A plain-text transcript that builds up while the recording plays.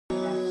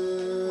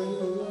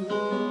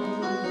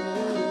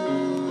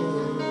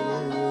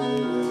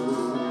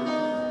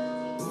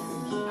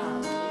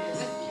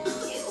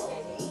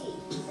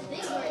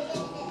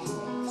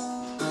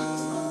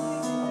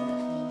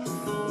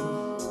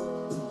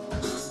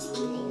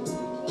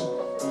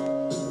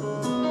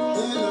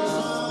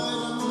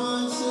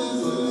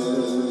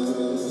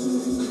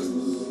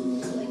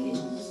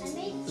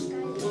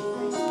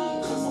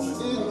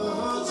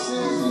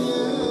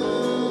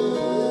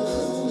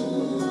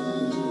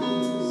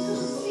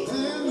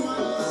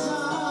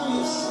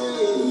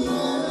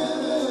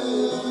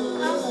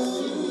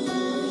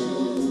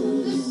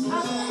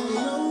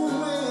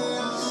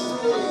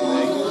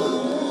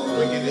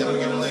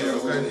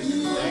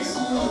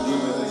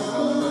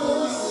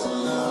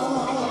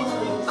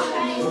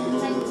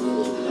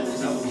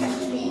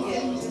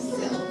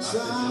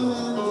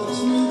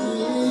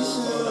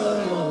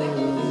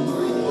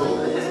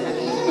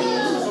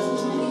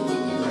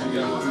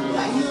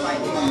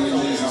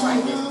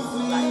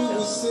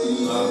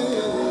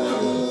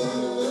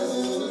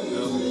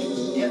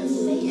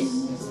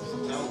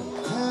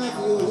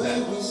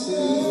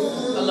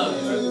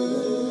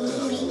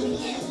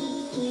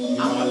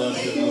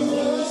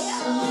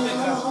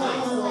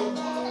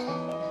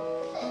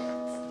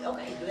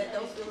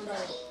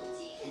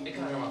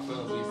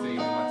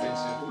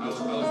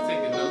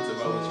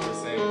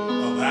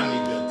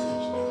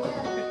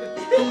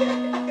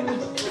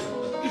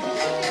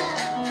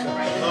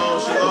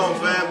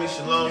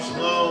Shalom,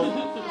 shalom.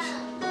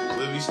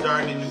 We'll be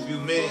starting in a few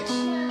minutes.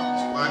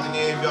 Locking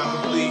in, if y'all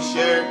can please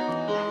share.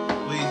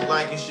 Please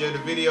like and share the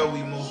video.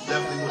 We most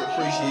definitely would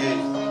appreciate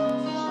it.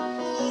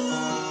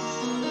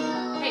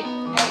 Hey,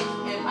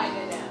 and write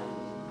that down.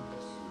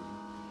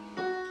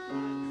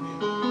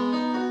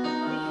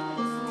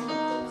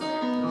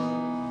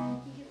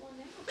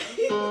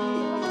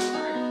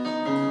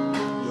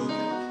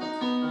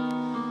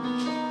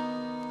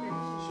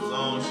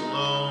 Shalom,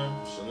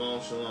 shalom, shalom,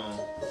 shalom.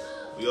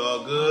 We all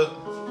good?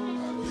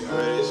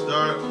 Ready to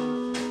start?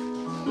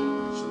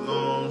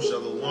 Shalom,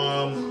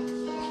 shalom,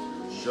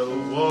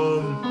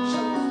 shalom.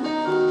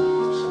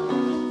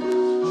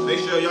 Make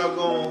sure y'all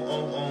go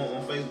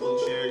on Facebook,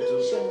 share it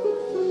too.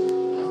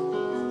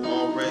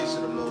 All praise to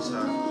the Most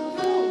High.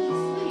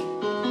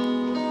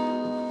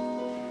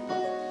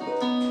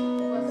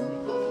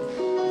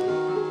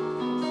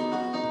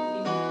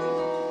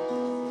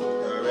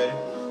 Y'all ready?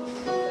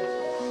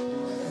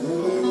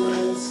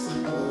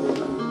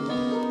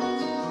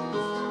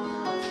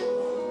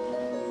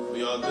 We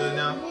all good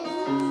now?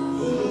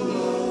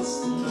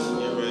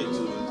 Get right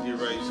to it. Get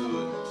right to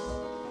it.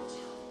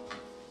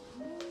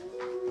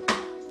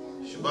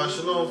 Shabbat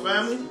shalom,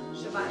 family.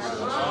 Shabbat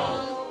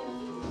shalom.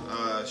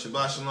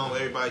 Shabbat shalom,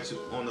 everybody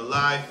on the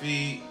live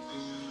feed.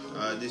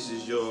 This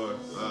is your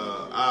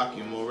Ak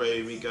and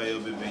MOREH, MIKA'EL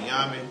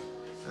Benyamin.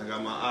 I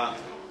got my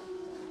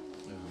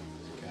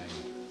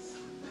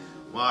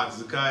Ak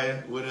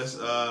Zakaya with us.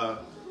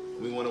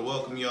 We want to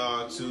welcome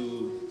y'all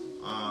to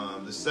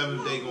the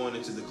 7th day going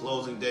into the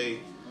closing day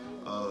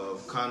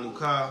of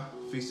KHAG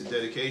Feast of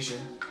Dedication.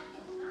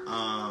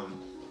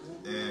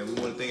 And we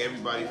want to thank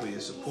everybody for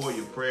your support,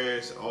 your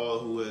prayers, all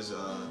who has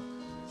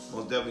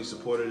most definitely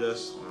supported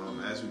us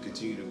as we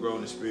continue to grow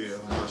in the spirit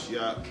of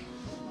Mashiach.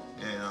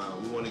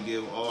 And we want to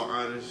give all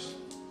honors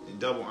and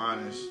double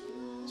honors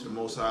to the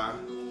Most High,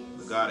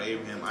 the God of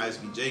Abraham,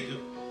 Isaac, and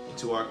Jacob, and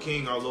to our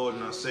King, our Lord,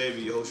 and our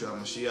Savior, YAHOSHUA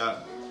Mashiach.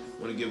 I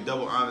want to give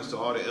double honors to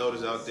all the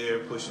elders out there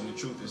pushing the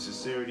truth and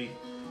sincerity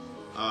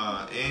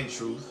and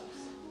truth.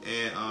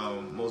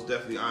 And most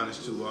definitely honors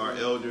to our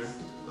elder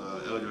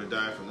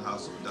Adai from the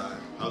house of Adai.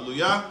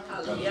 Hallelujah.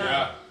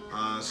 Hallelujah.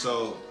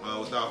 So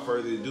without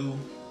further ado,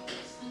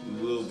 we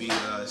will be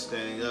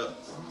standing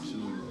up to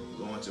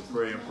go into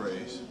prayer and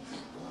praise.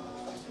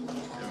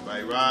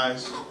 Everybody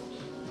rise.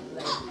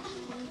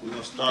 We're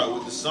going to start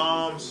with the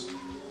Psalms.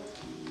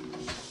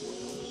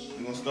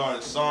 We're going to start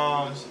at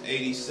Psalms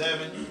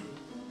 87.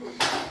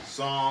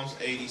 Psalms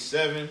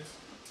 87.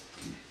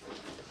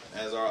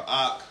 As our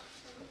Ak,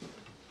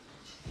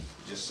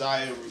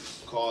 Josiah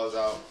calls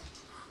out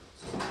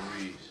and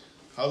reads.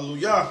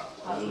 Hallelujah.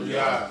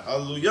 Hallelujah.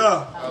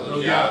 Hallelujah.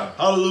 Hallelujah.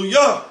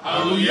 Hallelujah.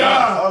 Hallelujah.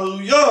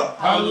 Hallelujah.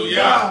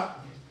 Hallelujah.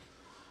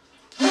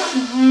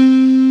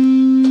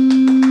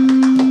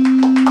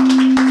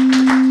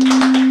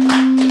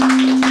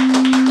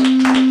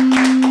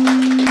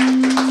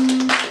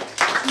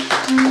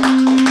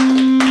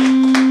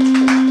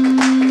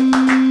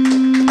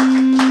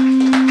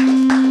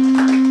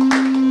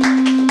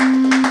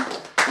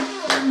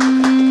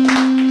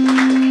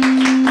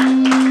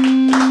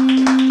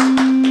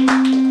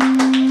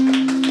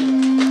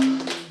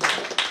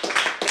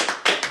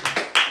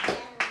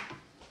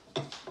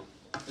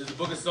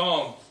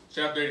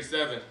 Chapter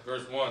 87,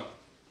 verse 1.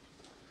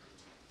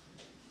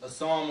 A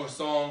psalm or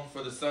song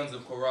for the sons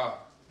of Korah.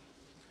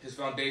 His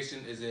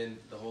foundation is in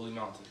the holy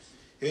mountains.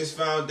 His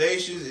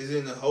foundation is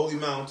in the holy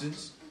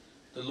mountains.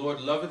 The Lord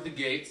loveth the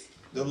gates.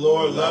 The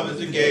Lord loveth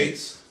the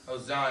gates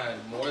of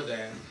Zion more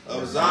than.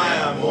 Of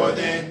Zion more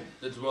than.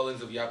 The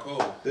dwellings of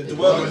Yaakov. The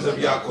dwellings of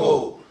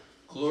Yaakov.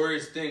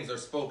 Glorious things are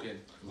spoken.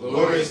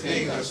 Glorious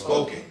things are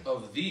spoken.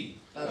 Of thee.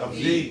 Of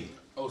thee.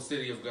 O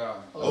city of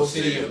God. O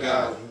city of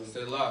God.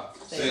 Selah.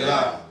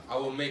 Selah. I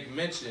will make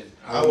mention.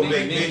 I will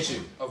make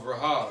mention. Of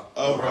Rahab.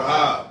 Of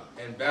Rahab.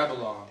 And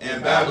Babylon.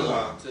 And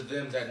Babylon. To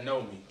them that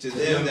know me. To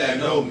them that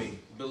know me.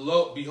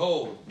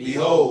 Behold.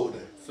 Behold.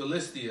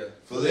 Philistia.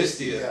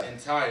 Philistia. And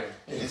Tyre.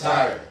 And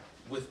Tyre.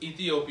 With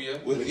Ethiopia.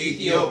 With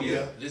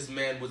Ethiopia. This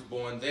man was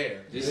born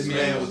there. This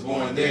man was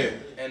born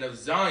there. And of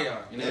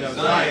Zion. And of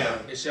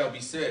Zion. It shall be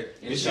said.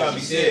 It shall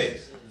be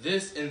said.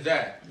 This and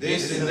that.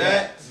 This and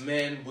that.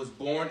 Man was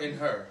born in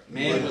her.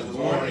 Man was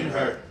born in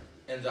her.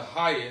 And the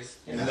highest.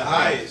 And the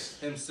highest.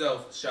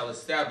 Himself shall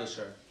establish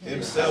her.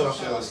 Himself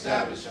shall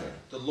establish her.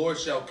 The Lord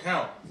shall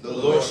count. The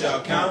Lord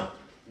shall count.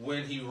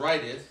 When he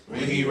writeth.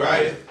 When he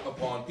writeth.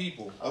 Upon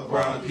people.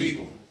 Upon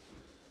people.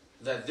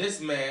 That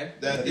this man.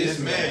 That this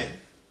man.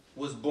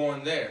 Was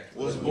born there.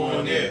 Was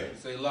born there.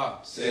 Selah.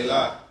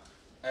 Selah.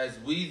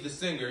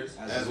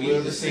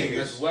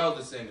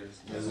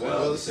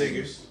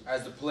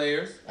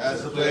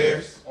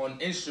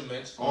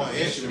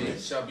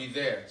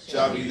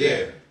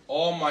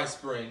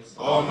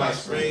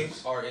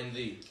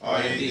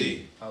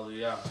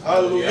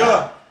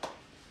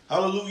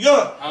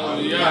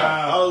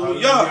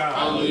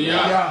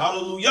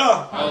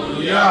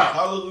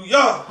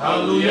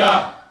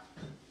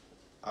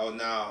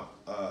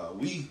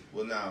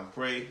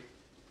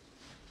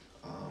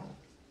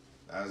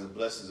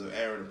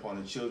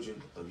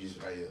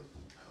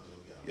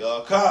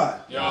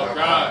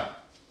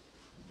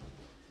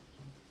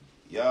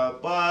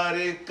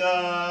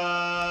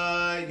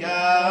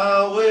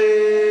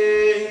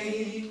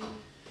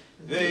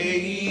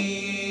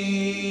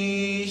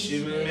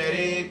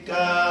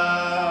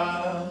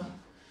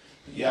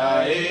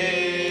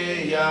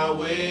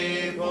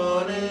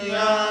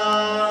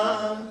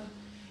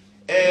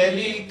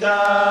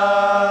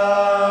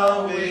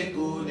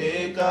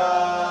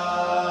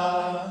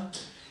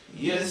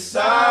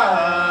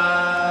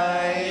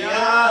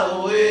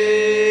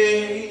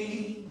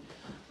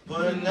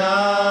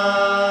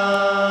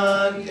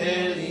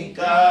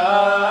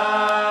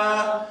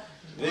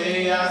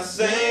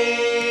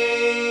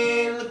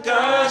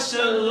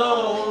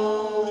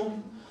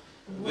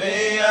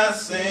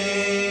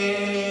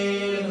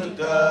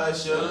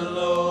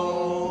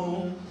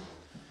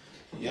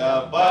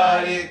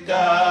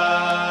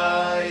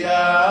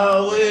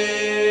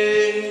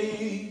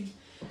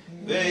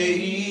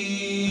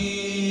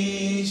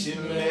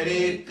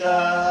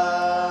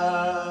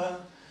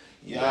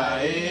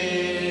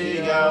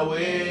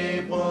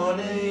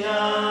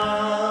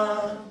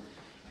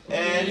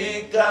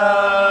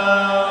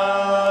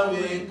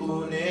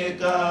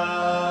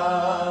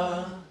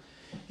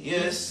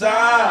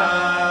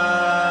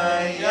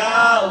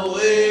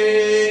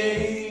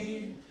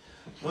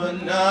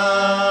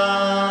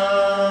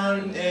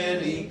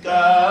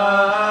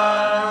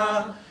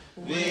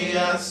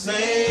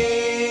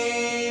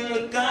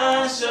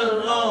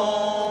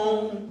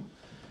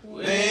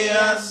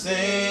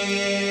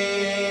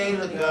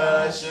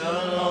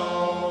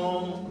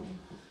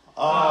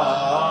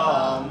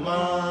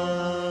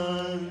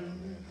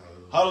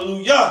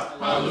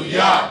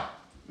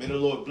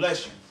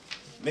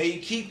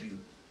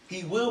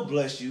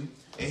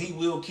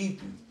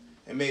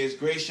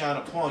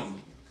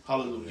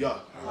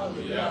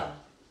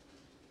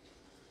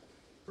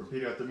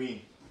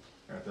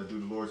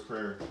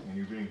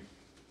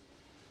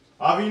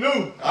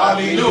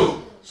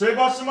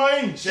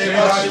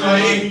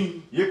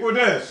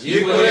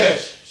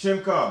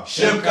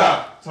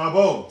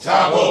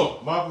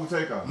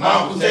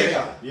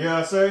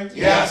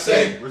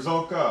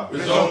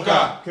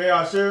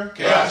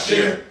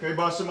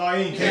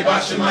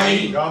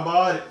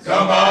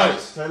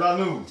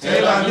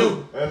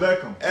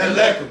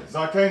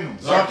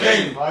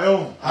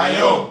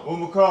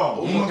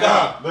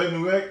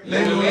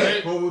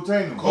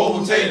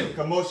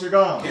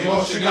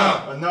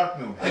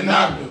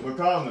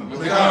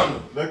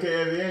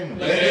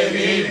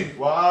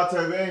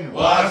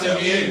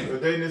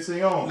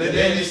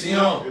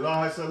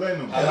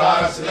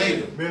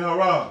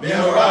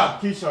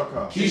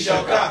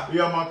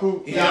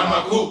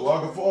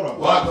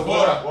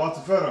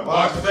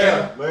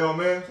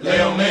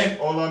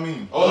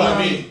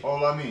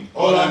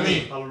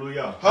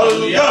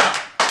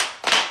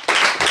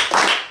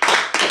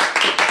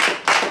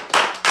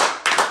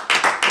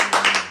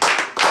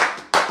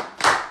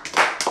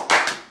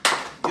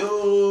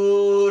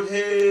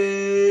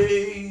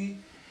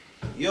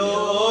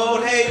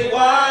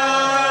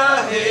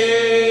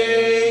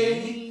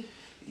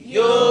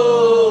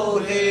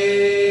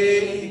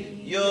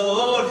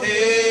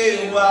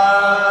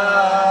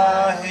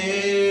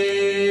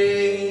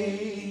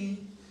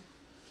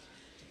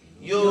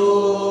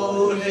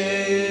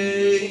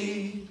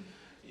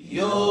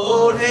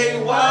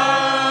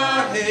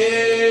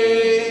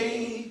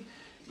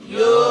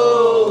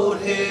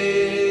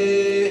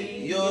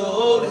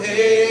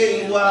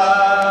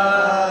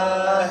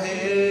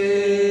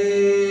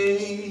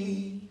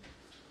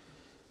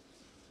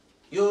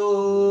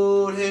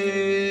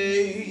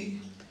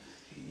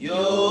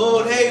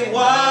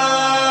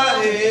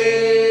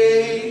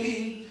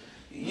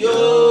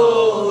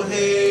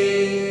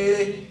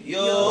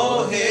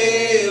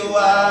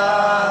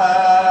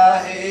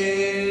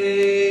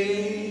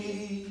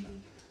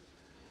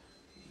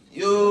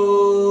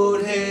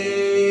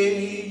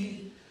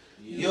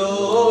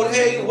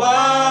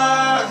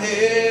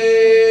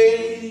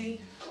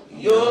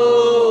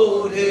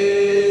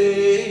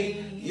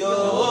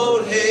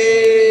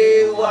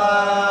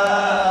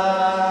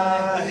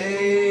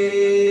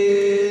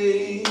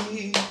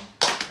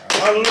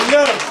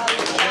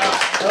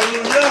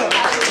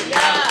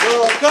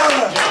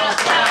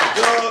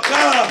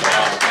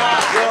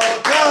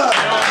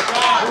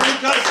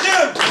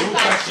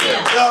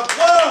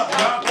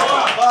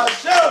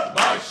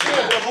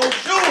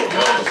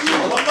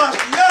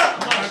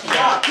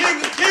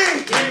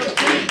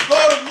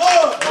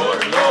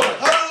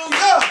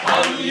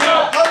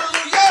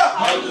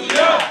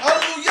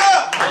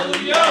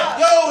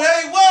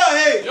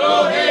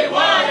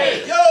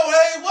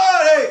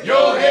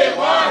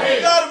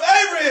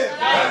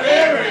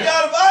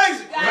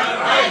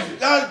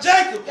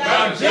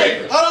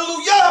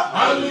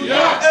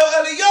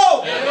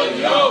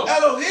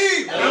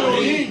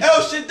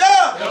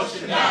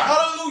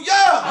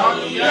 Hallelujah.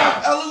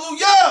 Hallelujah.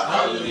 Hallelujah.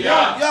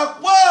 Hallelujah.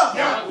 Yahweh.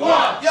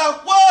 Yahweh.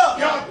 Yahweh.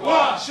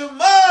 Yahweh.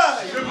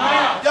 Shemai.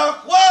 Shemai.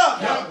 Yahweh.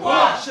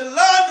 Yahweh.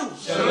 Shalanu.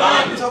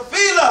 Shalanu.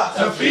 Tafila.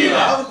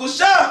 Tafila.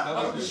 Habakusha.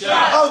 Habakusha.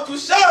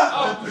 Habakusha.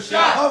 Habakusha.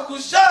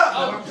 Habakusha.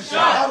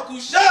 Habakusha.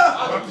 Habakusha.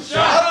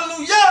 Habakusha.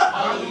 Hallelujah.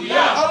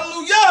 Hallelujah.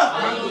 Hallelujah.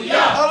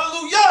 Hallelujah.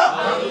 Hallelujah.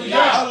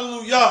 Hallelujah.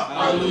 Hallelujah.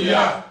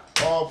 Hallelujah.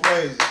 All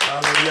praise.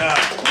 Hallelujah.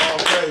 All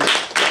praise.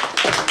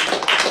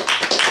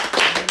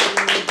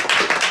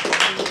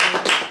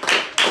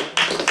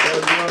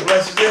 Everyone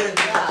bless his day.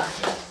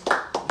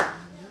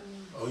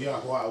 Oh,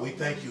 Yahweh, we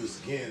thank you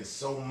again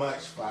so much,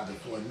 Father,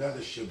 for another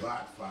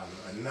Shabbat, Father,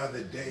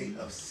 another day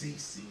of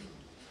ceasing.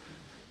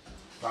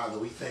 Father,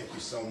 we thank you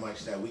so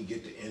much that we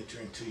get to enter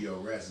into your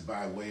rest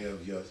by way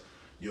of your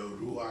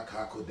Ruach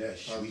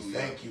HaKodesh. We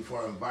thank you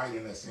for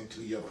inviting us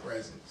into your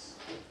presence.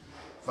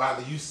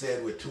 Father, you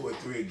said where 2 or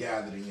 3 are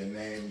gathered in your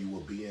name, you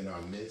will be in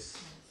our midst.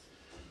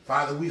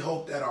 Father, we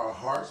hope that our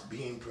hearts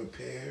being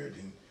prepared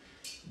and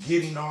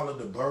getting all of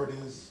the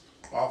burdens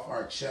off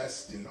our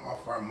chest and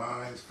off our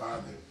minds,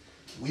 Father,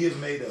 we have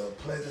made a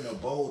pleasant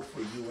abode for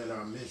you in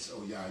our midst,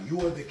 O Yah.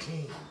 You are the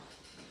King.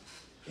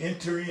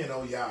 Enter in,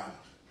 O Yah.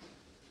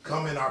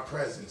 Come in our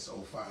presence,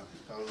 O Father.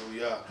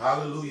 Hallelujah.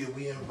 Hallelujah.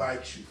 We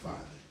invite you, Father.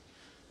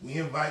 We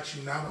invite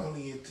you not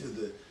only into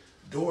the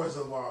doors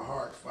of our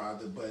heart,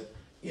 Father, but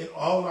in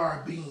all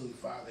our being,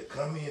 Father.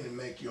 Come in and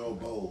make your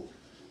abode.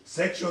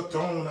 Set your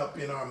throne up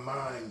in our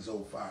minds, O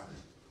Father.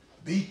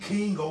 Be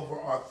king over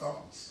our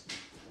thoughts.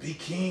 Be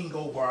king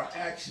over our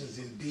actions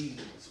and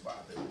deeds,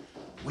 Father.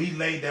 We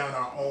lay down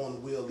our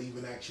own will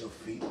even at your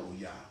feet, O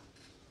Yah,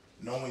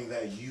 knowing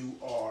that you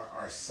are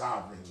our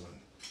sovereign one.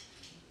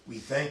 We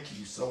thank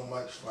you so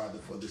much, Father,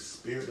 for the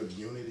spirit of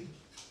unity.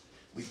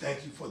 We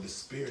thank you for the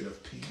spirit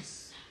of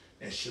peace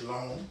and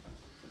shalom.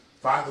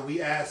 Father,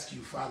 we ask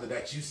you, Father,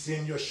 that you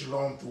send your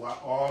shalom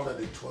throughout all of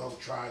the 12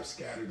 tribes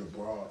scattered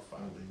abroad,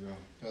 Father.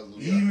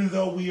 Hallelujah. Even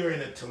though we are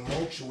in a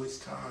tumultuous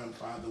time,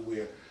 Father,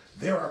 where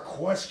there are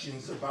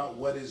questions about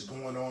what is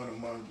going on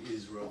among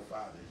Israel,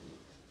 Father,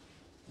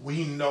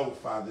 we know,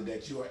 Father,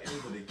 that you are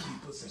able to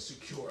keep us and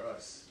secure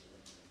us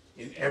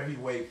in every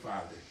way,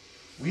 Father.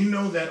 We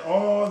know that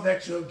all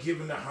that you have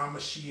given to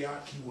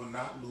Hamashiach, he will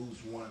not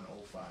lose one,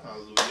 oh Father.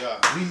 Hallelujah.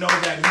 We know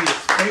that he is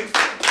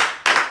faithful.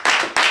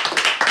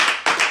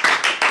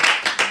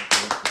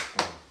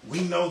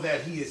 We know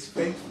that he is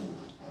faithful,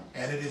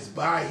 and it is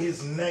by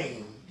his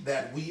name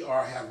that we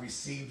have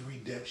received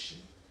redemption.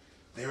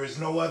 There is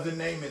no other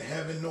name in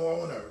heaven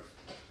nor on earth,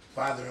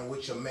 Father, in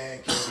which a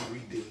man can be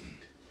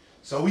redeemed.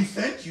 So we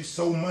thank you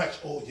so much,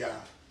 oh Yah.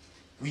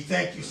 We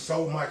thank you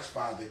so much,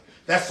 Father.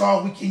 That's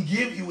all we can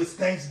give you is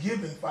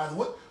thanksgiving, Father.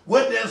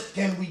 What else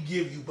can we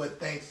give you but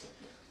thanks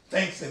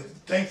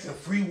and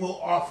free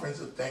will offerings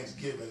of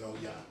thanksgiving, oh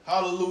Yah.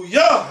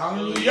 Hallelujah.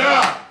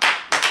 Hallelujah.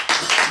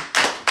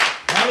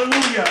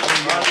 Hallelujah.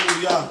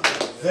 Oh Yah. Hallelujah.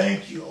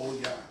 Thank you, oh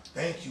Yah.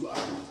 Thank you,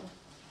 Abba,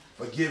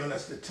 for giving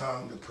us the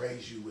tongue to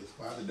praise you with,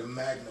 Father, to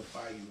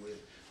magnify you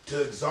with,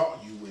 to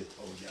exalt you with,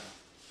 oh Yah.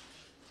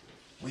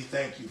 We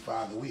thank you,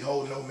 Father. We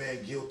hold no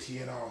man guilty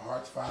in our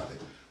hearts, Father.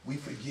 We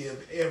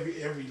forgive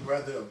every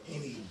brother of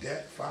any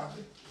debt,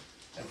 Father.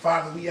 And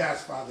Father, we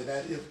ask, Father,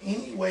 that if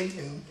any way,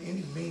 in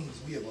any means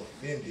we have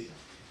offended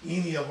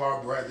any of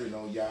our brethren,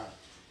 oh Yah,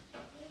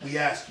 we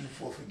ask you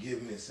for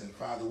forgiveness. And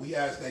Father, we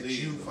ask that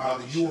you,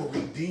 Father, you will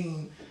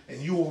redeem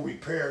and you will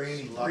repair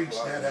any breach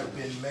that have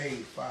been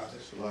made, Father,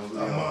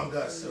 among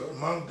us,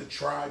 among the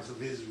tribes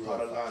of Israel,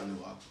 Father.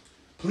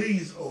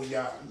 Please, oh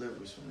Yah,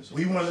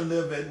 we want to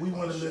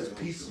live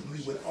peaceably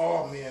with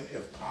all men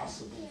if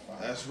possible,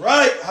 Father. That's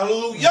right.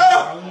 Hallelujah.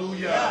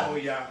 Hallelujah, oh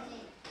Yah.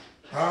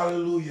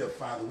 Hallelujah,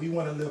 Father. We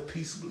want to live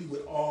peaceably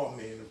with all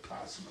men if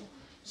possible.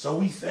 So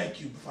we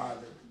thank you,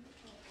 Father.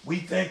 We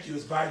thank you.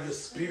 It's by your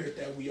spirit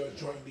that we are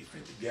jointly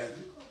fit together.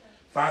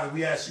 Father,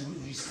 we ask you,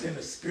 you send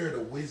a spirit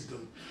of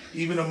wisdom,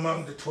 even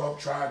among the 12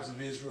 tribes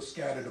of Israel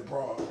scattered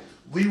abroad.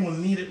 We will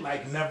need it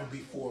like never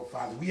before,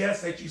 Father. We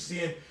ask that you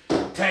send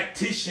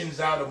tacticians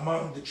out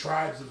among the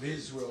tribes of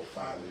Israel,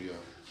 Father.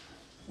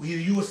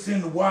 You will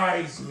send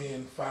wise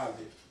men,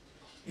 Father,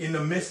 in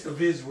the midst of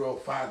Israel,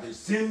 Father.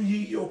 Send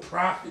ye your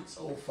prophets,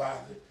 oh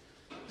Father,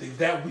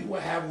 that we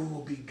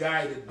will be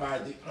guided by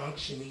the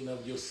unctioning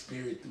of your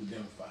spirit through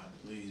them, Father.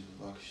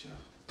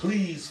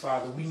 Please,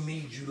 Father, we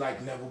need you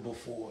like never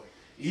before.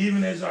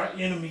 Even as our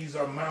enemies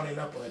are mounting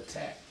up an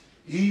attack,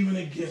 even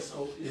against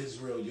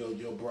Israel,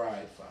 your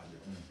bride, Father.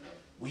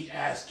 We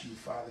ask you,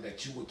 Father,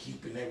 that you will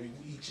keep in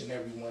each and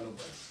every one of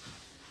us.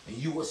 And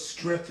you will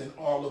strengthen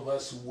all of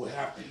us who will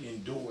have to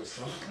endure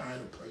some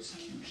kind of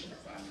persecution,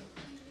 Father.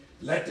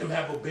 Let them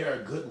bear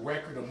a good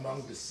record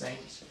among the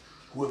saints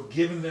who have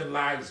given their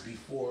lives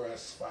before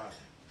us,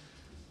 Father.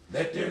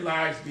 Let their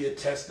lives be a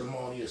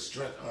testimony of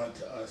strength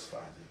unto us,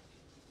 Father.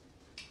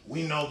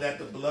 We know that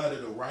the blood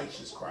of the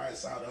righteous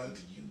cries out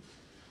unto you.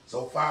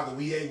 So, Father,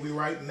 we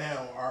right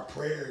now, our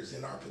prayers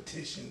and our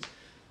petitions,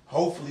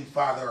 hopefully,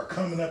 Father, are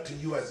coming up to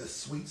you as a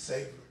sweet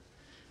savor.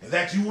 And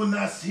that you will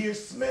not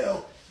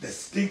smell the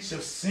stench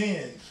of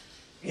sin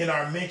in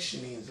our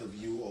mentionings of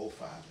you, oh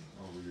Father.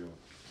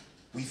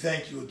 We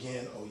thank you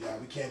again, oh Yah.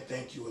 We can't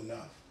thank you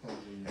enough.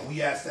 And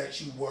we ask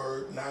that you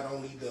word not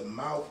only the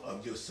mouth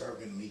of your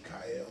servant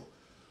MIKA'EL,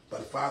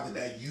 but Father,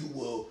 that you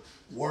will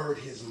word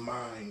his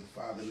mind,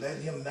 Father. Let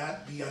him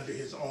not be under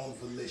his own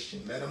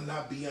volition. Let him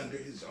not be under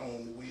his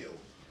own will.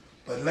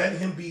 But let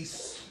him be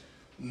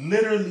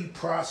literally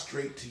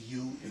prostrate to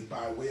you and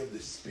by way of the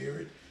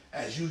Spirit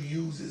as you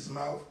use his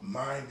mouth,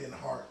 mind, and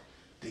heart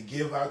to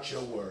give out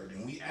your word.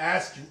 And we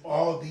ask you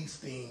all these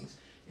things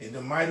in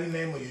the mighty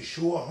name of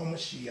Yeshua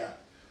HaMashiach,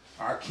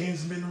 our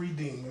kinsman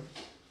redeemer,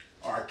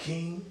 our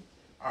king,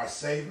 our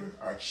savior,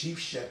 our chief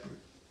shepherd,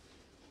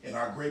 and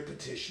our great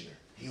petitioner.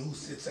 He who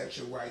sits at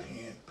your right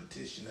hand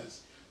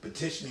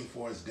petitioning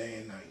for us day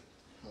and night.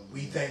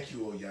 We thank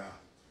you, O Yah.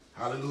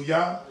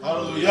 Hallelujah.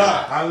 Hallelujah.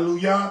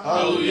 Hallelujah.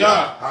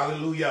 Hallelujah.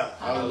 Hallelujah.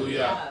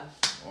 Hallelujah.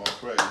 All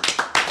praise.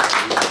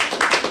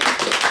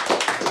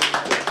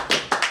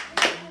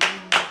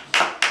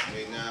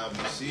 Okay, now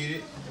be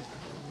seated.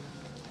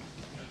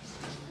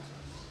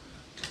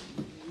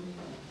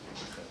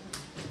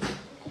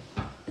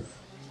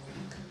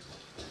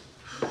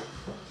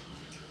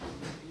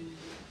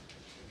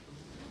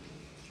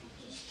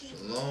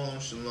 Shalom,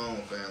 shalom,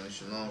 family.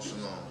 Shalom,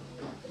 shalom.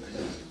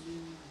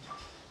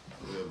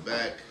 We're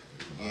back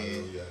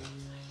again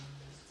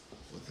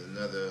with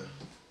another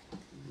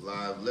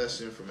live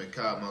lesson from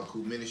Echad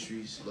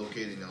Ministries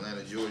located in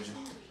Atlanta, Georgia.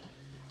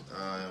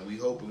 We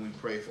hope and we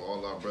pray for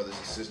all our brothers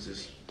and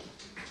sisters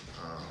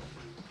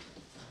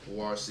who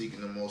are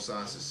seeking the Most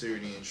High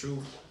sincerity and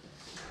truth,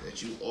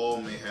 that you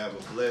all may have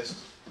a blessed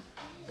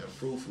and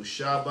fruitful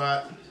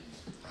Shabbat.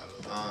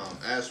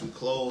 As we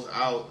close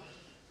out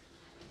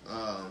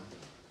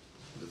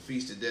the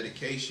Feast of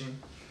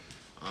Dedication,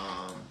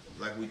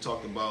 like we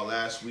talked about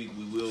last week,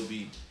 we will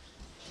be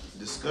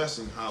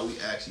discussing how we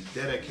actually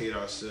dedicate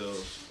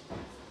ourselves,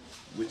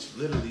 which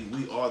literally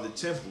we are the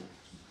temple,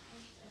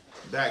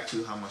 back to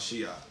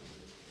HaMashiach.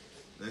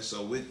 And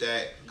so with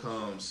that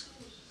comes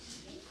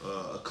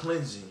a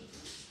cleansing.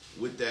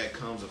 With that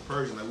comes a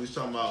purging. Like we was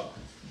talking about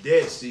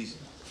dead season.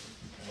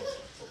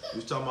 We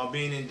was talking about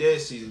being in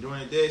dead season. During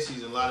the dead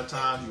season, a lot of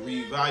times you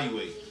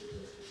reevaluate.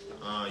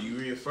 You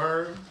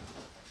reaffirm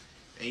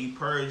and you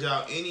purge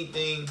out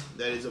anything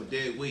that is of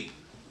dead weight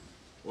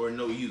or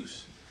no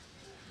use.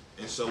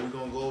 And so we're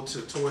gonna go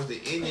towards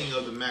the ending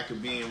of the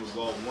Maccabean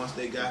revolt once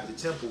they got the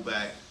temple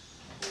back,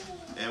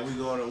 and we're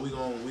gonna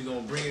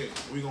bring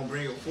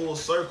it full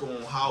circle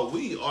on how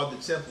we are the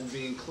temple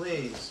being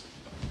cleansed,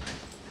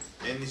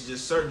 and it's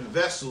just certain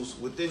vessels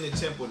within the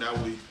temple that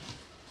we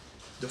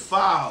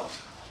defiled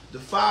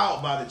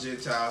by the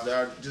Gentiles that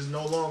are just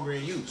no longer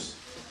in use.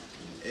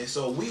 And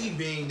so we,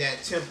 being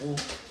that temple,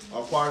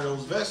 are part of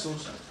those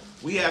vessels.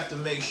 We have to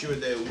make sure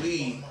that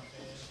we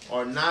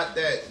are not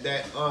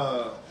that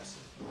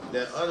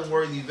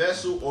unworthy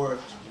vessel or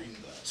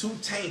too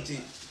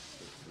tainted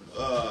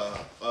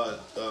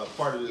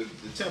part of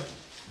the temple.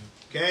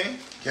 Okay?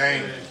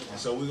 Okay.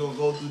 So we're going to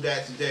go through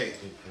that today.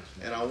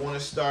 And I want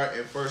to start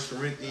in 1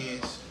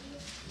 Corinthians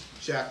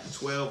chapter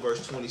 12,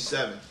 verse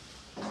 27.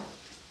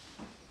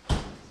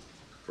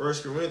 1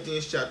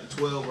 Corinthians chapter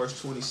 12,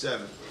 verse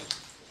 27.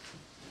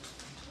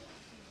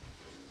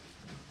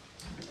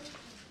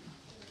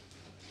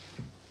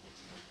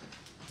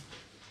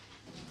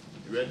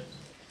 You ready?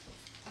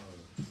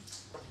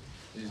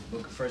 This is the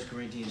book of 1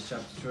 Corinthians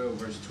chapter 12,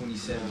 verse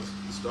 27.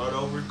 Start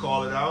over,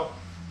 call it out.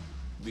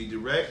 Be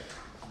direct,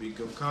 be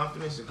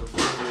confident, and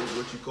confirm with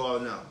what you call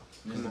it now.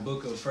 This is the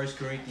book of 1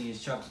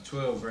 Corinthians chapter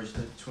 12, verse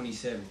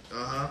 27.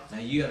 Uh-huh. Now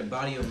you are the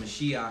body of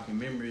Mashiach and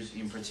members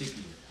in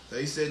particular. So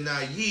he said, now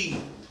ye,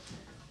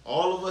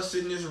 all of us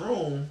in this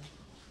room,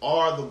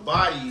 are the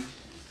body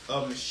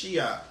of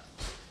Mashiach.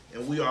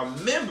 And we are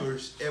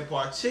members in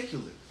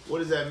particular. What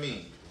does that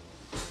mean?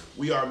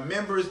 We are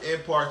members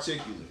in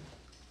particular.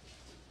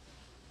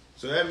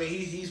 So that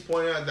means he's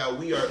pointing out that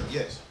we are,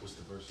 yes. What's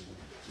the verse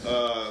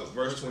again?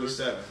 Verse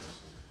 27.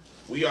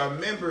 We are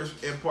members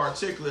in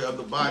particular of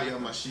the body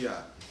of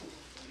Mashiach.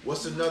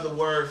 What's another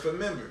word for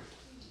member?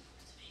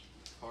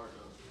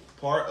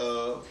 Part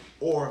of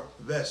or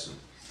vessel.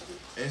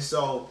 And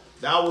so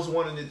that was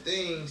one of the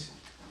things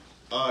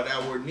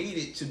that were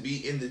needed to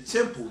be in the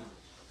temple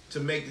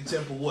to make the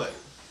temple what?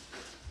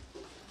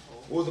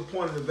 What was the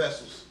point of the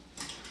vessels?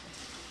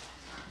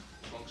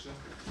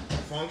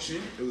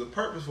 Function. It was a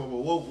purpose for, but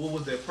what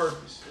was their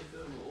purpose?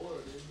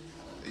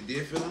 They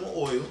did fill them with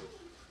oil.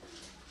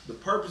 The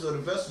purpose of the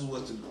vessels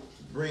was to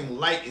bring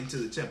light into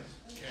the temple.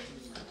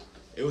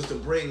 It was to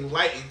bring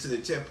light into the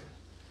temple.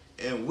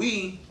 And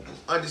we,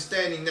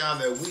 understanding now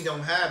that we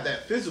don't have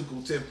that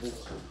physical temple,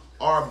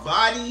 our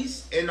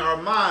bodies and our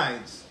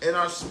minds and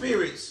our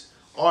spirits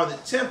are the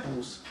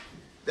temples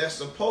that's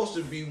supposed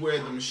to be where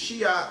the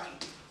Mashiach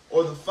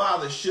or the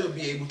Father should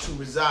be able to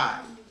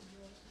reside.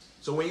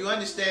 So when you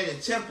understand the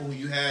temple,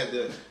 you had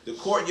the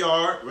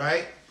courtyard,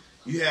 right?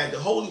 You had the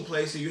holy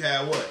place, and you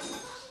had what?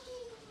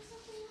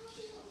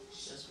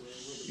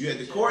 You had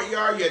the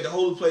courtyard, you had the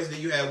holy place, then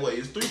you had what?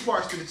 There's three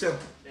parts to the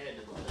temple.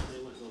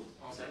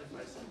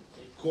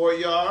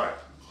 courtyard,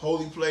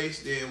 holy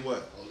place, then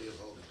what? Holy of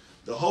holies.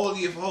 The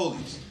Holy of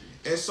Holies.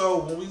 And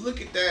so when we look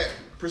at that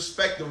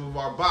perspective of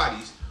our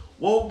bodies,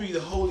 what would be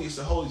the holiest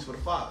of holies for the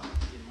Father?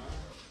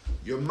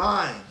 Your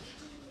mind.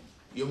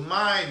 Your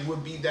mind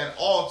would be that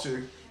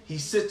altar he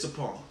sits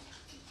upon.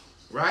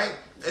 Right?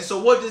 And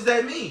so what does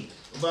that mean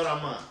about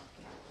our mind?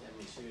 That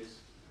makes sure it's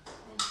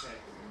on track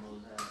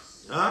with the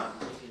Most High. Huh?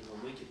 Looking for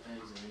wicked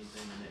things or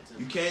anything in that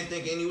temple. You can't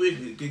think any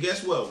wicked. Because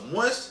guess what?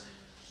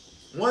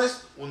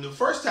 When the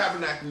first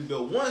tabernacle we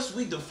built, once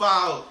we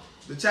defiled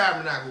the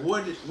tabernacle,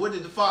 what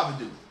did the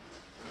Father do?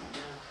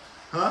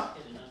 Huh? Had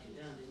to knock it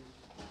down, didn't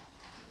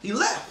he? He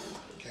left.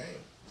 Okay.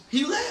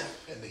 He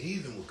left. And the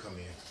heathen will come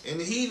in. And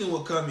the heathen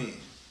will come in.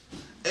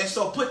 And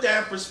so put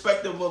that in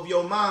perspective of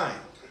your mind.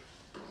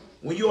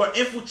 When you are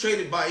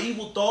infiltrated by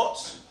evil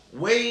thoughts,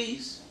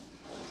 ways,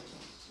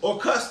 or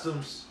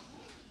customs,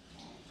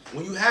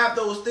 when you have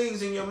those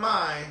things in your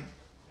mind,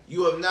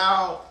 you have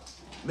now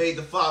made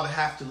the Father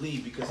have to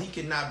leave because he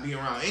cannot be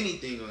around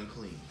anything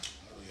unclean.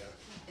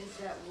 Is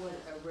that what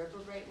a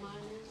reprobate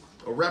mind is?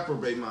 A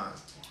reprobate mind.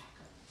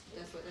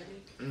 That's what that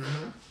means?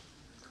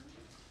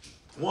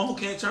 One who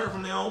can't turn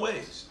from their own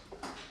ways.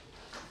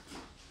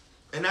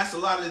 And that's a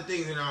lot of the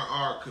things in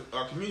our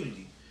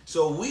community.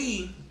 So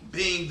we,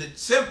 being the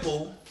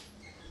temple,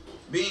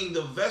 being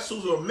the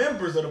vessels or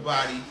members of the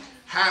body,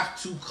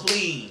 have to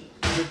clean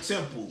the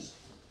temple.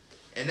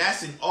 And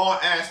that's in all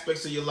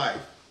aspects of your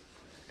life.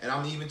 And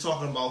I'm even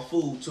talking about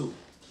food too.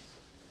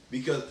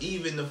 Because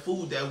even the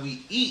food that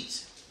we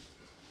eat,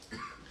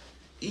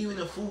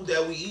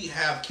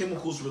 have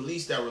chemicals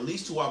released that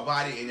release to our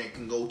body and that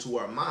can go to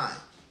our mind.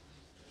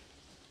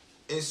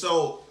 And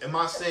so, am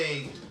I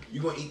saying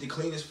you're going to eat the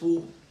cleanest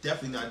food?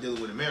 Definitely not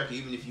dealing with America,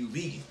 even if you're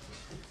vegan.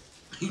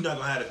 You're not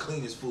going to have the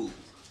cleanest food.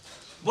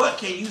 But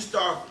can you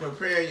start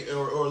preparing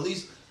or at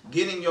least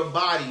getting your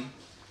body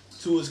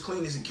to as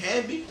clean as it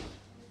can be?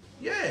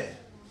 Yeah.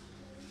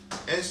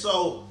 And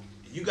so,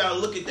 you got to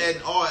look at that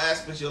in all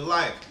aspects of your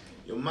life.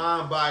 Your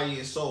mind, body,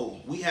 and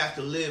soul. We have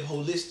to live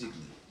holistically.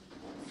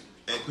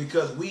 And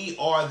because we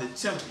are the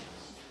temple.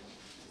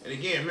 And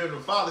again, remember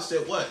the Father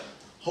said what?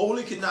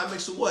 Holy cannot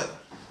mix with what?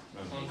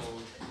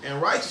 And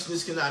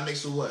righteousness cannot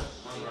mix with what?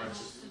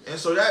 Unrighteous. And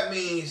so that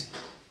means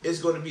it's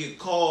going to be a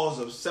cause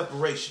of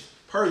separation,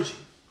 purging.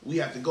 We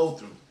have to go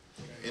through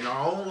in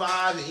our own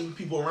lives and even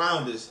people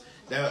around us.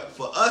 That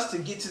for us to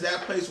get to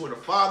that place where the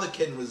Father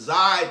can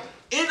reside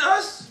in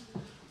us,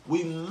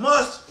 we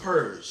must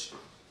purge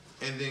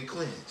and then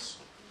cleanse.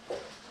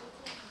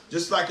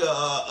 Just like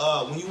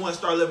when you want to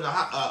start living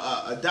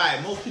a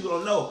diet, most people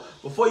don't know.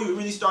 Before you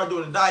really start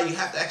doing a diet, you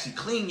have to actually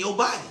clean your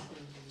body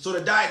so the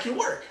diet can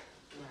work.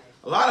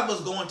 A lot of us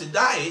go into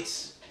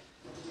diets,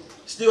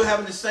 still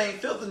having the same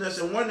filthiness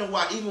and wondering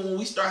why even when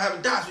we start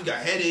having diets, we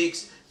got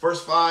headaches,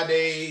 first 5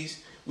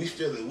 days, we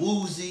feeling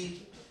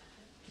woozy.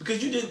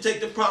 Because you didn't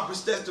take the proper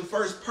steps to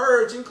first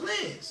purge and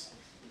cleanse.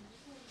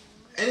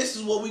 And this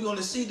is what we're going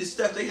to see, the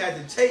steps they had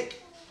to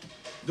take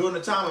during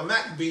the time of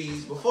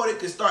Maccabees. Before they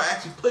could start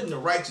actually putting the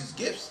righteous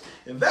gifts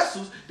in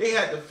vessels, they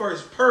had to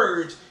first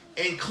purge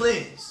and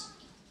cleanse.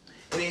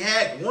 And they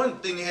had one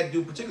thing they had to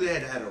do, particularly they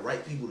had to have the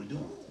right people to do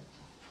it.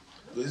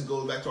 This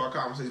goes back to our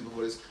conversation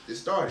before this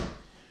started.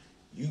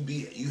 You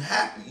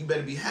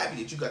better be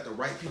happy that you got the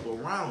right people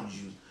around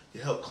you to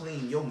help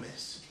clean your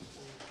mess.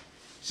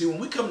 See, when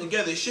we come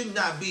together, it should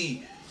not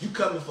be you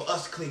coming for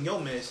us to clean your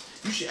mess.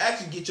 You should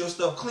actually get your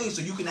stuff clean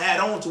so you can add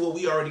on to what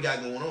we already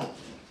got going on.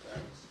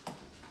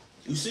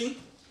 You see?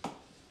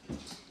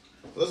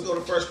 Let's go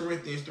to 1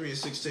 Corinthians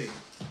 3:16.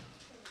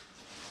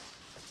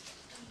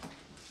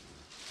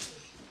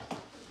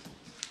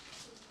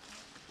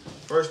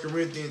 1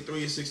 Corinthians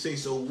 3:16.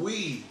 So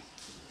we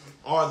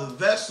are the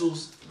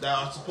vessels that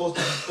are supposed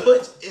to be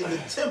put in the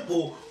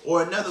temple,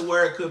 or another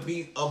word could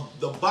be of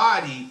the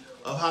body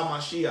of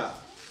HaMashiach.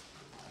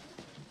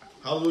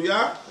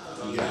 Hallelujah.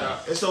 Hallelujah.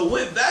 And so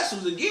with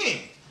vessels,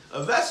 again,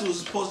 a vessel is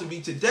supposed to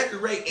be to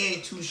decorate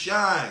and to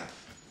shine.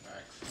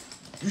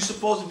 You're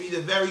supposed to be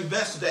the very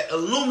vessel that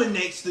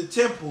illuminates the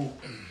temple,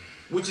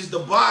 which is the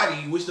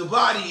body, which the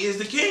body is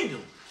the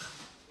kingdom.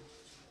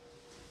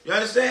 You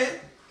understand?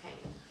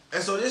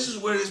 And so this is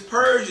where this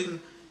purging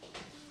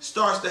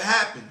starts to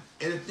happen.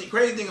 And the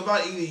crazy thing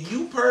about it, either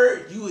you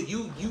purge,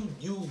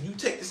 you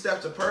take the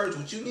steps to purge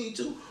what you need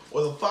to,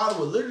 or the Father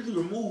will literally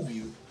remove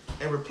you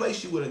and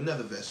replace you with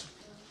another vessel.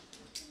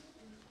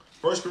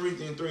 1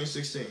 Corinthians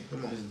 3:16.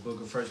 Come This is on. the book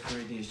of 1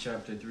 Corinthians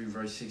chapter 3,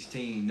 verse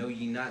 16. Know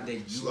ye not that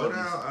you Slow are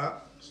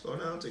down. Slow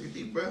down. Take a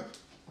deep breath.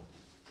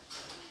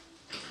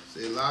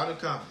 Say it loud and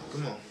confident.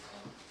 Come on.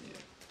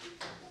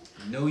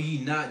 Know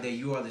ye not that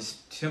you are the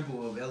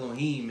temple of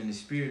Elohim, and the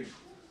spirit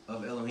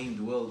of Elohim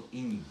dwell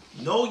in you?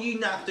 Know ye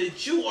not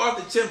that you are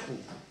the temple?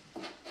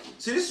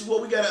 See, this is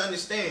what we got to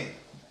understand.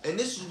 And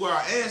this is where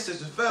our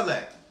ancestors fell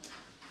at.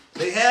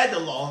 They had the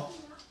law,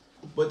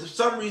 but for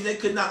some reason they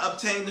could not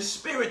obtain the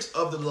spirit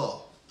of the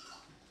law.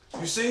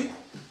 You see?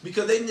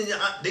 Because they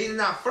did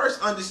not first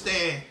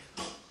understand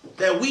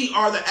that we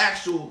are the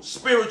actual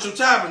spiritual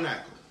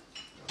tabernacle.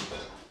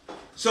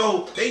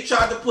 So they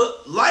tried to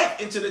put life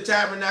into the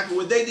tabernacle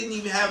where they didn't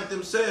even have it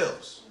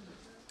themselves.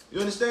 You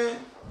understand?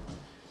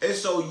 And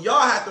so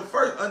y'all have to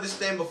first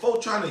understand, before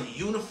trying to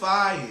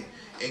unify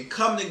and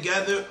come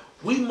together,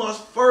 we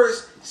must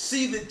first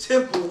see the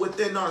temple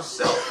within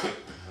ourselves.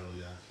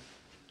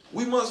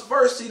 We must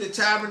first see the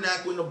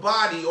tabernacle in the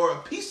body, or a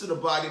piece of the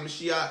body of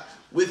Mashiach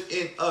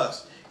within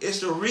us.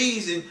 It's the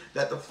reason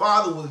that the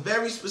Father was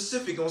very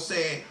specific on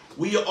saying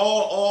we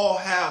all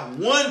have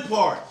one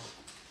part.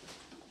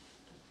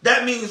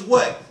 That means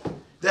what?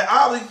 That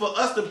obviously for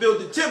us to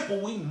build the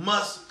temple, we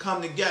must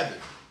come together.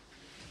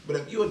 But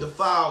if you're a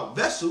defiled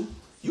vessel,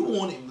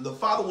 the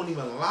Father won't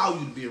even allow you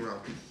to be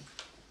around people.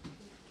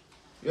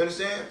 You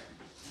understand?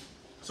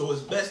 So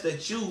it's best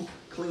that you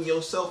clean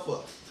yourself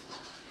up.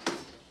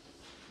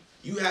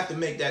 You have to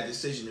make that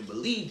decision and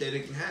believe that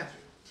it can happen.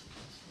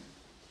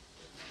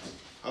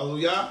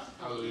 Hallelujah.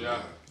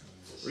 Hallelujah.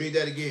 Read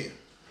that again.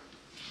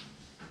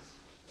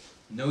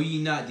 Know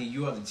ye not that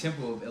you are the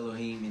temple of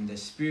Elohim, and the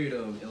spirit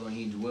of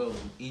Elohim dwells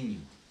in you?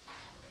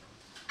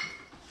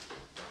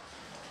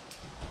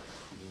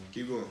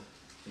 Keep going.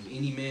 If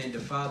any man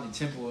defile the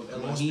temple of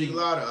Come on, speak Elohim,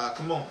 louder.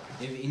 Come on.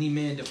 if any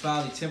man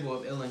defile the temple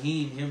of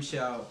Elohim, him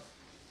shall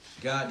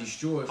God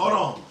destroy. Hold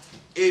on.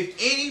 If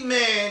any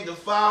man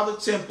defile the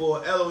temple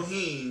of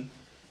Elohim,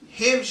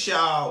 him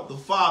shall the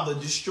Father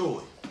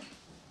destroy.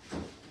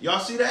 Y'all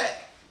see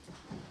that?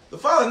 The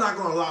Father's not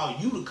going to allow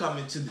you to come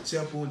into the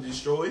temple and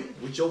destroy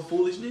it with your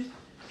foolishness.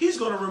 He's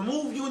going to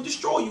remove you and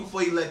destroy you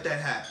before he let that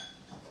happen.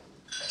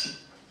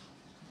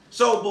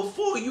 So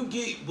before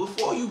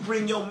you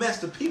bring your mess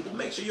to people,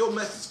 make sure your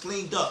mess is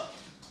cleaned up.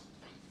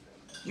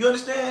 You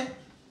understand?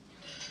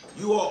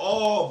 You are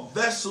all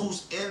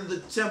vessels in the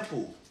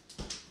temple.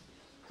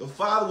 The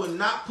Father will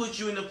not put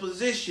you in a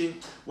position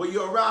where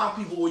you're around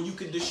people where you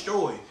can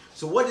destroy.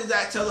 So what does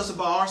that tell us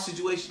about our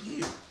situation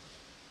here?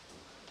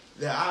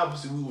 That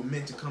obviously we were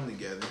meant to come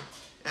together.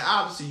 And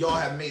obviously y'all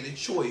have made a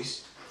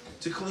choice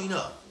to clean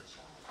up.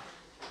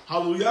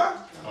 Hallelujah.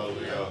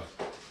 Hallelujah.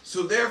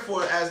 So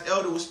therefore, as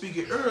Elder was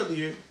speaking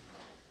earlier,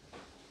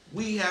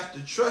 we have to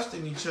trust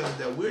in each other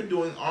that we're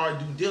doing our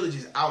due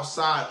diligence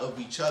outside of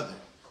each other.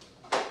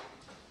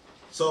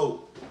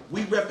 So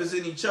we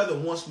represent each other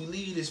once we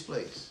leave this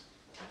place.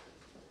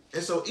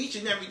 And so each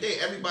and every day,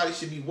 everybody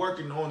should be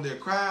working on their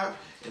craft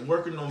and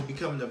working on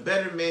becoming a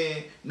better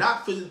man,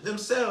 not for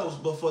themselves,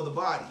 but for the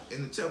body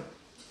and the temple.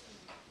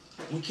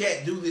 We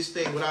can't do this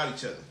thing without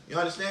each other. You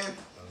understand?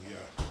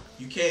 Yeah.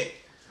 You can't.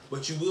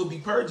 But you will be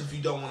purged if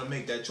you don't want to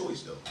make that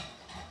choice, though.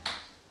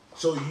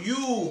 So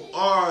you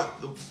are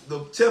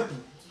the temple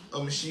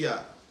of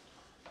Mashiach.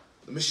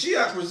 The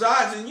Mashiach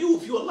resides in you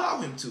if you allow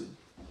him to.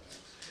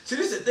 See,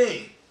 this is the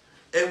thing.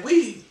 And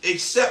we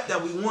accept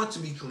that we want to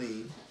be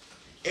clean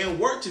and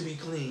work to be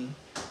clean.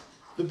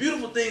 The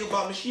beautiful thing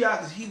about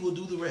Mashiach is he will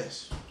do the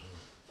rest.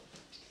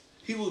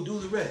 He will do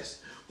the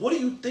rest. What do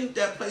you think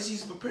that place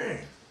he's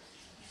preparing?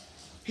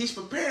 He's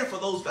preparing for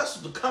those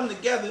vessels to come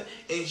together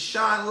and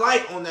shine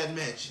light on that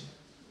mansion.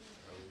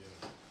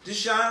 To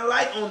shine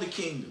light on the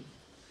kingdom.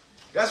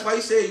 That's why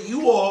he said,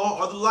 you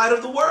all are the light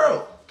of the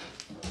world.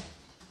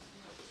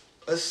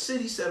 A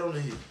city set on a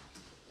hill.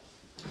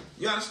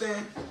 You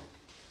understand?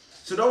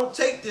 So don't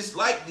take this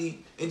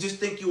lightly and just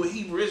think you're a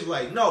Hebrew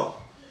Israelite. No.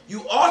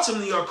 You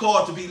ultimately are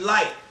called to be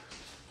light,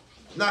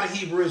 not a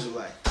Hebrew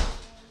Israelite.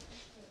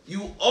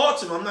 You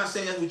ultimately, I'm not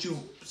saying that's what you're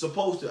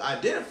supposed to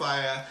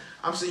identify as.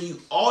 I'm saying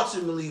you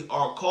ultimately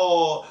are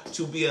called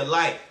to be a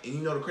light. And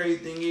you know the crazy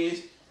thing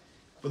is,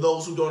 for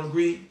those who don't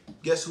agree,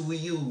 guess who he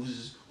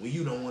uses when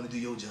you don't want to do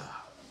your job?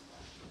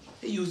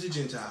 He used the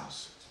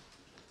Gentiles.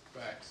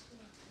 Facts.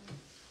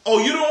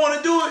 Oh, you don't want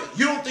to do it?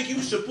 You don't think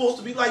you're supposed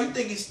to be like? You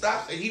think he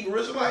stops at Hebrew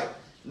Israelite?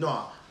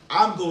 No,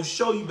 I'm going to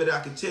show you, but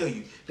I can tell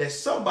you that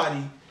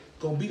somebody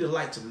going to be the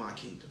light to my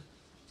kingdom.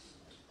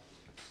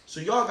 So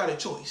y'all got a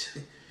choice.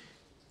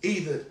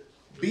 Either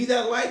be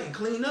that light and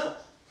clean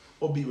up,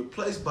 or be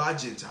replaced by a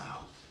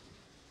Gentile.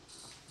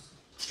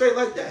 Straight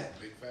like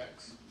that. Big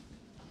facts.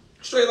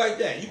 Straight like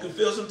that. You can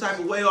feel some type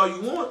of way all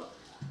you want,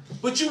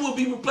 but you will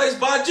be replaced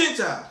by a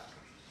Gentile.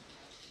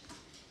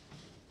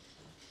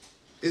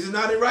 Is it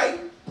not it right?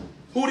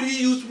 Who did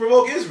he use to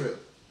provoke Israel?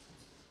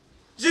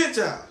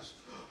 Gentiles.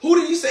 Who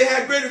did he say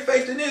had greater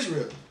faith than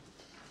Israel?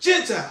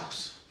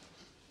 Gentiles.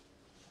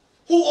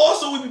 Who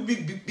also would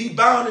be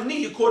bound in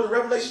knee according to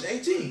Revelation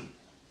 18?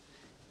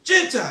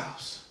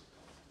 Gentiles.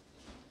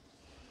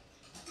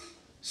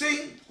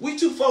 See, we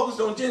too focused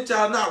on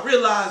Gentiles, not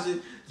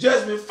realizing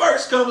judgment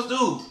first comes to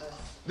who?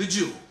 The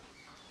Jew.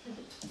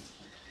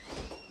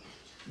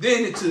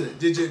 Then into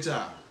the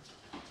Gentile.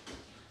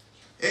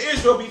 And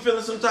Israel be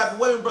feeling some type of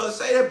way when brothers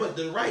say that, but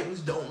the writings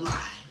don't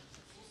lie.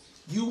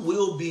 You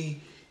will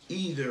be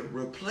either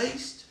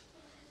replaced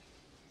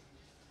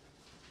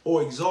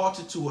or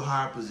exalted to a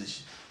higher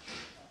position.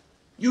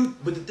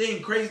 But the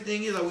crazy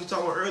thing is, like we was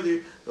talking about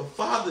earlier, the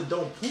Father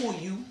don't pull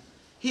you.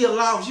 He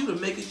allows you to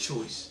make a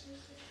choice.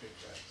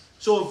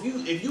 So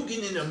if you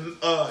get in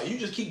you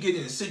just keep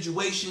getting in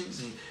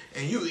situations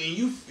and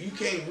you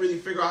can't really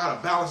figure out how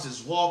to balance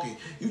this walk and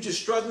you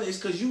just struggling, it's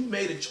because you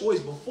made a choice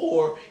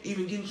before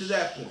even getting to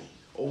that point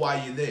or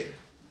while you're there.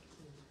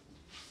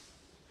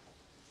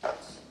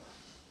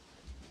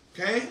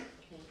 Okay?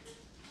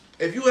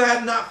 If you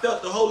have not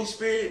felt the Holy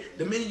Spirit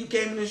the minute you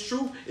came in this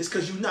truth, it's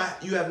because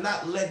you have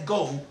not let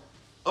go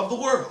of the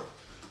world.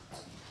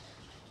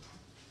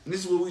 And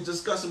this is what we were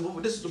discussing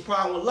before. This is the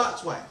problem with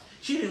Lot's wife.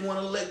 She didn't want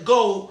to let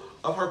go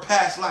of her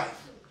past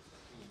life.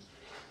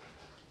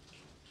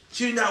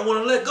 She did not want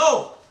to let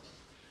go.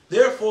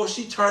 Therefore,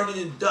 she turned it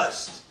into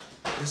dust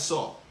and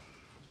salt.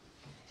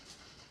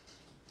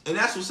 And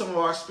that's what some of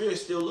our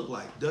spirits still look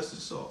like, dust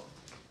and salt.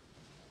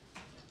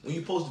 When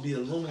you're supposed to be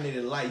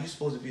illuminated light, you're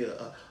supposed to be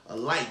a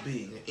light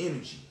being, an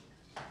energy.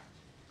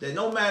 That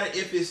no matter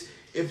if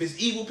it's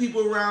evil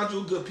people around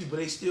you or good people,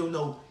 they still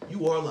know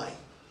you are light.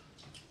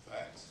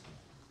 Facts.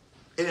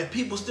 And if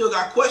people still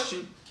got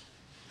questions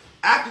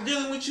after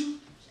dealing with you,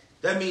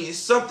 that means it's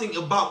something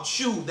about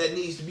you that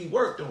needs to be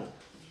worked on.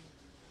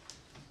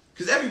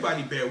 Because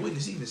everybody bear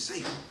witness, even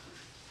Satan.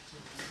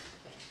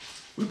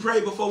 We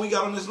prayed before we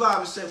got on this live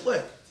and said,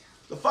 what?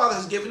 The Father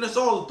has given us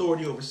all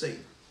authority over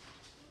Satan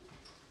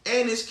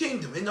and his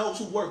kingdom and those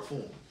who work for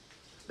him.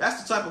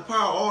 That's the type of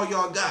power all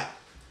y'all got.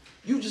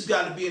 You just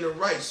got to be in the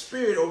right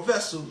spirit or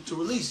vessel to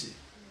release it.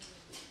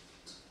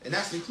 And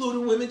that's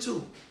including women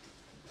too.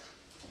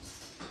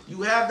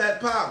 You have that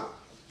power.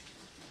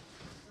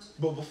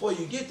 But before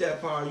you get that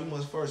power, you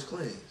must first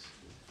cleanse.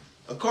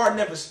 A car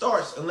never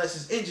starts unless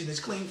its engine is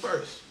clean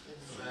first.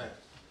 Right.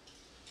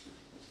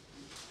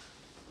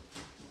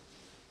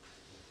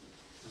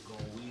 It's going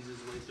to wheeze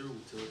its way through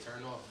until it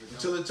turn off.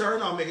 Until it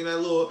turn off, making that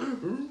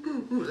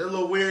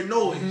little weird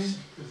noise.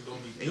 It's gonna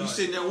be And you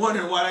sitting there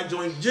wondering why that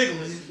joint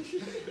jiggling.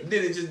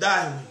 Then it just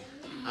died on you.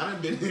 I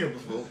done been here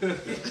before. And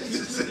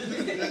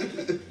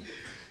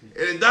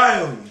it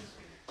died on you.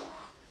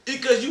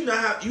 Because you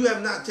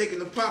have not taken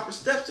the proper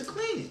steps to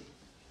clean it.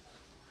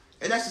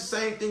 And that's the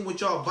same thing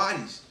with y'all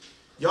bodies.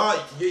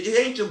 Y'all, it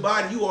ain't your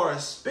body. You are a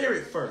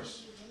spirit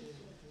first.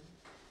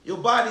 Your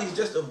body is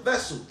just a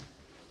vessel.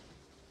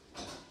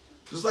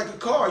 Just like a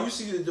car. You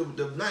see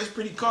the nice,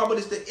 pretty car, but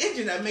it's the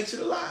engine that makes it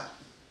alive.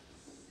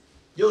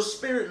 Your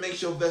spirit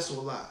makes your vessel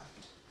alive.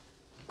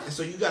 And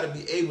so you got to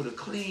be able to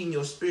clean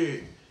your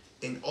spirit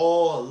in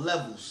all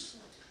levels.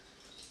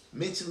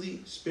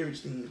 Mentally,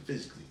 spiritually, and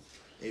physically.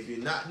 If you're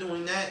not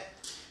doing that,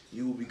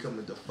 you will become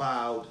a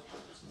defiled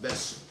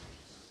vessel.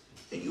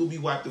 And you'll be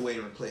wiped away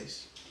and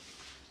replaced.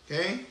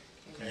 Okay?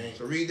 Okay.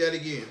 So read that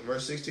again.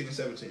 Verse 16 and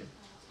 17.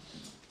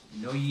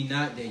 Know ye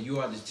not that you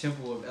are the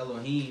temple of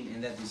Elohim,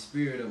 and that the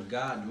Spirit of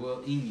God dwell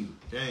in you?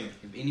 Dang.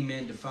 If any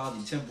man defile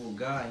the temple of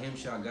God, him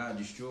shall God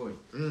destroy.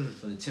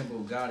 For the temple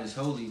of God is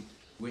holy,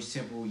 which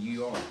temple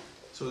you are.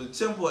 So the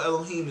temple of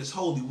Elohim is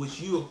holy,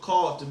 which you are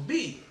called to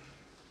be.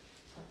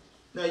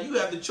 Now you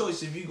have the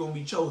choice if you're going to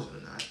be chosen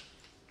or not.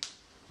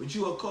 But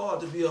you are called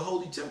to be a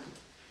holy temple.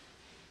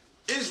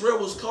 Israel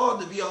was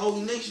called to be a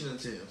holy nation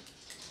until.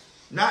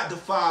 Not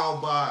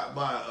defiled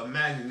by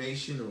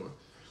imagination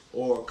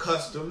or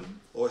custom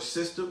or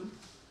system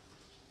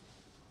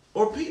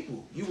or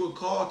people. You were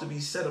called to be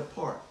set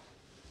apart.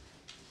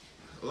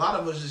 A lot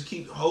of us just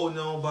keep holding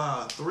on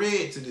by a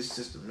thread to this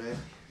system, man.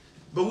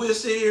 But we'll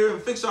sit here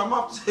and fix our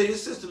mouth to say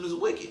this system is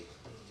wicked.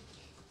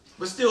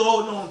 But still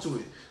holding on to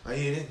it. Like,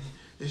 yeah,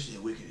 this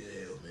shit wicked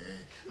as hell, man.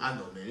 I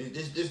know, man.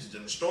 This is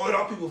destroyed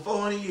our people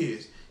 400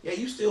 years. Yeah,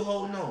 you still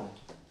holding on.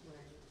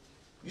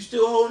 You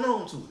still holding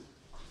on to it.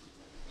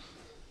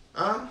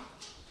 Huh?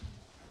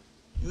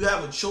 You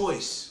have a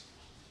choice.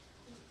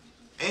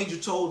 Angel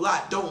told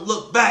Lot, don't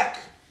look back.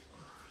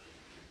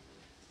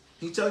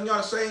 He's telling y'all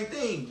the same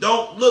thing.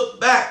 Don't look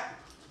back.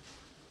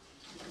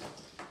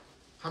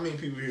 How many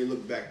people here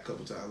look back a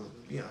couple times?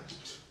 Be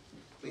honest.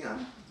 Be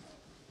honest.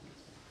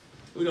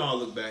 We don't all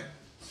look back.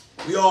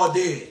 We all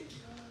dead.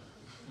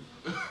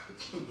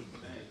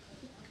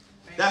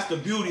 That's the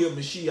beauty of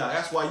Mashiach.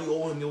 That's why you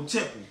owe him your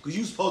temple. Because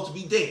you're supposed to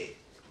be dead.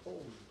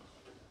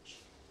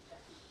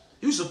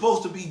 You're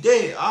supposed to be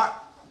dead, all right?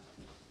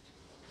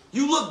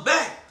 You look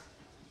back.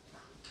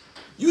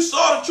 You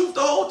saw the truth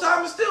the whole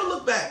time and still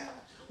look back.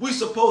 We're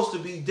supposed to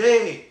be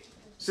dead,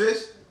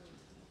 sis.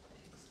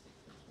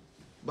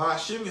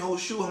 BAHSHEM,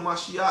 YAHOSHUA,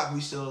 Mashiach,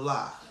 we still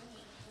alive.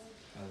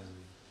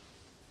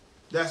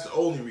 That's the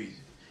only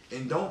reason.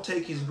 And don't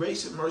take his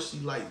grace and mercy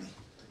lightly.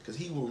 Because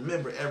he will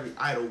remember every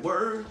idle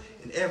word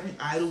and every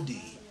idle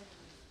deed.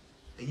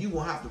 And you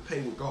won't have to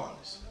pay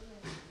regardless.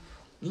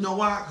 You know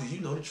why? Because you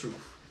know the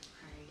truth.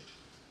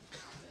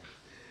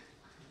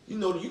 You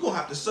know you're going to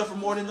have to suffer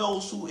more than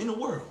those who in the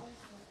world.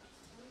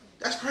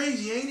 That's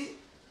crazy, ain't it?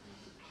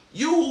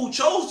 You who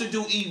chose to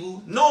do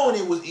evil, knowing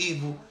it was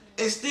evil,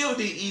 and still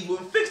did evil,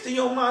 and fixed in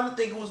your mind to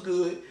think it was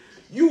good,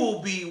 you will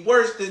be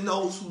worse than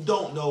those who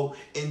don't know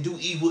and do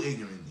evil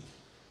ignorantly.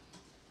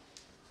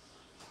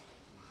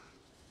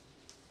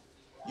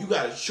 You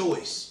got a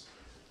choice.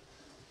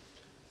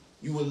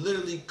 You were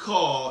literally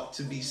called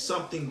to be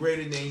something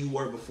greater than you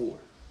were before.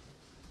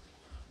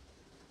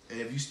 And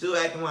if you still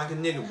acting like a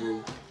nigga,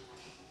 bro,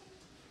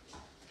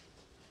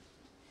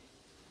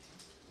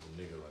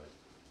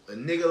 a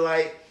nigga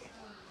like,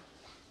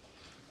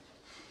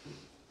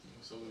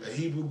 a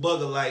Hebrew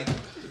bugger like,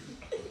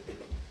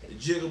 a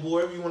jigger boy,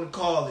 whatever you want to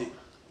call it,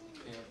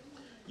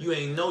 you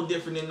ain't no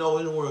different than no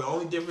in the world. The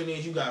only difference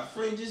is you got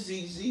fringes,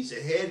 ZZs,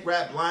 a head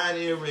wrap, line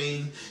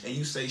earring, and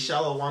you say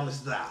Shalom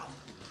is thou.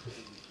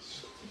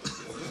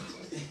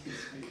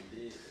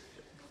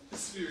 The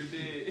spirit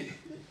dead.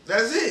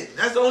 That's it.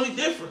 That's the only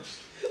difference.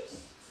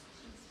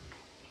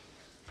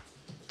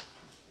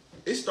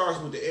 It starts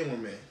with the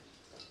inward man.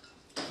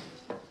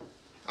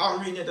 I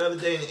was reading it the other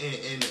day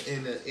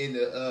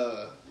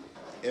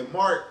in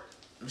Mark.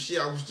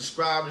 Shit, I was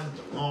describing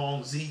the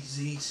long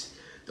ZZs,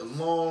 the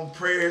long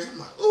prayers. I'm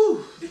like,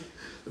 ooh,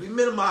 let me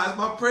minimize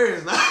my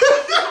prayers now. I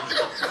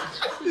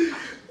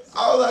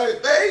was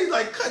like, man, he's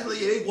like cuddly.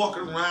 They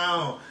walking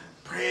around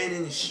praying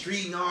in the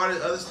street and all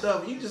that other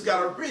stuff. You just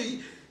gotta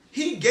really.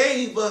 He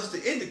gave us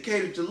the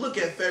indicator to look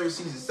at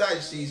Pharisees and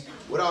Sadducees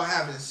without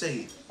having to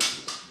say it.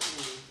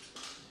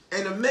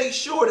 And to make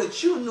sure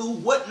that you knew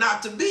what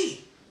not to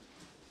be.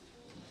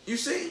 You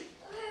see?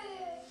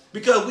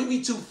 Because we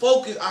be too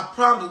focused. I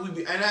promise we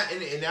be, and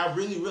I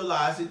really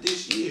realized it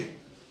this year.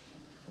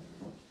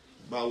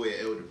 By the way,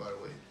 elder, by the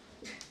way.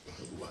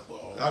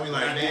 I be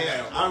like,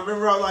 man, I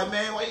remember I was like,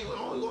 man, why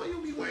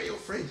you be wearing your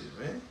fringes,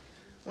 man?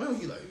 Why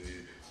don't you like,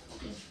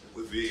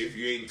 if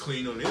you ain't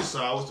clean on the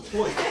inside, what's the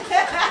point?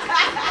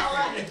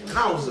 And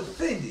I was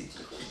offended.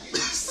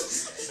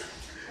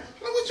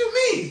 What you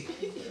mean?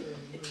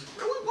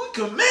 We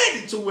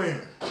commanded to wear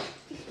them.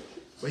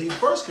 But he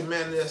first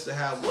commanded us to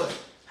have what?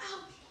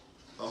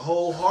 A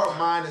whole heart,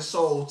 mind, and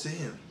soul to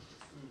him.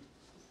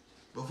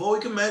 Before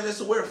he commanded us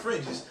to wear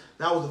fringes,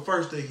 that was the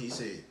first thing he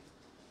said.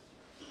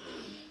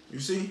 You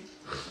see?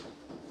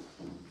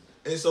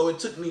 And so it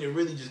took me to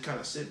really just kind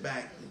of sit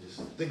back and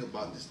just think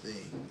about this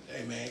thing.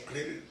 Hey man,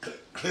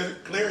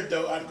 clear it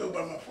though. I go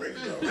by my fringe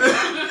though. He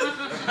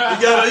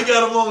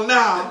got them on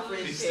now. You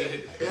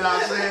know what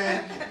I'm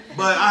saying?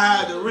 But I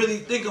had to really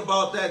think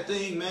about that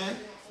thing, man.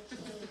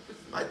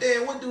 Like,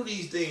 damn, what do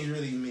these things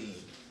really mean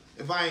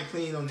if I ain't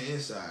clean on the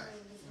inside?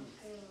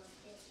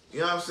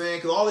 You know what I'm saying?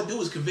 Because all they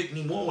do is convict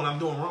me more when I'm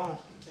doing wrong.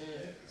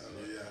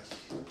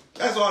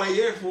 That's all they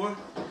here for.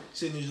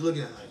 Sitting there just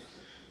looking at it like,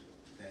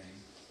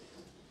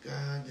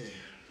 God damn.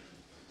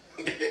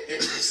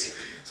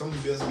 Some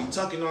of us be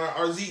tucking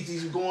our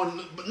ZTs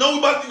going, but no, we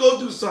about to go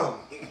do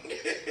something.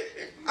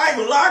 I ain't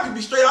gonna lie, I can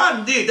be straight. I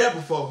done did that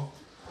before.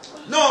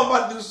 No, I'm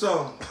about to do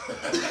something.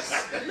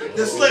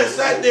 The slut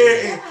sat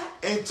there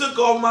and took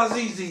off my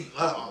ZZ.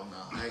 Oh no,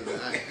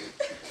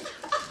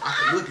 I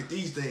can look at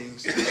these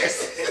things. I'm being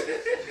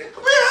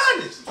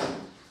honest.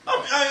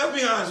 I'll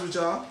be honest with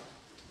y'all.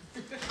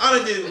 I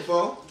done did it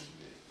before.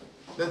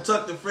 Then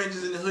tucked the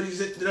fringes and the hoodies,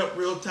 zipped it up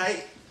real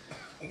tight.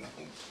 You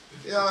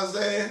know what I'm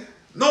saying?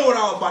 Knowing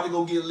I was about to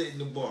go get lit in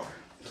the bar.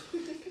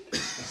 You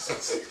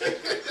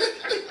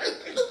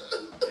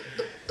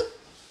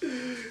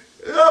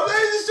know what I'm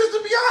saying? It's just to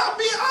be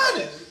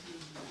honest.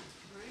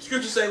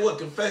 Scripture say what?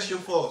 Confess your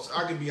faults.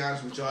 I can be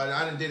honest with y'all.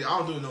 I done did it. I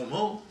don't do it no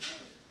more.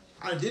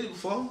 I done did it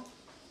before.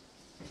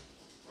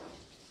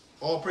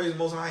 All praise the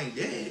Most High, I ain't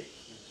dead.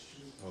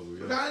 Oh,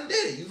 yeah. But I done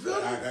did it. You feel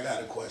me? I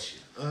got a question.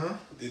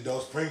 Did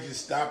those fringes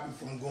stop you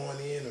from going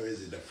in, or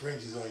is it the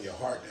fringes on your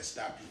heart that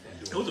stop you from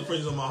doing it? It was the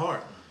fringes on my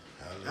heart.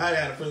 I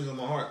had the fringes on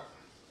my heart.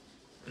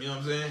 You know what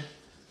I'm saying?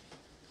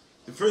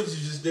 The fringes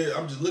just there.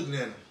 I'm just looking at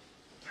them.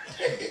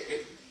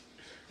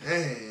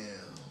 Damn.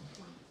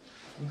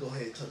 Let me go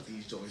ahead and tuck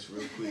these joints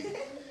real quick.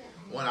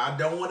 One, I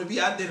don't want to be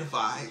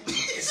identified.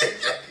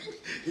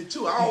 And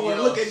two, I don't want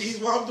to look at these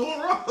while I'm doing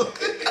wrong.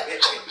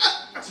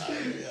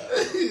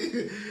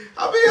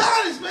 I'll be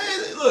honest, man.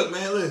 Look,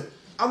 man, look.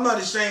 I'm not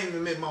ashamed to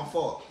admit my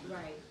fault.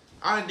 Right.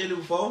 I done did it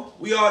before.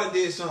 We all done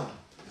did something.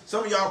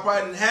 Some of y'all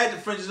probably done had the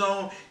fringes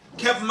on,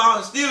 kept them out,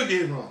 and still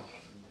did wrong.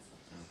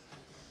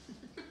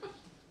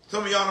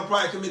 Some of y'all done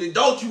probably committed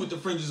adultery with the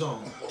fringes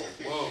on.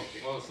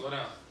 Whoa, slow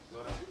down.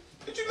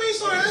 What you mean,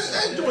 son?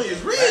 That joint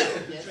is real.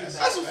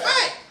 That's a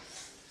fact.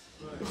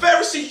 The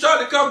Pharisees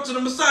tried to come to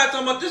the Messiah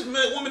talking about this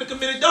woman that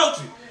committed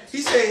adultery.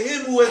 He said,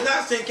 him who has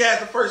not sinned cast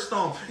the first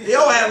stone. They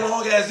all had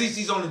long ass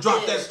ZCs on to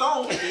drop that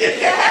stone.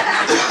 They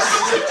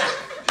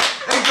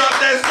dropped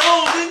that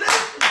stone, didn't they?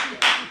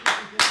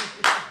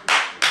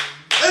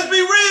 Let's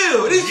be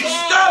real. These are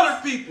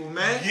scholar people,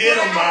 man. Get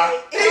them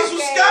out. These are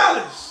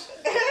scholars.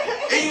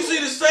 And you see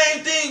the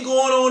same thing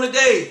going on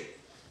today.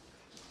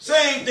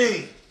 Same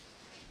thing.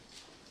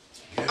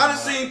 I done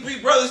seen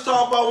brothers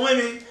talk about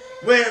women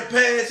wearing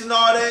pants and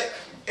all that,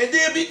 and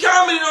then be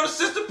commenting on the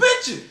sister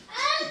picture.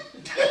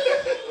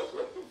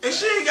 And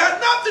she ain't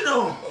got nothing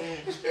on.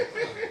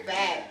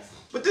 Facts.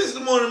 But this is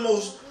one of the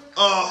most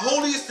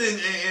holiest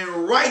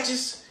and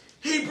righteous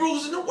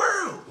Hebrews in the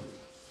world.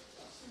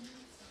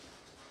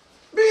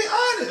 Being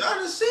honest, I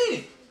done seen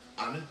it.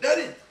 I done done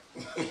it.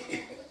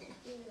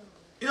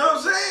 You know what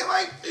I'm saying?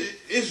 Like,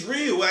 it's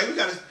real. Like, we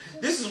gotta.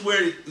 This is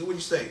where, what you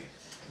say?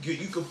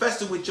 You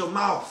confess it with your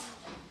mouth.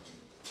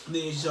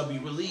 then you shall be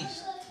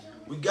released.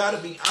 We got to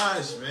be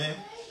honest, man.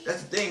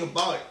 That's the thing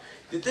about it.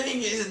 The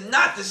thing is, it's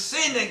not the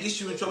sin that gets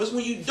you in trouble. It's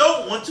when you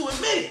don't want to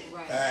admit it.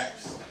 Right.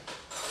 Facts.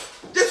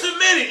 Just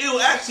admit it.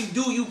 It'll actually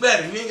do you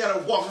better. You ain't got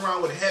to walk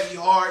around with a heavy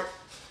heart,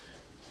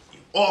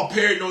 all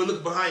paranoid,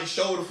 looking behind your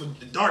shoulder for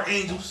the dark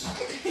angels.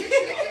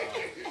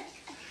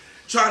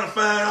 Trying to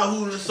find out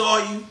who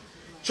saw you.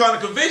 Trying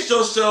to convince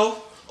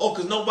yourself, oh,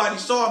 because nobody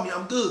saw me,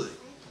 I'm good.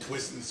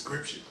 Twisting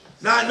scripture.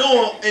 Now I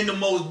know in the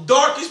most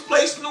darkest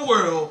place in the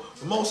world,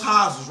 the Most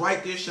High was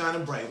right there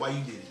shining bright while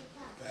you did it.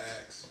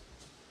 Facts.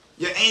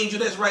 Your angel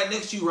that's right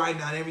next to you right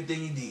now and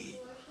everything you did.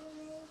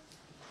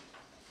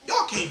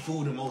 Y'all can't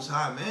fool the Most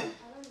High, man.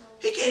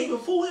 He can't even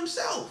fool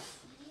himself.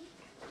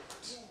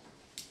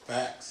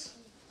 Facts.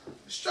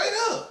 Straight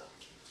up.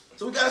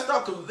 So we gotta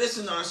start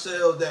convincing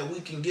ourselves that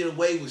we can get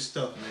away with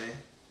stuff, man.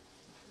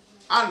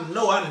 I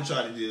know I didn't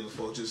try to do it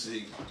before, just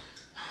say, oh,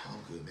 I'm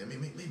good, man.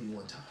 Maybe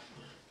one time.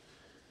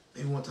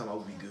 Maybe one time I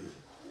would be good.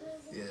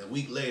 Yeah, a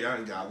week later, I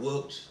done got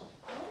whooped.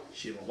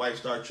 Shit, my wife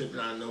started tripping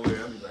out of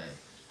nowhere. I'm like,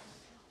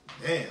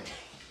 damn,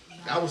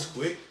 that was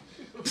quick.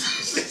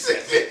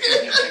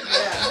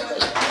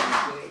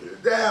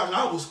 Damn,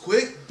 that was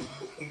quick.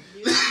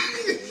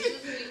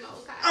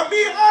 I'm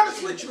being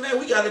honest with you, man.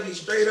 We gotta be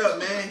straight up,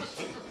 man.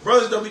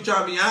 Brothers don't be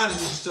trying to be honest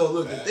with yourself.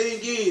 Look, the thing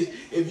is,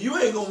 if you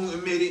ain't gonna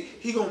admit it,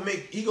 he gonna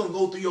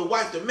go through your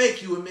wife to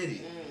make you admit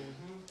it.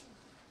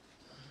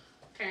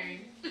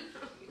 Okay.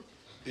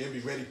 They'll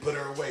be ready to put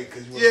her away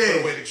because you want Yeah. to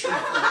put away the truth.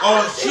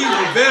 Oh, she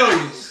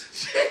rebellious.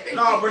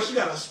 No, bro, she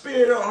got a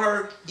spirit on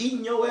her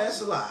eating your ass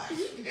alive.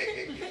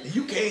 And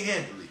you can't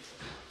handle it.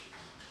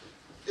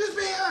 Just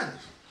being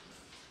honest.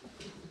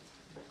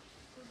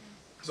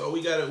 So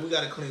we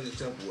gotta clean the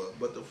temple up.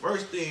 But the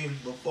first thing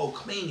before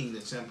cleaning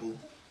the temple,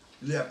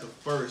 you have to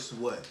first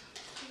what?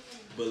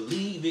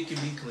 Believe it can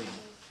be clean.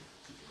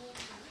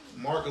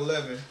 Mark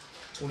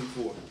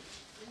 11:24.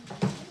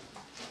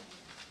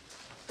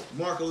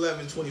 Mark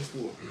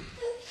 11:24.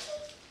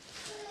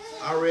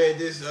 I read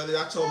this the other day.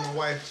 I told my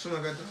wife, as soon as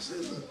I got done,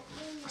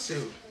 I said,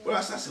 look.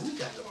 I said, we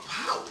got the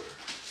power.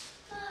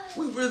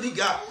 We really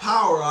got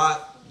power,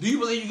 Art. Do you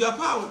believe you got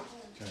power?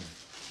 Okay.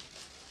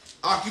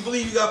 Art, you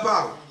believe you got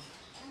power?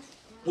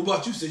 What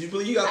about you, sis? You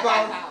believe you got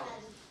power?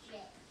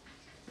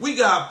 We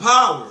got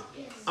power.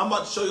 I'm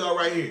about to show y'all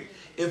right here.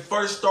 It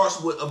first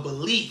starts with a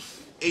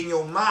belief in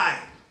your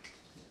mind.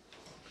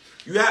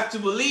 You have to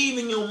believe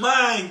in your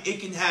mind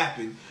it can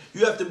happen.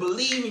 You have to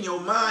believe in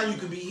your mind you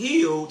can be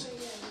healed,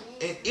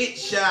 and it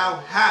shall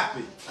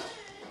happen.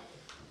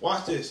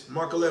 Watch this.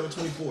 Mark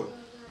 11:24.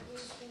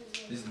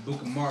 This is the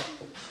book of Mark,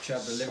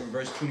 chapter 11,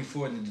 verse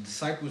 24. And the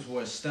disciples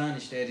were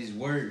astonished at his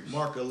words.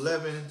 Mark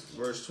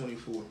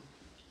 11:24.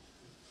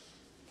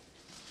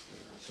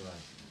 So,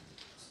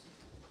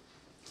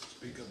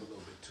 Speak up a little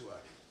bit too.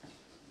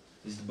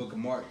 this is the book of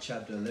Mark,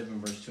 chapter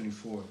 11, verse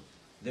 24.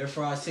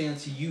 Therefore I say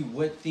unto you,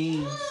 what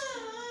things...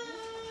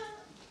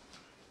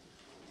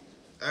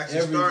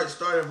 Actually,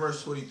 start at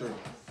verse 23.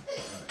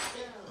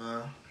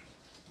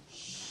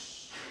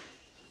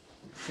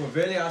 For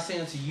verily I say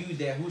unto you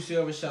that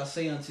whosoever shall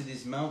say unto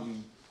this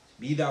mountain,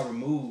 be thou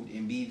removed,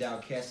 and be thou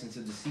cast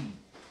into the sea,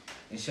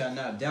 and shall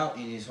not doubt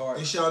in his heart.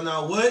 And shall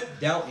not what?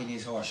 Doubt in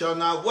his heart. Shall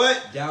not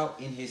what? Doubt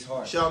in his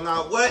heart. Shall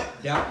not what?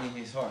 Doubt in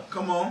his heart.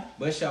 Come on.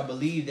 But shall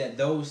believe that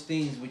those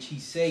things which he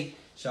say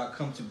shall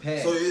come to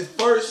pass. So it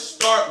first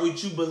start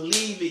with you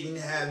believe it and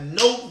have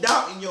no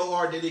doubt in your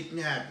heart that it can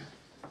happen.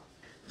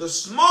 The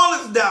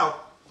smallest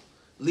doubt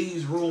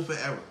leaves room for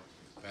error.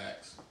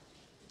 Facts.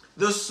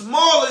 The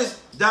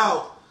smallest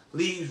doubt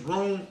leaves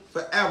room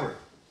for error.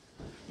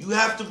 You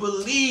have to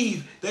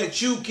believe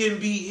that you can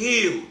be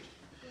healed.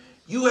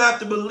 You have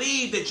to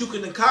believe that you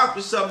can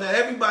accomplish something that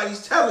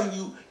everybody's telling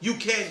you you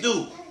can't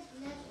do.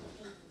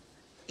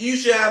 You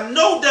should have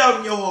no doubt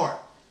in your heart.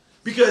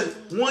 Because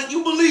when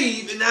you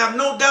believe and have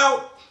no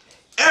doubt,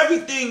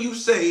 everything you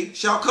say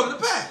shall come to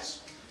pass.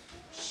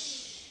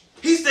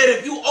 He said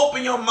if you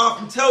open your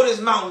mouth and tell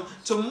this mountain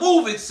to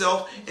move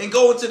itself and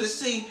go into the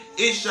sea,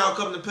 it shall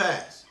come to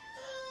pass.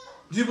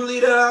 Do you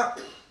believe that?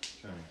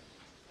 Okay.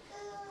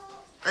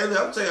 Hey, look,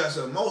 I'm telling you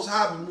something. Most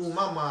High moved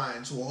my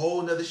mind to a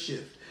whole nother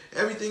shift.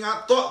 Everything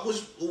I thought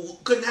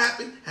couldn't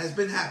happen has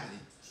been happening.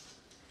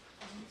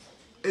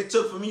 It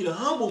took for me to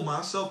humble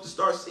myself to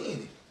start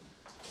seeing it.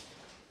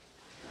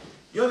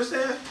 You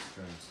understand?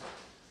 Okay.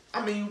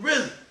 I mean,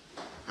 really.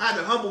 I had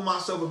to humble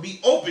myself and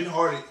be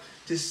open-hearted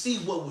to see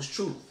what was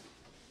true.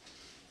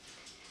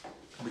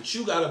 But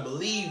you got to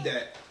believe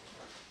that,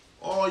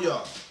 all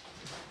y'all,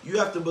 you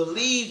have to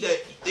believe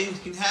that things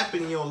can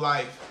happen in your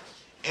life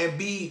and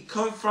be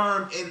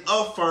confirmed and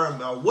affirmed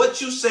by what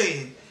you're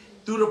saying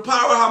through the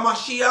power of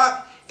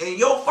HaMashiach and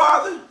your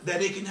Father,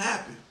 that it can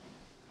happen.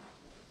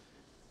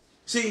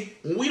 See,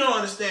 when we don't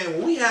understand,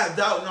 when we have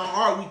doubt in our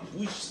heart,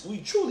 we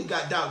truly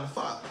got doubt in the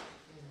Father.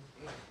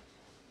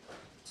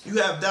 You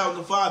have doubt in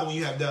the Father when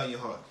you have doubt in your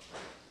heart.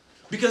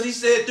 Because he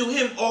said through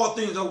him all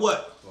things are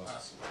what?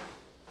 Possible.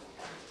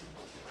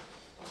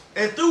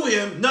 And through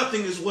him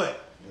nothing is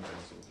what?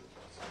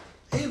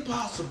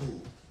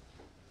 Impossible.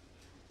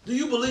 Do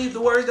you believe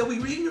the words that we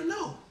read or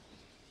no?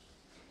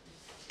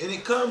 And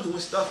it comes when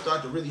stuff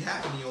starts to really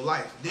happen in your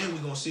life. Then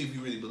we're going to see if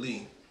you really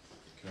believe.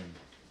 Okay.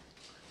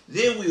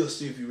 Then we'll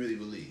see if you really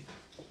believe.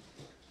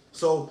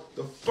 So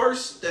the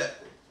first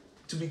step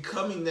to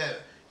becoming that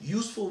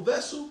useful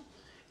vessel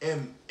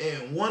and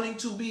wanting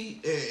to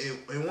be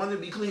and wanting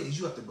to be clean is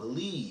you have to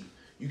believe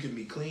you can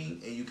be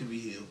clean and you can be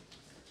healed.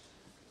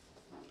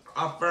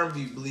 I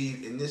firmly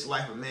believe in this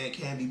life a man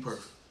can be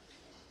perfect.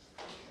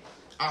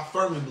 I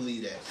firmly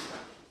believe that.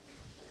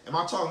 Am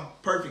I talking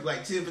perfect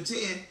like 10 for 10?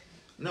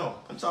 No,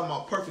 I'm talking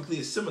about perfectly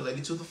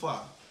assimilated to the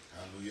Father.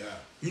 Hallelujah.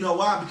 You know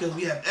why? Because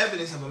we have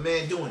evidence of a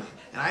man doing it.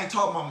 And I ain't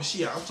talking about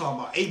Mashiach. I'm talking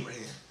about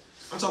Abraham.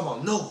 I'm talking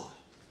about Noah.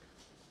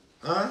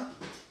 Huh? I'm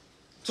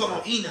talking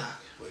about Enoch.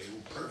 But they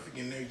were perfect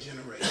in their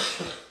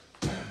generation.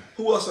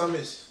 Who else I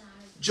miss?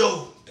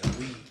 Job.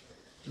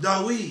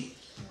 Dawid.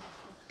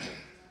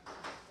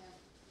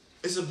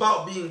 It's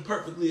about being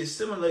perfectly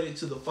assimilated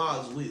to the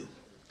Father's will.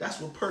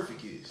 That's what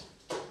perfect is.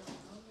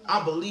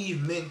 I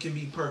believe men can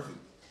be perfect.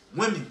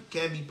 Women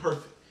can be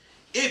perfect.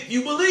 If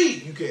you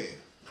believe, you can.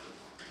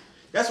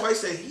 That's why he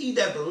said, he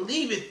that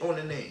believeth on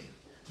the name.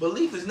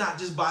 Belief is not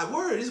just by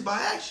word, it's by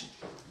action.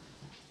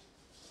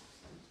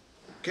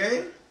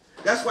 Okay?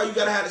 That's why you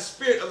got to have the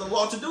spirit of the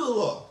law to do the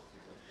law.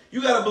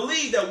 You got to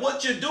believe that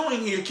what you're doing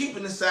here,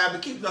 keeping the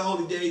Sabbath, keeping the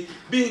holy day,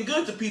 being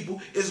good to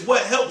people, is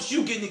what helps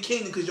you get in the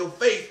kingdom because your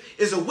faith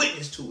is a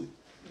witness to it.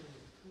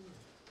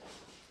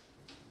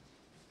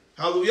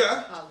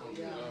 Hallelujah.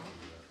 Hallelujah.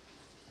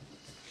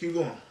 Keep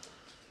going.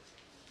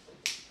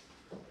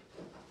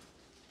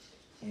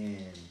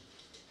 And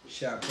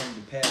shall come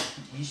to pass,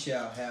 he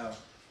shall have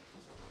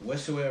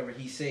whatsoever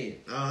he said.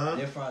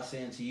 Therefore I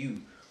say unto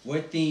you,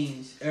 what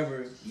things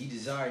ever ye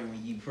desire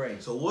when ye pray.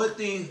 So what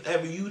things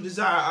ever you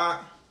desire,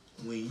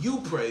 when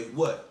you pray,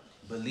 what?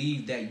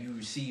 Believe that you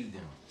receive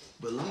them.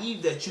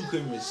 Believe that you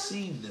can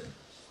receive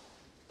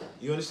them.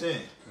 You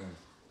understand?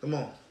 Come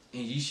on.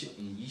 And ye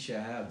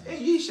shall have them.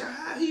 And ye shall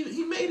have.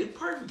 He made it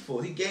perfect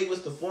for us. He gave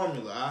us the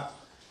formula.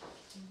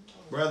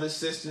 Brothers,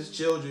 sisters,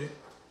 children.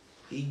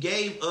 He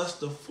gave us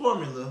the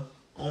formula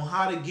on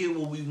how to get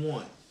what we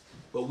want.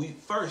 But we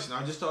first, and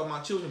I just talking to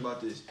my children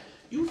about this,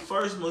 you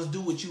first must do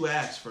what you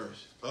ask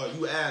first.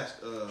 You ask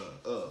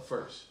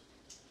first.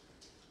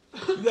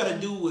 You got to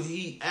do what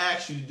he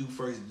asks you to do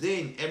first.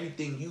 Then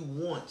everything you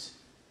want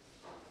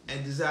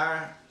and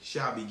desire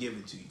shall be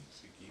given to you.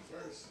 Seek ye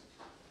first.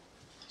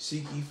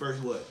 Seek ye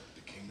first what?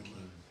 The kingdom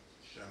of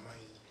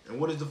Shamayim. And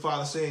what is the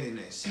Father saying in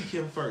that? Seek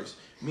him first.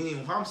 Meaning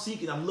if I'm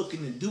seeking, I'm looking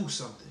to do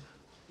something.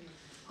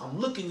 I'm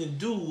looking to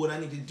do what I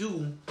need to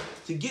do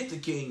to get the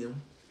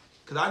kingdom.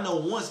 Because I know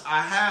once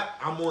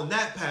I'm on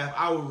that path,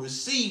 I will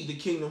receive the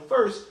kingdom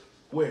first.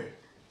 Where?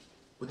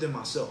 Within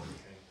myself.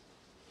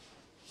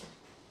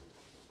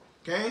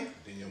 Okay?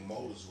 Then your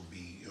motives will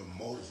be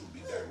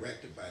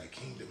directed by the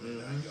kingdom and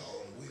not your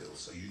own will.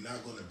 So you're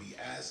not going to be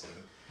asking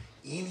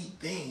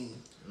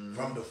anything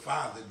from the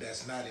Father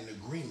that's not in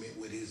agreement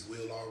with his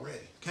will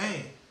already.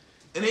 Okay.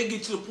 And they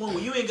get to the point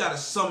where you ain't got to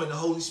summon the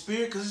Holy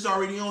Spirit because it's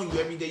already on you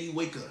every day you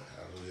wake up.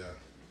 Hallelujah.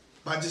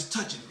 By just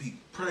touching people,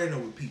 praying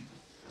over people.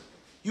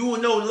 You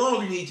will no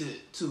longer need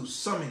to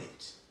summon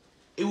it.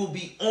 It will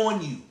be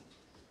on you.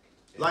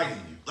 Like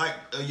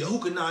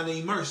Yahushua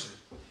named Mercer.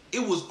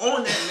 It was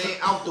on that man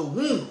out the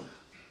womb.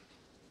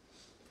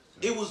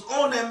 It was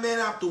on that man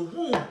out the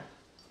womb. That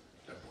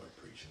boy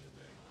preaching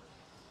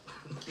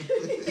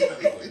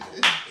today.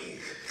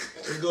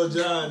 Let's go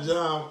John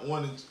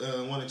 1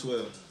 and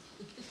 12.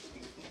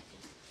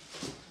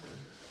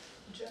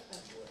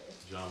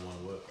 John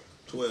 1 what?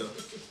 12.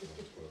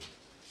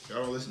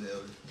 Y'all don't listen to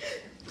Elder.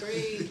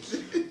 Preach.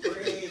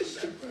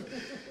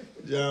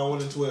 John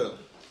 1 and 12.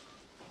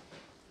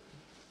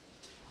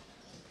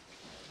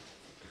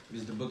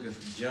 This is the book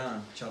of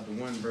John, chapter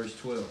 1, verse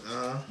 12.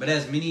 Uh-huh. But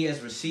as many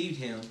as received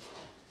him,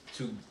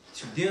 to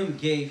them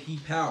gave he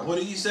power. What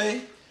did he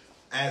say?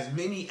 As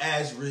many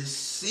as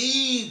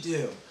received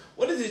him.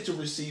 What is it to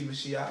receive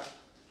Mashiach?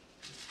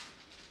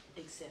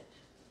 Accept.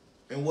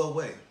 In what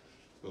way?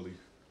 Belief.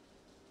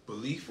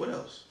 Belief. What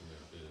else?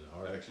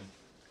 Hard action.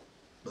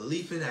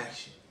 Belief in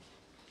action.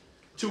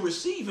 To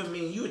receive him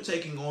means you're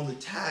taking on the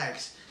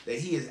task that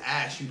he has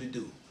asked you to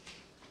do.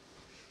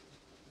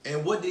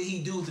 And what did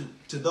he do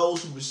to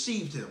those who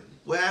received him?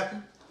 What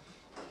happened?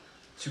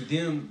 To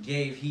them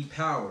gave he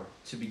power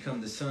to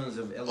become the sons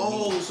of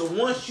Elohim. Oh, so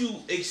once you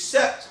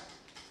accept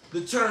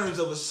the terms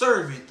of a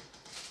servant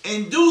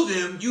and do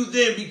them, you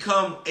then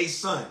become a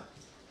son.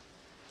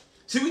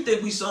 See, we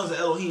think we sons of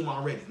Elohim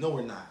already. No,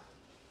 we're not.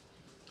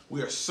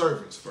 We are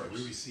servants first.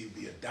 We receive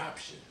the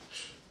adoption.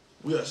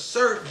 We are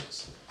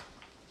servants.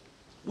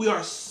 We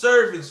are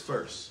servants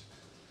first.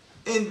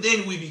 And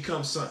then we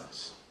become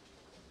sons.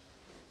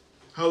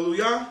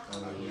 Hallelujah.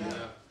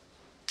 Hallelujah.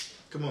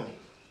 Come on.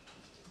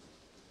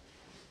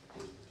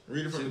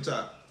 Read it from the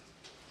top.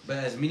 But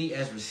as many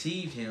as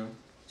received him,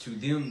 to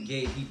them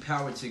gave he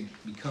power to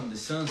become the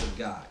sons of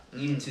God,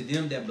 even to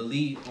them that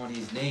believe on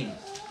his name,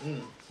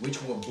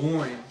 which were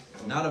born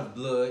not of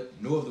blood,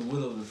 nor of the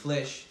will of the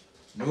flesh,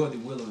 nor the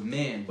will of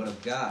man, but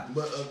of God.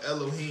 But of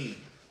Elohim.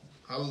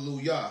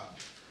 Hallelujah.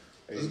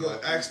 Let's go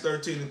to Acts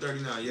 13 and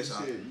 39. Yes,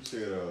 you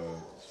said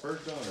 1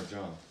 John or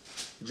John?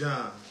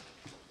 John.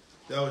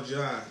 That was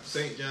John.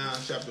 St. John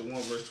chapter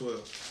 1 verse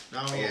 12.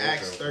 Now in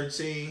Acts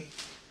 13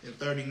 and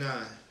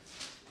 39.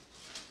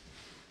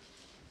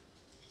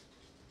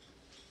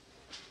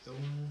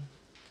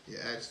 Yeah,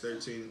 Acts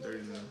 13 and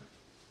 39.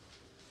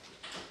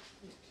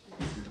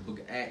 The book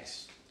of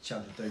Acts,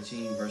 chapter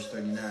 13, verse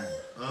 39.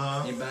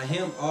 Uh-huh. And by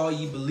him all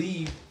ye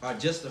believe are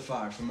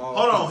justified from all.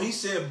 Hold on, he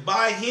said,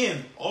 by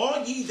him,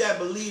 all ye that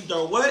believed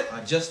are what?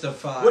 Are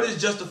justified. What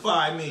does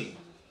justified mean?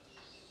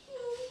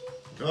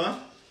 Huh?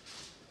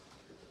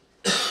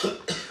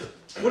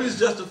 What does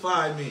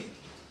justified mean?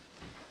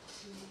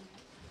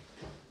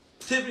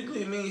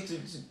 Typically it means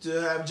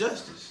to have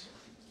justice.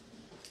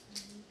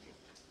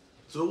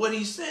 So what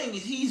he's saying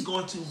is he's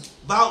going to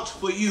vouch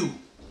for you.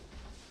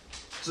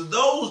 So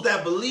those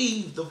that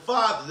believe the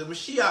Father, the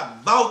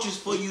Mashiach vouches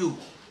for you.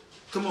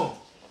 Come on.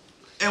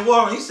 And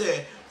Warren, he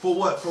said, for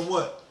what? From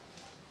what?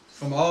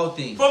 From all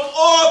things. From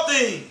all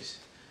things.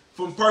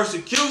 From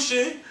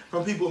persecution,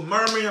 from people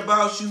murmuring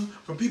about you,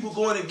 from people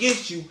going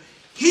against you.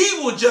 He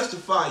will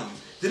justify you.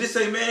 Did it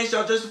say man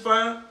shall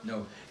justify him?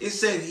 No. It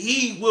said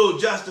he will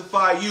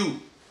justify you.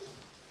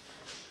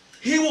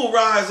 He will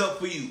rise up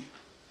for you.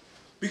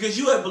 Because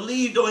you have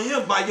believed on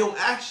him by your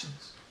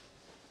actions.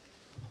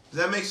 Does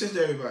that make sense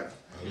to everybody?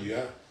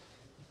 Yeah.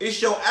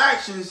 It's your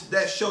actions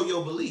that show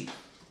your belief.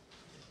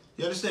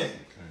 You understand?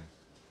 Okay.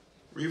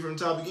 Read from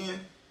the top again.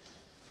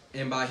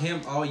 And by him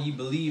all ye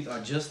believe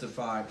are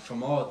justified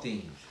from all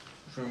things,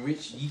 from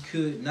which ye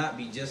could not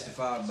be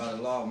justified by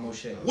the law of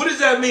Moshe. What does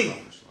that mean?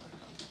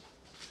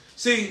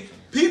 See,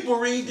 people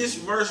read this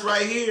verse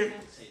right here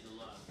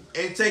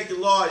and take the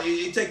law.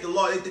 They take the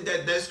law. They think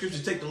that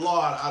scripture take the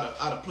law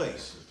out of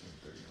place.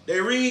 They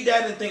read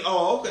that and think,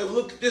 oh, okay, well,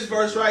 look at this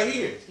verse right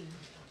here.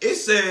 It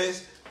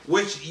says,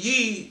 which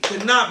ye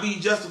could not be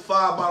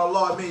justified by the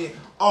law. Meaning,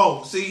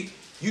 oh, see,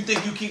 you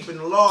think you keeping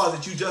the laws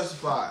that you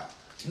justify.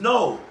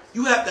 No,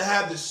 you have to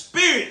have the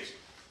Spirit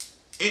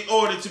in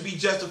order to be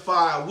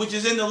justified, which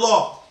is in the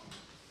law.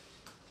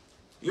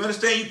 You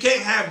understand? You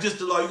can't have just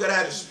the law. You got to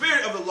have the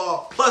Spirit of the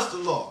law plus the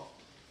law.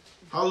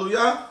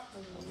 Hallelujah.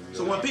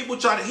 So when people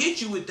try to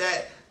hit you with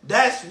that,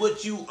 that's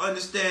what you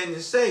understand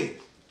and say.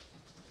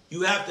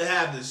 You have to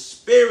have the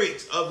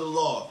Spirit of the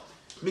law.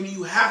 Meaning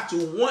you have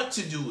to want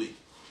to do it.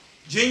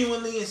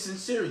 Genuinely and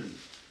sincerely.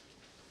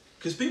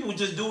 Because people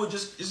just do it,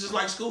 it's just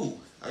like school.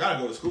 I got to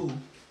go to school.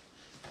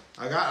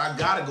 I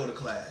got to go to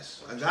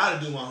class. I got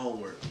to do my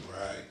homework.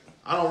 Right.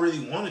 I don't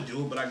really want to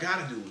do it, but I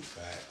got to do it.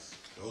 Facts.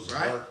 Those are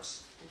Right?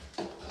 works.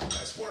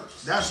 That's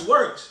works. That's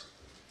works.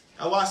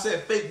 That's why I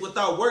said faith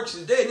without works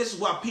is dead. This is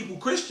why people,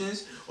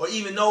 Christians, or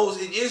even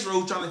those in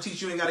Israel trying to teach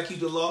you ain't got to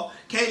keep the law,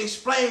 can't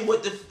explain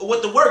what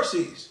the works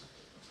is.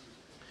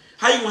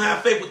 How you gonna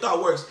have faith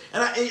without works?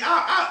 And I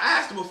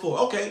asked them before,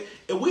 okay,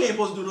 if we ain't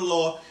supposed to do the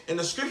law, and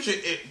the scripture,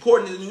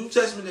 according to the New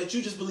Testament that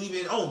you just believe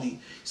in only,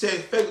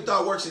 says faith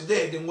without works is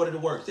dead, then what are the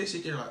works? They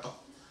sit there like,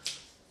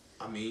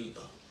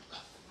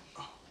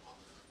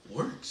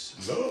 works.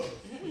 Love.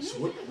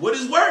 What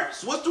is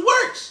works? What's the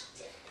works?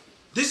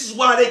 This is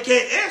why they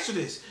can't answer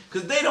this,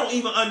 because they don't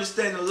even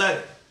understand the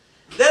letter.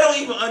 They don't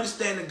even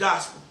understand the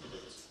gospel.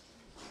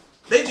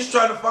 They just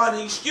trying to find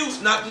an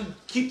excuse not to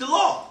keep the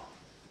law.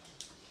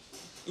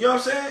 You know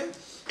what I'm saying?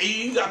 And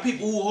you got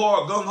people who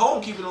are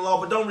gung-ho keeping the law,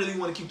 but don't really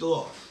want to keep the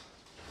law.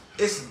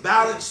 It's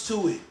balance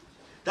to it.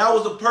 That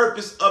was the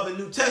purpose of the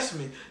New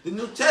Testament. The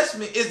New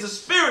Testament is the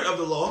spirit of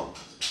the law,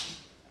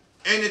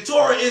 and the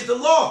Torah is the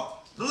law,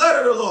 the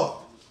letter of the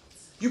law.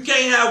 You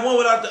can't have one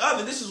without the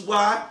other. This is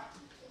why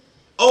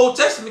Old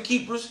Testament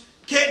keepers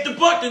can't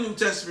debunk the New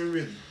Testament,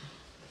 really.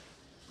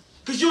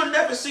 Because you'll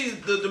never see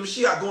the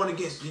Mashiach going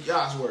against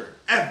Yah's word,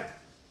 ever.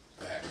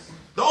 Facts.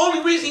 The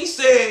only reason he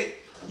said,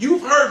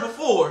 you've heard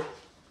before,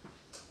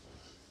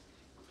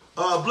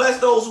 bless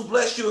those who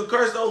bless you and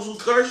curse those who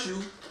curse you.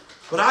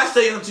 But I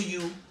say unto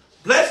you,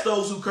 bless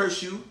those who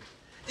curse you,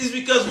 is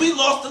because we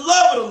lost the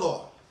love of the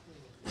law.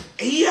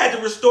 And he had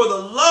to restore the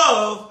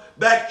love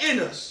back in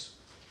us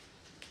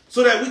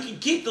so that we can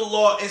keep the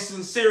law in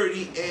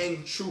sincerity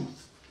and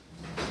truth.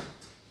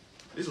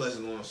 This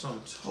lesson is on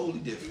something totally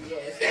different.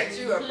 Yes,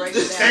 that you are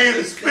breaking down. Stay in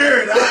the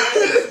spirit.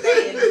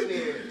 Stay in the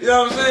spirit. You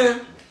know what I'm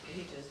saying?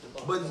 He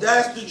just But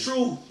that's the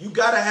truth. You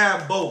got to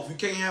have both. You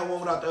can't have one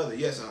without the other.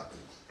 Yes, sir.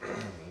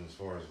 As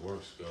far as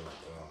works go,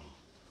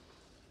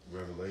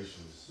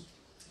 Revelations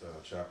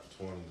chapter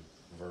 20,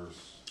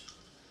 verse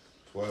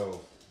 12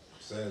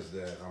 says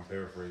that, I'm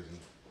paraphrasing,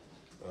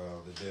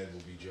 the dead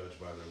will be judged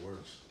by their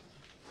works.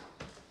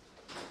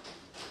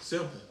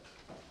 Simple.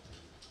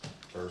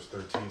 Verse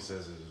 13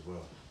 says it as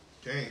well.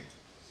 Okay.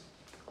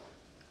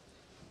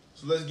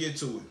 So let's get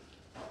to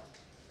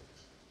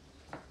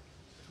it.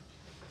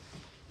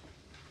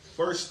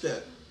 First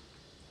step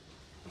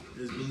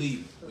is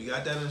believing. We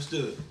got that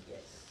understood.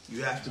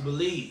 You have to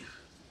believe.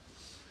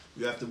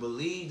 You have to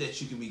believe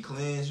that you can be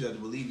cleansed. You have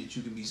to believe that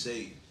you can be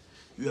saved.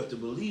 You have to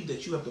believe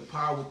that you have the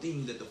power within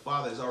you that the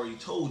Father has already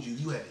told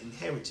you have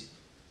inherited.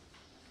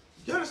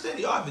 You understand?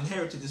 Y'all have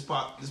inherited this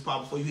power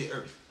before you hit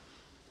earth.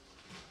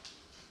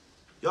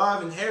 Y'all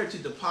have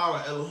inherited the power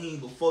of Elohim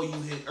before you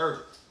hit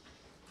earth.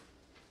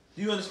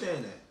 Do you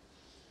understand that?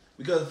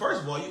 Because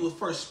first of all, you were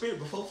first spirit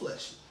before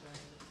flesh.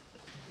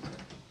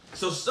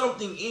 So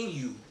something in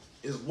you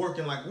is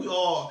working like we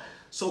all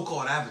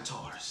so-called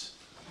avatars.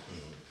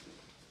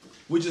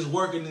 We're just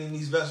working in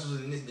these vessels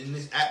in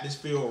this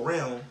atmospheric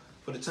realm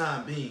for the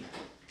time being,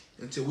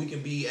 until we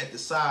can be at the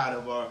side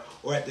of our,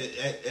 or at the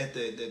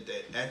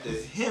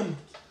hem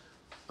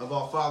of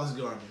our Father's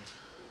garden.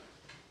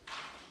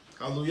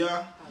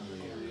 Hallelujah.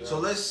 Hallelujah. So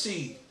let's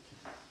see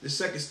the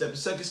second step. The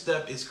second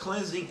step is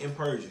cleansing and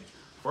purging.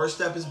 First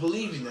step is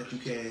believing that you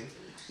can.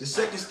 The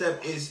second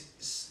step is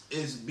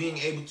being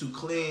able to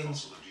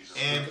cleanse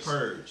and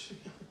purge.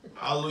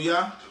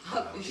 Hallelujah.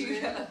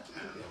 Hallelujah.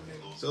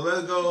 So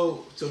let's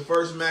go to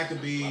 1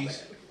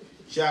 Maccabees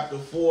chapter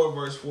 4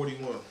 verse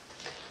 41.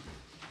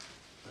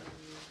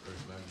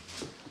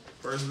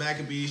 1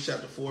 Maccabees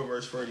chapter 4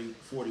 verse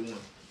 41.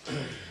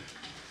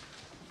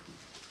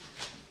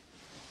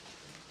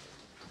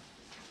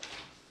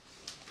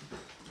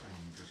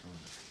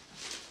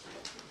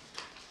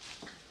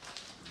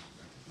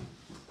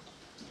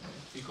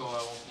 You call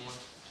that once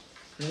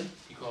more?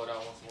 You call it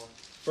out once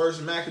more?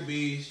 1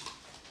 Maccabees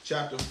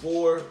chapter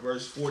 4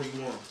 verse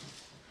 41.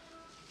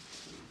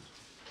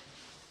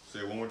 Say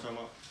it one more time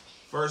out.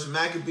 1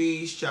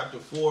 Maccabees chapter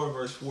 4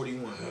 verse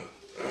 41. I'm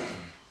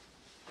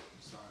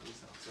sorry, this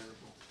sounds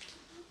terrible.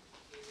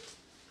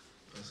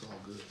 That's all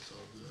good. It's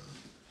all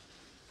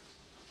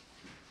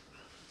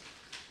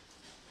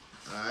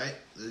good. Alright,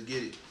 let's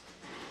get it.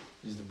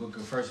 This is the book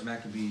of 1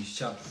 Maccabees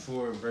chapter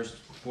 4 verse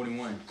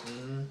 41.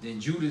 Then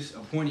Judas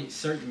appointed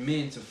certain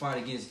men to fight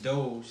against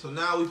those. So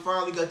now we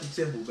finally got the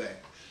temple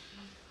back.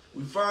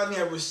 We finally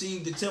have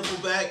received the temple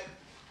back.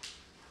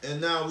 And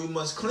now we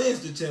must cleanse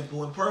the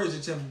temple and purge the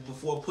temple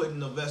before putting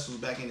the vessels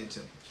back in the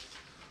temple.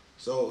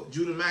 So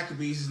Judah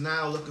Maccabees is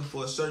now looking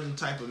for a certain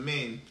type of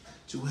men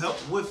to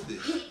help with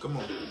this. Come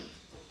on.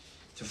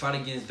 To fight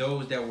against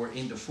those that were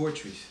in the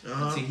fortress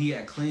until he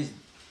had cleansed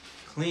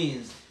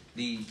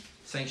the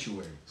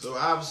sanctuary. So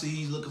obviously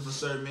he's looking for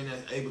certain men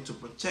that are able to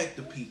protect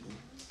the people,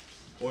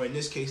 or in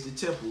this case the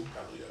temple,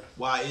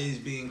 while it is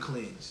being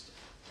cleansed.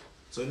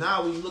 So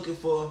now we're looking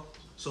for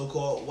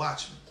so-called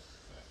watchmen.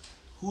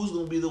 Who's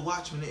going to be the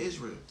watchman of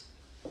Israel?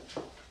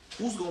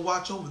 Who's going to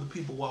watch over the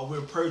people while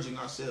we're purging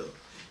ourselves?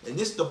 And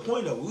this is the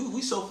point of it.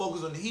 We so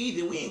focused on the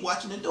heathen, we ain't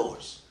watching the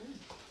doors.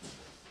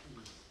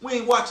 We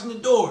ain't watching the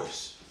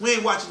doors. We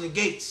ain't watching the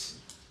gates.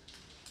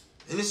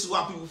 And this is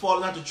why people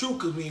falling out the truth,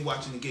 because we ain't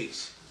watching the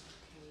gates.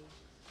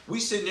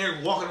 We sitting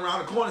there walking around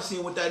the corner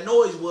seeing what that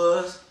noise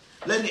was,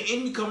 letting the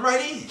enemy come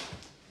right in.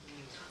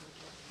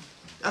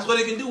 That's why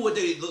they can do what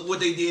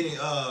they did in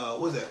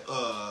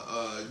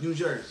New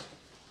Jersey.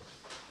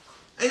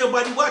 Ain't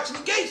nobody watching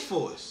the gates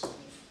for us.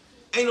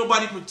 Ain't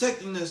nobody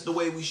protecting us the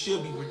way we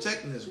should be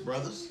protecting us,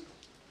 brothers.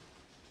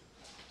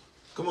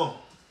 Come on.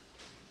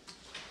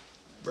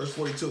 Verse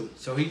 42.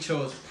 So he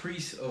chose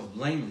priests of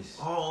blameless.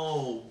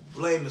 Oh,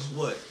 blameless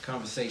what?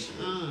 Conversation.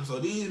 So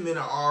these men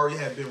already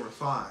have been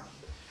refined.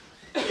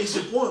 It's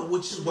important,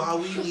 which is why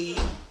we need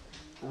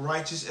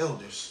righteous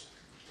elders.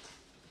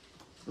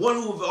 One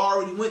who have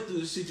already went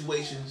through the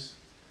situations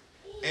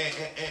and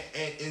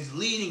is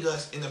leading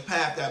us in the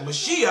path that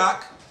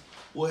Mashiach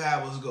will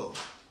have us go.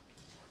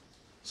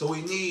 So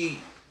we need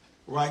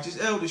righteous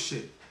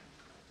eldership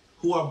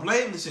who are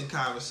blameless in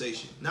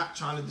conversation, not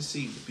trying to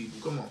deceive the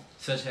people. Come on.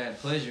 Such had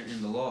pleasure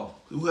in the law.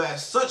 Who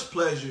has such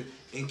pleasure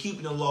in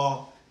keeping the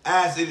law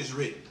as it is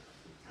written.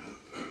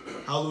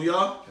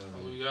 Hallelujah.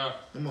 Hallelujah.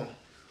 Come on.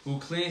 Who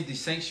cleansed the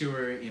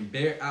sanctuary and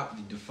bare out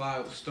the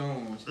defiled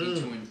stones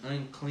into an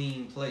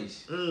unclean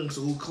place.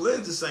 So who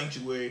cleansed the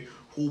sanctuary,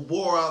 who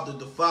bore out the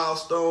defiled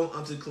stone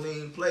unto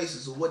clean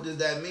places. So what does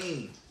that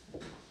mean?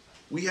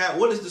 We have,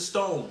 what is the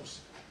stones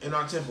in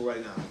our temple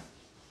right now?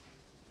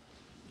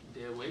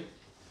 Dead weight.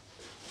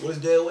 What is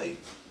dead weight?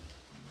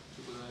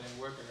 People that ain't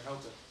working or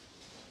helping.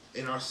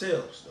 In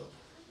ourselves, though.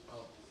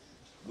 Oh.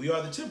 We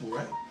are the temple,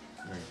 right?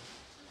 Right.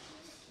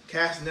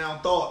 Casting down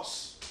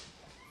thoughts,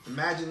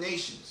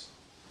 imaginations,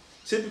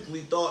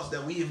 typically thoughts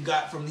that we have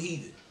got from the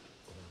heathen.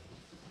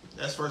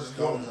 That's first and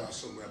Stones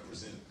foremost. also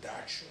represent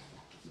doctrine.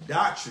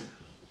 Doctrine.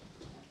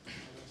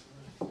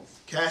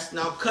 Casting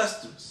out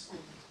customs.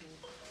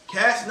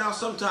 Casting out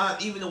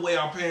sometimes even the way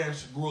our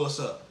parents grew us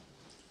up.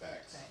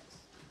 Facts.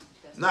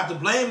 Not to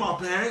blame our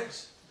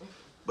parents,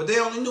 but they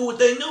only knew what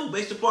they knew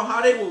based upon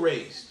how they were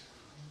raised.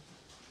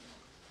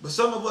 But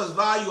some of us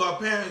value our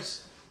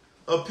parents'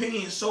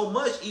 opinion so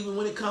much, even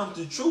when it comes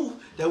to truth,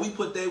 that we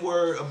put their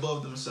word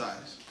above the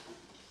Messiah's.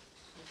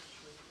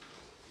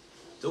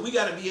 So we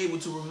got to be able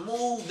to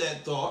remove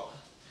that thought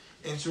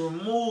and to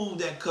remove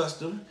that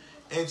custom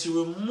and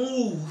to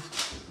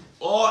remove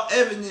all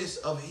evidence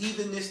of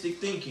heathenistic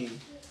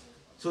thinking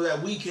so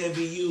that we can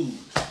be used.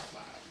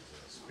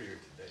 Spirit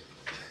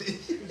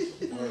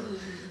today.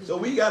 So So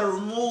we got to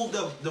remove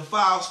the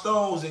foul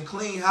stones and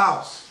clean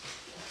house.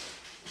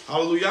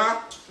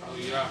 Hallelujah.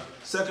 Hallelujah.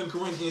 2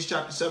 Corinthians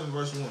chapter 7,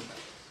 verse 1.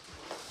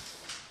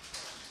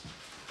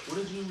 What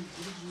did you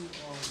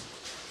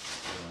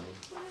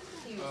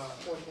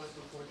 41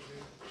 through 43.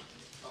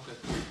 okay,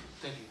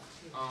 thank you.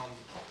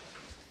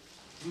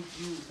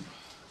 You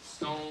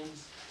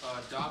stones,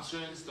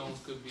 doctrine, stones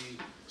could be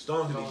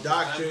Stones could thoughts be of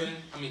doctrine,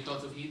 heaven,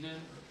 thoughts of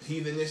heathen,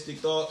 heathenistic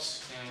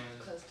thoughts, and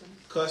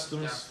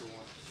customs. that's the one.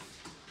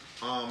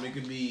 It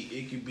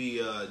could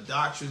be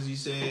doctrines, he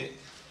said,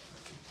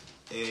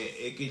 and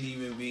it could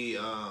even be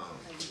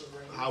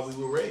how we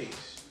were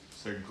raised.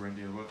 2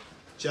 Corinthians what?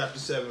 Chapter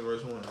 7,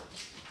 verse 1.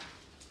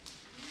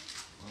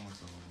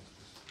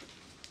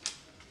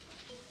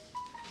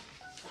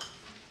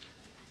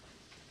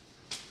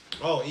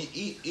 Oh,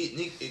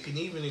 it can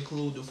even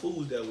include the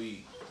foods that we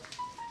eat.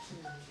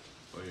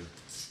 Oh yeah.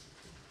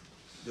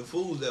 The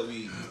foods that we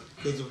eat.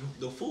 Because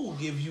the food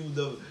gives you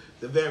the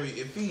very,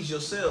 it feeds your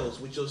cells,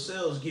 which your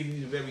cells give you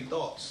the very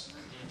thoughts.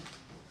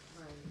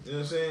 You know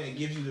what I'm saying? It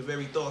gives you the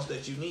very thoughts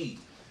that you need.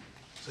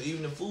 So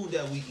even the food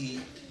that we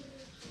eat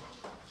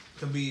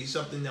can be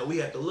something that we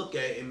have to look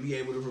at and be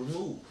able to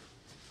remove.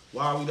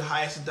 Why are we the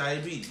highest in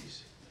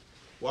diabetes?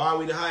 Why are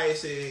we the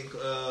highest in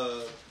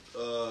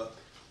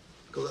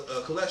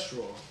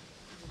cholesterol,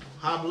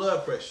 high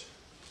blood pressure,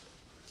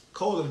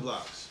 colon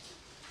blocks,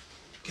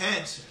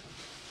 cancer?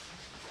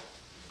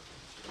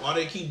 Why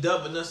they keep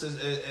dubbing us as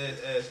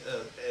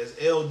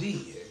LD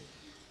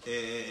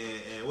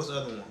and what's the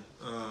other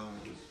one?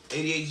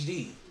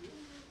 ADHD.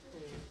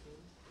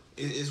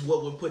 It's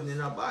what we're putting in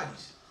our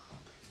bodies.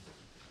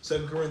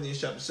 2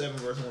 Corinthians chapter 7,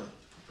 verse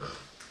 1.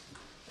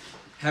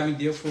 Having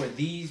therefore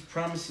these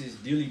promises,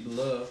 dearly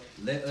beloved,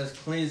 let us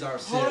cleanse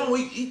ourselves. Hold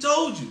on, he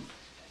told you.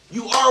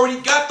 You already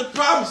got the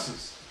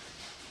promises.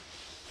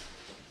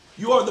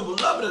 You are the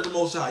beloved of the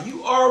Most High.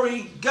 You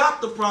already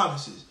got the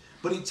promises.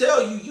 But he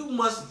tell you,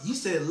 he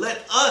said,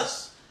 let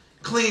us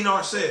clean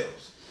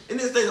ourselves. And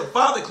it say the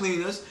Father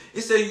clean us.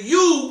 It said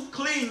you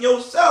clean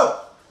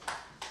yourself.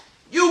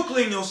 You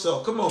clean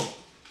yourself. Come on.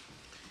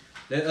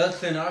 Let us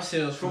cleanse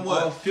ourselves from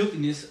what? all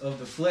filthiness of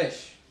the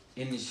flesh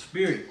and the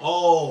spirit.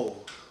 Oh.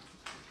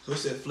 So it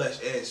said flesh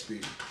and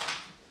spirit.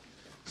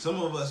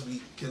 Some of us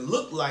we can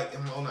look like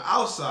on the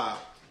outside,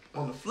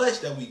 on the flesh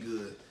that we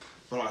good,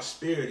 but our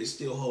spirit is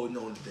still holding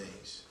on to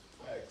things.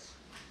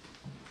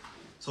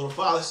 So the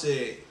Father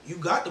said, you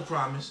got the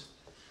promise,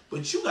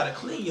 but you got to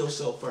clean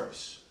yourself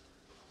first.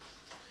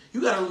 You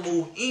got to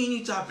remove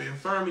any type of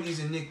infirmities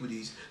and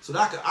iniquities so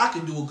that I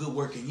can do a good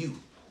work in you.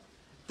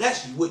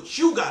 That's what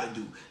you got to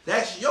do.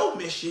 That's your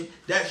mission.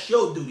 That's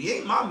your duty. It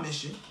ain't my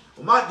mission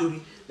or my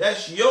duty.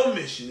 That's your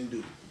mission and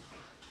duty.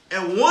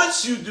 And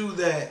once you do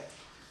that,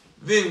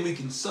 then we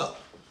can sup.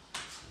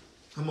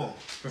 Come on.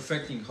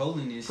 Perfecting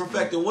holiness.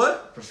 Perfecting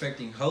what?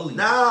 Perfecting holiness.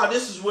 Now,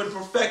 this is where the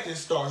perfecting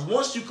starts.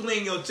 Once you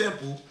clean your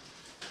temple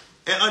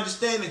and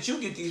understand that you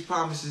get these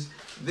promises,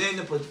 then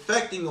the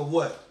perfecting of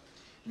what?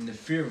 In the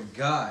fear of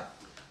God.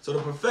 So the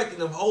perfecting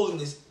of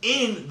holiness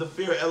in the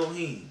fear of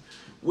Elohim.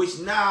 Which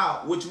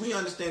we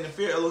understand the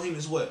fear of Elohim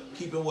is what?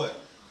 Keeping what?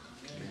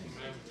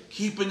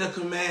 Keeping the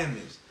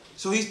commandments.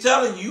 So he's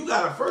telling you, you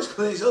got to first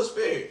cleanse your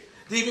spirit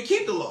to even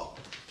keep the law.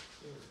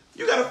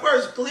 You got to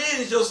first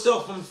cleanse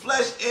yourself from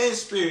flesh and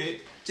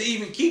spirit to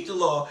even keep the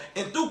law.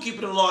 And through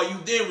keeping the law, you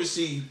then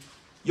receive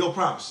your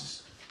promises.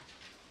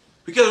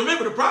 Because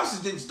remember, the promises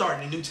didn't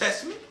start in the New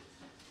Testament.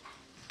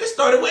 It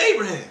started with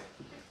Abraham.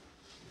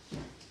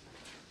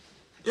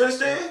 You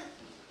understand?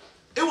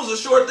 It was a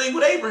short thing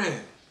with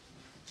Abraham.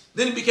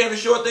 Then it became a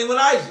short thing with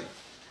Isaac.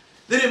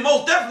 Then it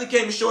most definitely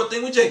became a short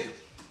thing with Jacob.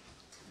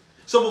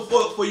 So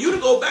for you to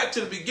go back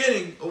to the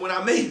beginning of when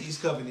I made these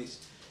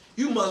covenants,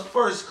 you must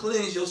first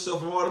cleanse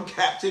yourself from all them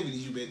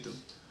captivities you've been through.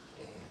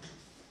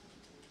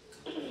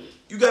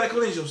 You got to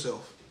cleanse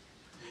yourself.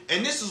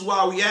 And this is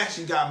why we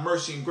actually got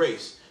mercy and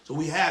grace. So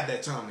we have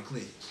that time to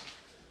cleanse.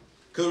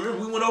 Because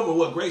remember, we went over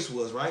what grace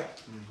was, right?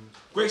 Mm-hmm.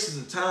 Grace is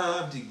a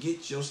time to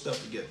get your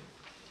stuff together.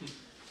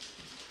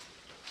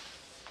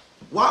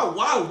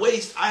 Why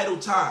waste idle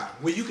time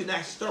where you can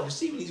actually start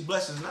receiving these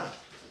blessings now?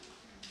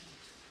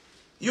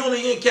 You're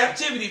only in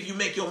captivity if you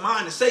make your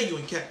mind to say you're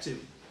in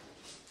captivity.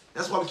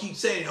 That's why we keep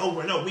saying it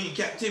over and over, we in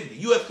captivity.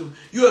 You have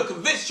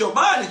convinced your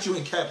mind that you're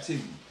in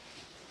captivity.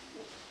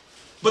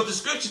 But the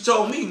scripture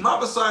told me, my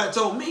Messiah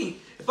told me,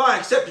 if I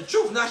accept the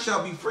truth, I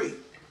shall be free.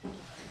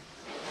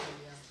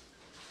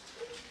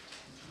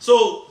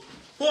 So,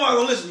 who am I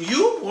going to listen to,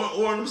 you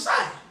or the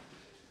Messiah?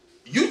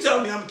 You tell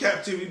me I'm in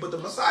captivity, but the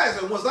Messiah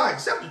said, once I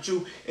accept the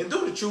truth and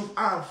do the truth,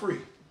 I'm free.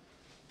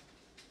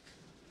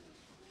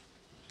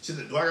 So,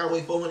 do I got to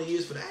wait 400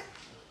 years for that?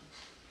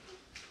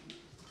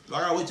 Do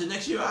I got to wait till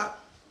next year out?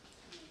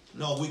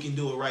 No, we can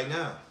do it right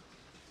now.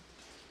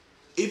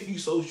 If you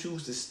so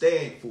choose to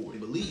stand for it and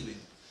believe it.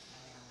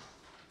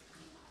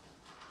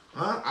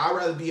 I'd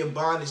rather be in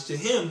bondage to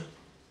him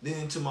than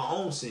into my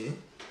own sin.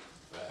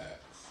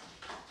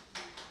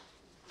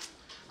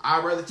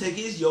 I'd rather take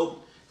his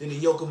yoke than the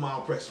yoke of my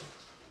oppressor.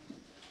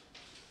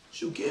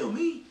 She'll kill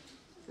me.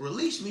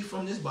 Release me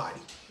from this body.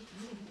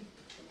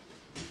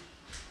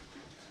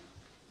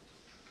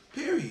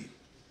 Period.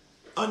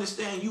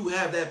 Understand you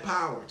have that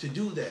power to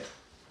do that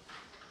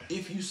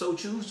if you so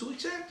choose to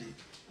accept it.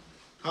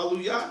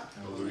 Hallelujah.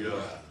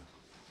 Hallelujah.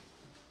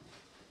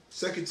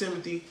 2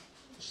 Timothy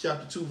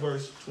chapter 2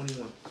 verse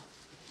 21.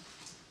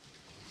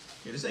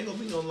 Yeah, this ain't gonna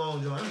be no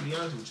long joint. I'm gonna be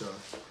honest with y'all.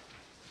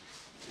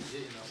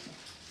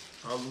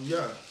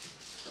 Hallelujah.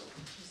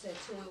 You said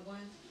 2 and 1?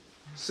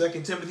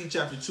 2 Timothy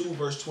chapter 2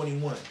 verse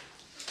 21.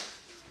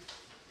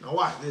 Now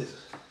watch this.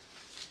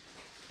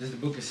 This is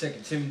the book of 2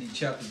 Timothy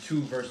chapter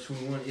 2 verse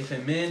 21. If a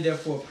man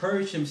therefore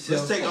purge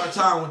himself... Let's take our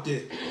time with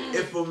this.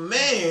 If a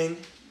man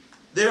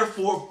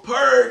therefore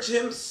purge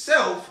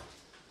himself,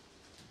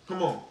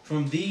 come on,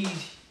 from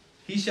these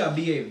he shall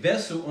be a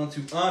vessel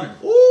unto honor,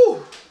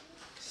 ooh,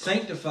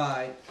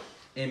 sanctified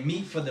and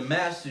meet for the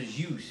master's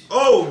use.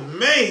 Oh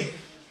man.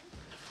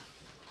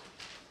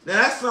 Now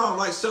that sounds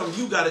like something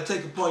you got to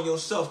take upon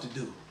yourself to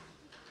do.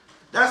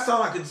 That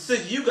sounds like a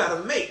decision you got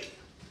to make.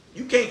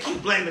 You can't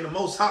keep blaming the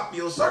Most High for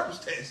your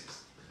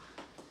circumstances.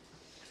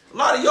 A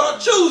lot of y'all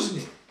choosing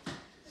it.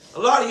 A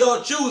lot of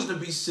y'all choosing to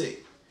be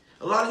sick.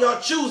 A lot of y'all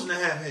choosing to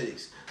have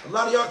headaches. A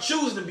lot of y'all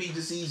choosing to be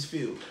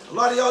disease-filled. A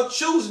lot of y'all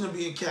choosing to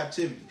be in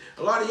captivity.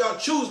 A lot of y'all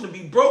choosing to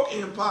be broke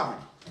and in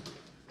poverty.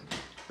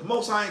 The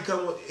Most High ain't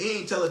come. He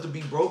ain't tell us to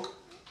be broke.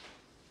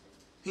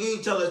 He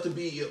ain't tell us to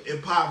be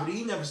in poverty.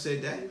 He never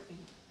said that.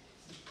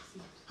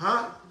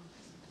 Huh?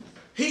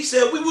 He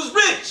said we was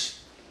rich.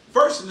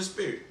 First in the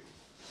spirit.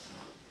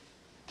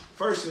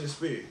 First in the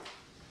spirit.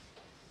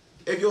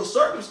 If your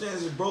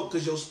circumstances broke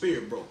because your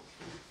spirit broke.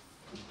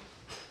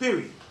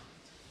 Period.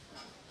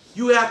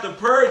 You have to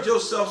purge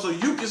yourself so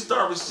you can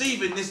start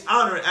receiving this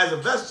honor as a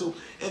vessel,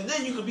 and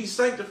then you can be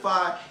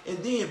sanctified and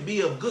then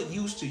be of good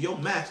use to your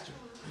master.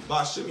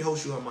 BAHSHEM,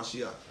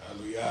 YAHOSHUA.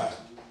 Hallelujah.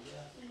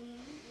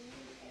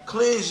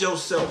 Cleanse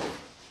yourself.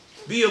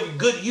 Be of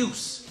good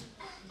use.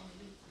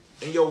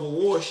 And your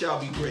reward shall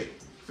be great.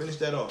 Finish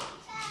that off.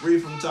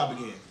 Read from the top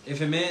again.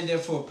 If a man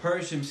therefore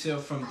purge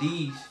himself from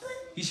these,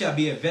 he shall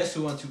be a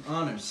vessel unto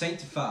honor,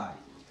 sanctified,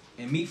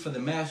 and meet for the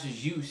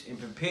master's use, and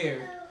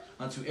prepared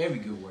unto every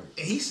good work.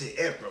 And he said,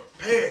 and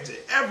prepared to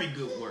every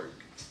good work.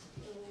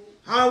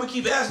 How we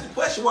keep asking the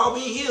question why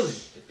we ain't healing?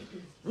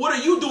 What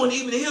are you doing to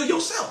even heal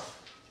yourself?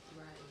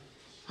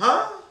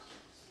 Huh?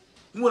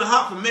 You want to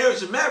hop from marriage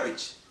to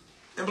marriage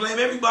and blame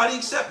everybody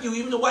except you,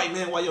 even the white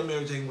man, why your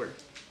marriage ain't working?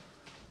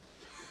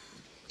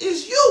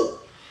 It's you.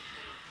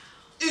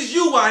 It's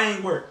you why it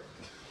ain't work.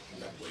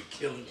 That boy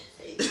killing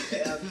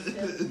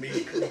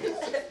me.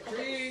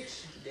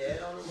 Preach.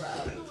 Dead on the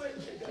ride.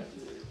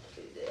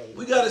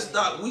 We gotta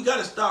stop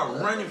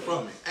running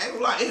from it. I ain't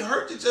gonna lie, it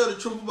hurt to tell the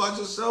truth about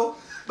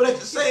yourself, but at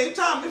the same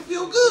time, it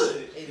feel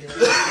good.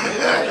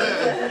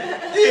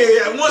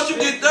 Yeah, once you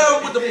get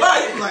done with the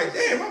fight, you're like,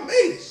 damn, I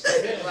made it.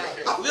 Shit.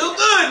 I feel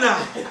good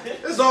now.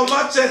 It's on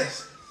my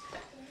chest.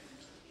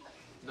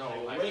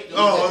 No, like,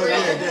 Oh,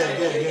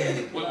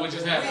 yeah. what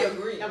just happened? We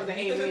agree. That was an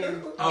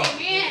amen. Oh.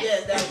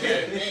 Yes, that was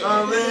it.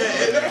 Oh man,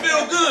 it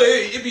feel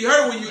good. It be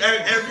hurt when you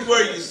every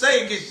word you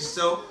say against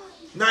yourself.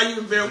 Now you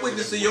can bear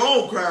witness to your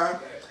own crime.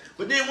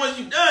 But then once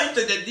you done, you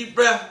take that deep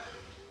breath.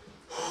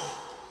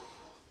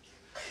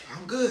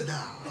 I'm good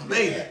now. I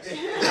made it. You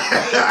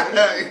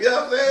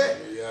know what I'm saying?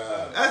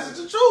 Yeah. That's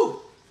the truth.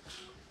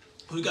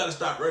 We gotta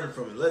stop running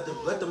from it.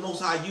 Let the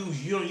Most High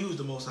use you. You don't use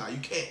the Most High. You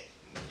can't.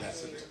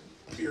 That's it.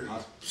 Period.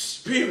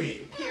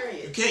 Period.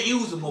 Period. You can't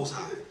use the Most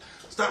High.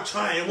 Stop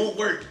trying. It won't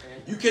work.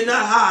 You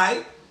cannot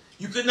hide.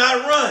 You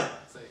cannot run.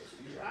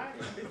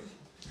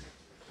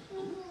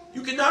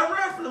 You cannot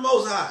run from the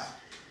Most High.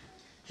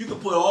 You can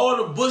put all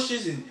the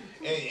bushes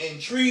and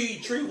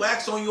tree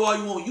wax on you all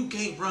you want. You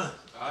can't run.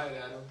 All right,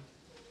 Adam.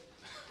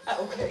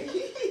 Okay.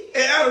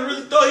 And Adam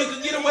really thought he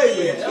could get away with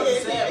it. You know what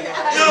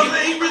I'm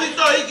saying? He really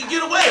thought he could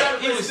get away.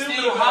 He was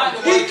still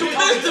hiding. He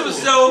convinced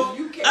himself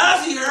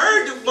as he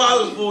heard the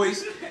Father's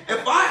voice,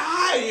 if I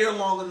hide here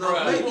long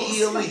enough, maybe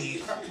he'll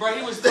leave. Bro,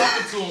 he was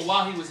talking to him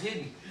while he was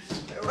hidden.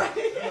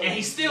 And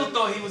he still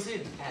thought he was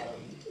hidden.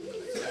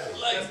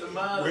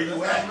 Where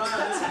you at?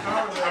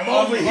 I'm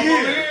over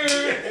here.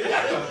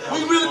 We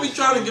really be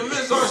trying to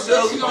convince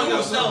ourselves we gonna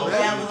do something.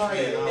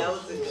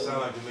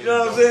 You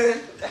know what I'm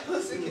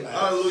saying?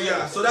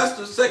 Hallelujah. So that's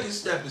the second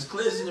step, is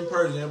cleansing and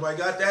purging. Everybody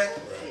got that?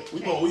 We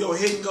gonna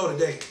hit and go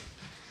today.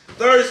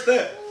 Third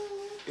step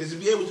is to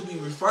be able to be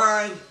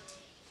refined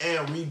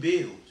and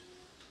rebuild.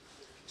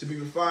 To be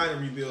refined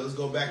and rebuild. Let's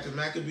go back to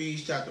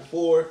Maccabees chapter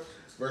 4,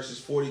 verses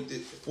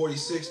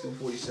 46 through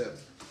 47.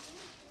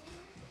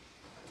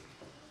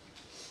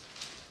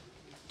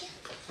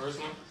 First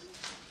one?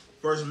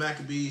 First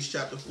Maccabees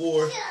chapter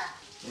 4,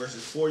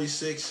 verses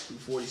 46 through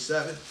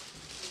 47.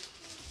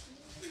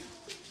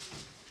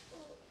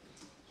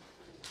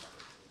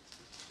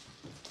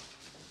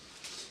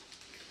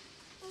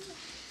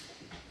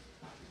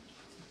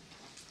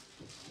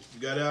 You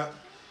got that?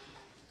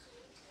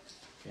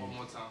 One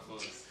more time for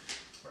us.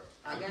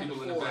 I got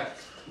People in the 4. back.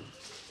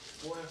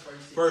 4 and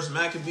 46. First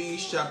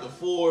Maccabees chapter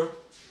 4,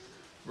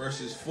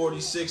 verses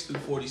 46 through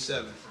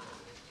 47.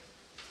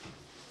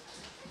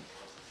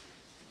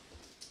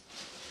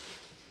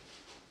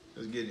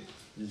 Let's get it.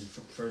 This is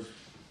first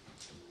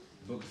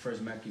book of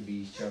First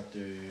Maccabees,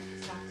 chapter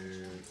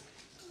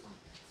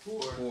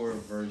 4,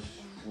 verse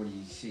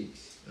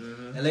 46.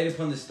 And laid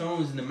upon the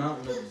stones in the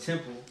mountain of the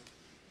temple,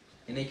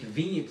 in a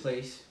convenient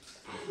place,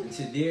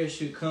 until there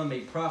should come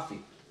a prophet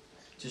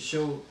to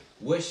show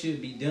what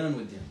should be done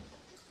with them.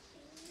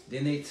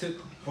 Then they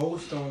took whole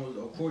stones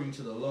according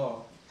to the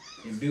law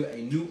and built a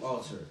new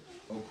altar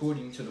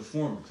according to the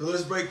former. So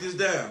let's break this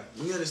down.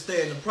 We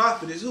understand the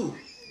prophet is who?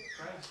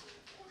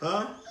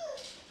 Huh?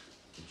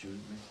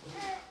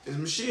 It's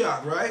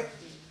Mashiach, right?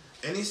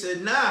 And he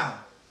said, now,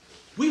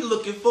 we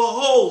looking for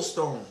whole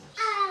stones.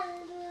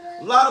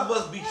 A lot of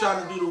us be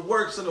trying to do the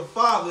works of the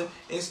Father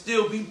and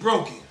still be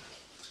broken.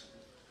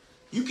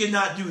 You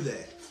cannot do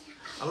that.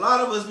 A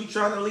lot of us be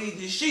trying to lead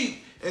the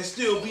sheep and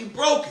still be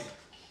broken.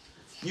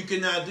 You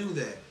cannot do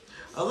that.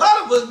 A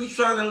lot of us be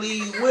trying to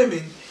lead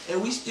women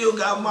and we still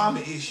got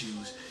mama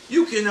issues.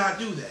 You cannot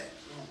do that.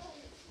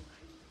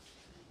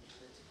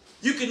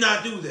 You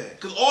cannot do that.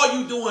 Because all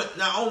you doing,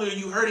 not only are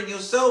you hurting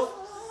yourself,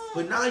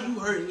 but now you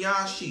hurting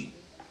y'all sheep.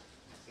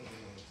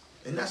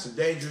 And that's a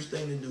dangerous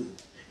thing to do.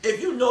 If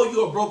you know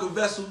you're a broken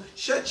vessel,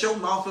 shut your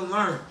mouth and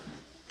learn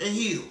and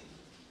heal.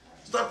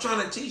 Stop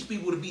trying to teach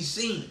people to be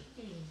seen.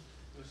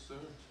 Yes, sir.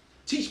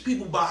 Teach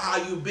people about how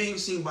you're being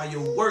seen by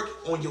your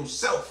work on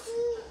yourself.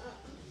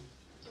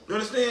 You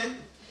understand?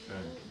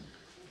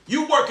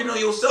 You working on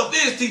yourself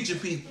is teaching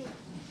people.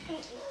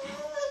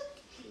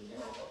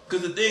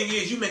 Because the thing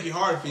is, you make it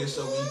hard for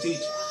yourself when you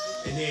teach.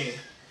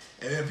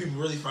 And then people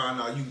really find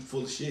out you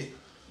full of shit.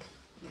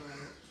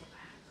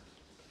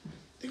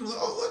 They go like,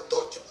 oh, I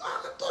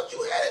thought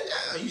you had it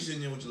down. You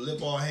sitting there with your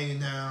lip all hanging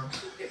down.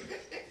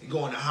 You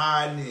going to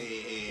hiding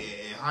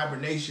and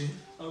hibernation.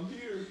 I'm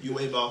here. You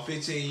wait about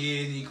 15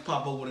 years and you can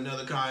pop up with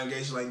another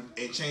congregation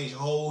and change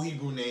your whole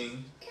Hebrew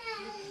name.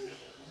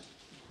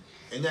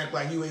 And act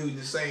like you ain't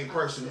the same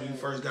person when you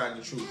first got in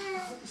the truth.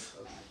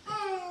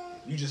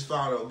 You just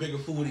found a bigger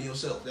fool than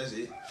yourself. That's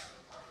it.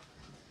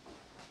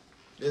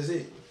 That's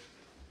it.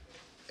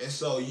 And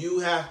so you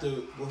have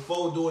to,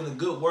 before doing the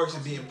good works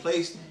and being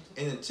placed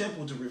in the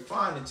temple to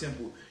refine the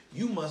temple,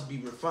 you must be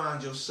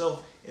refined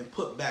yourself and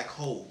put back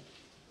whole.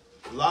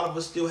 A lot of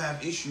us still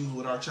have issues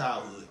with our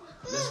childhood.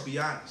 Let's be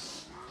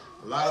honest.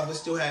 A lot of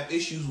us still have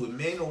issues with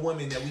men or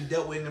women that we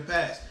dealt with in the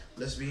past.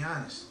 Let's be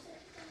honest.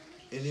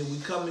 And then we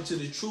come into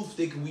the truth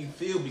thinking we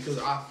feel because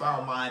I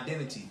found my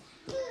identity.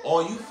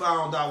 All you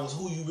found out was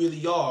who you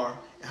really are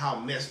and how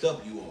messed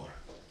up you are.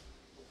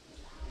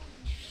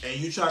 And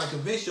you try to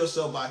convince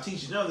yourself by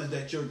teaching others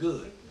that you're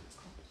good.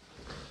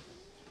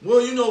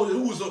 Well, you know,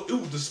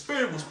 the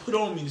Spirit was put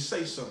on me to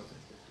say something.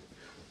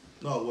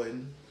 No, it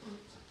wasn't.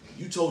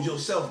 You told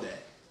yourself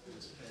that.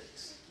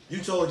 You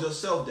told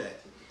yourself that.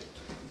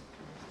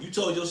 You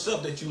told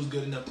yourself that you was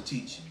good enough to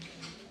teach.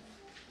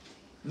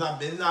 Not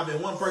been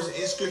one person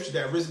in Scripture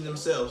that risen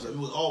themselves. It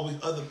was always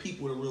other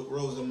people that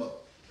rose them up.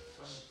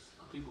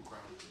 People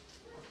crying.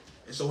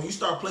 And so when you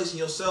start placing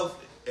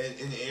yourself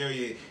in the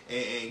area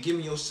and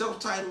giving yourself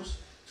titles,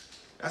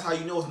 that's how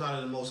you know it's not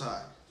in the Most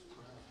High.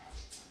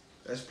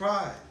 That's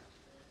pride.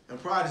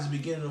 And pride is the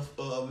beginning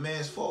of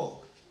man's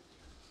fall.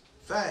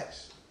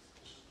 Facts.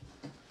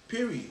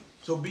 Period.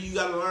 So you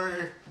got to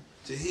learn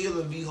to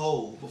heal and be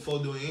whole before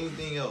doing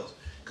anything else.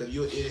 Because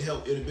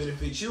it'll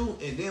benefit you.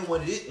 And then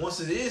once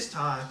it is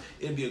time,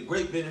 it'll be a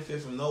great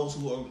benefit from those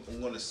who are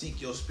going to seek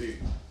your spirit.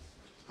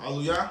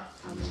 Hallelujah.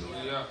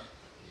 Hallelujah.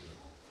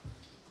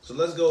 So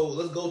let's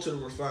go to the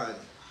refining.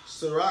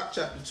 Sirach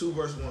chapter 2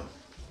 verse 1.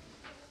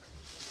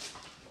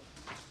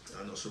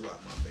 I know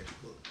Sirach my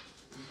favorite book.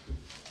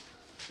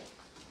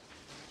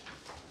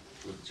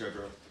 With the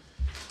chapter.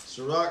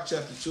 Sirach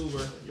chapter 2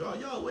 verse 1.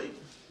 Y'all wait.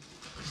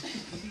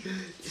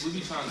 We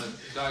be trying to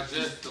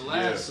digest the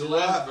last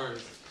Sirach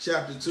verse.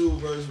 chapter 2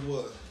 verse 1.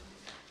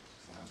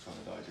 I'm trying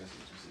to digest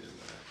what you said.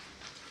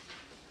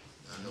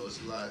 I know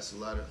it's a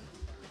lot of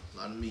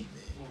meat,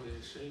 man. I'm over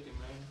here shaking,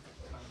 man.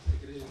 Trying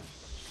to take it in.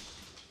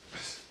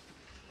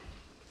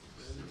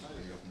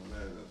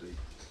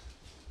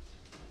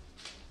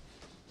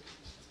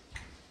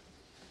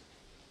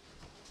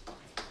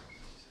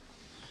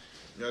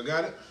 Y'all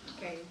got it?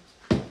 Okay.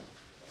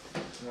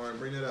 All right,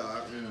 bring it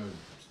out.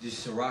 This is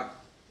Sirach,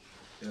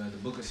 the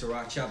book of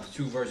Sirach, chapter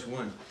 2, verse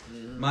 1.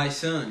 My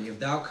son, if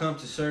thou come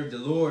to serve the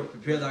Lord,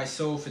 prepare thy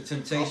soul for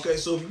temptation. Okay,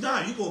 so if you're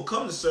going to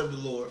come to serve the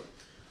Lord,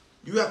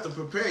 you have to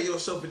prepare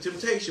yourself for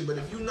temptation. But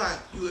if you're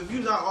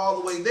not all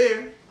the way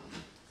there,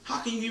 how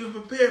can you even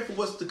prepare for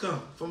what's to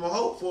come for a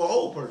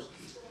whole person?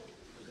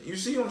 You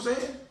see what I'm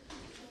saying?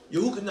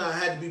 Yahushua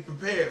had to be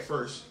prepared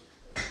first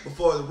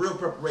before the real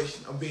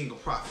preparation of being a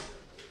prophet.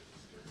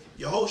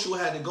 YAHOSHUA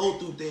had to go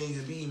through things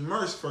and be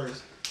immersed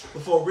first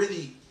before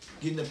really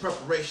getting the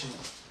preparation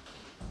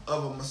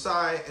of a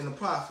Messiah and a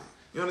prophet.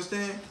 You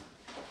understand?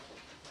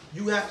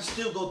 You have to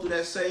still go through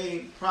that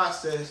same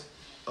process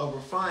of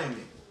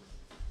refinement.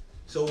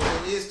 So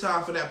when it is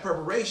time for that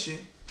preparation,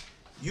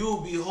 you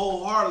will be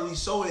wholeheartedly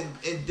so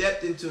in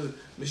depth into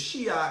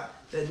Mashiach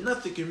that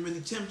nothing can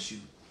really tempt you.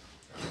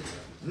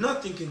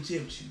 Nothing can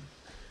tempt you.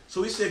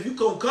 So he said, if you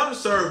gonna come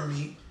serve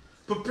me,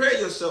 prepare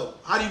yourself.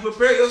 How do you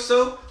prepare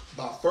yourself?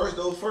 By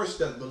those first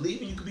steps,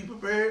 believing you can be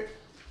prepared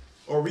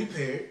or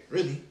repaired,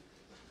 really,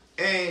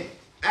 and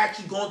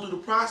actually going through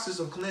the process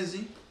of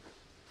cleansing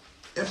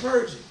and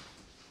purging.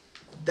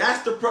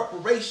 That's the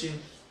preparation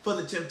for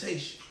the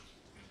temptation.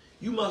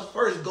 You must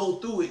first go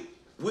through it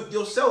with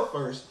yourself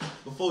first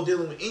before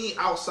dealing with any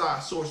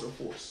outside source or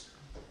force.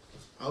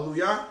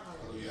 Hallelujah.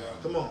 Hallelujah.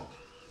 Come on.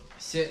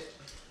 Set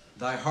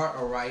thy heart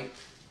aright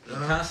and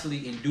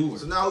constantly endure.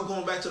 So now we're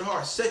going back to the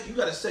heart. You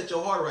got to set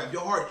your heart right.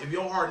 If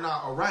your heart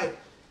not all right,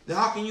 then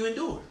how can you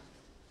endure?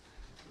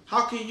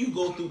 How can you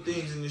go through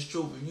things in this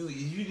truth if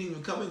you didn't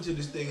even come into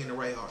this thing in the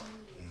right heart?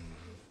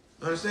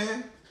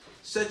 Understand?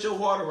 Set your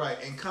heart right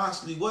and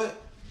constantly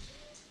what?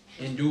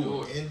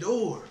 Endure.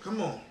 Endure.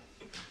 Come on.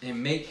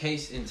 And make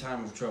haste in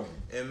time of trouble.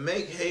 And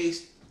make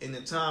haste in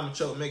the time of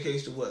trouble. Make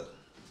haste to what?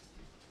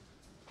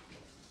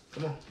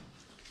 Come on.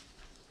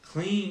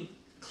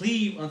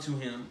 Cleave unto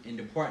him and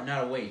depart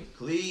not away.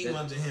 Cleave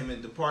unto him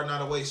and depart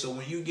not away. So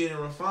when you getting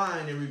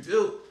refined and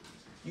rebuilt,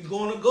 you're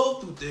going to go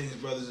through things,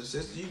 brothers and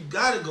sisters. You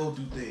got to go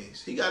through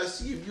things. He got to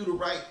see if you the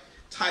right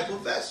type of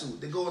vessel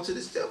to go into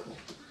this temple.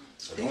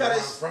 He got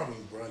to from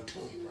him, run to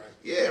him, right?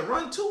 Yeah,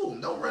 run to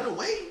him. Don't run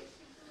away.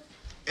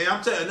 And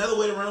I'm telling you, another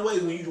way to run away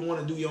is when you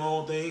want to do your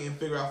own thing and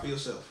figure out for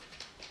yourself.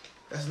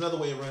 That's another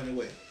way of running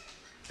away.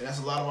 And that's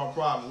a lot of our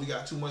problem. We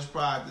got too much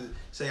pride to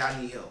say,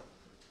 I need help.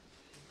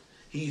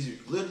 He's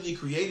literally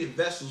created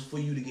vessels for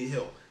you to get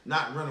help,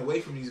 not run away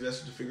from these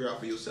vessels to figure out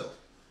for yourself.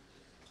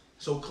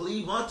 So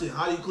cleave unto him.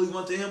 How do you cleave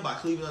unto him? By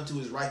cleaving unto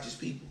his righteous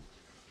people.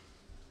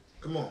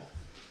 Come on.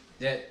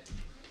 That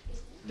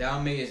thou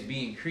mayest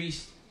be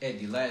increased at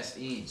the last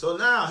end. So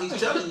now he's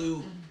telling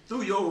you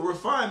through your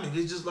refinement,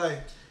 it's just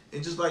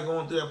like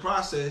going through that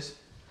process.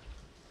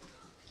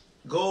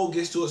 Gold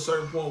gets to a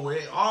certain point where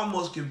it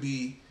almost can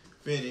be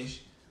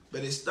finished,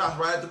 but it stops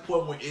right at the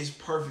point where it's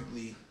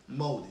perfectly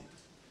molded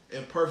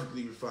and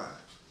perfectly refined.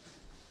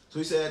 So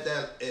he said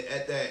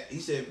at that he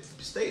said,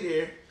 stay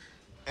there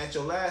at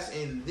your last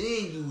end,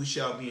 then you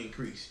shall be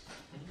increased.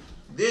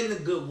 Then the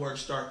good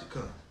works start to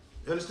come.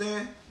 You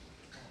understand?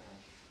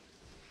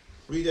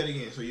 Read that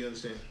again so you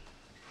understand.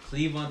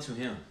 Cleave unto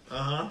him,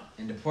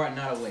 and depart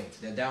not away,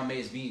 that thou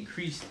mayest be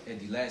increased at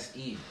the last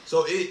end.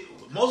 So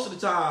most of the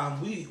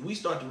time we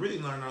start to really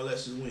learn our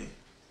lessons when?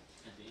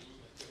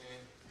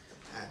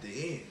 At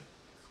the end.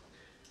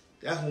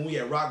 That's when we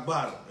at rock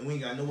bottom and we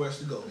ain't got nowhere else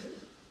to go.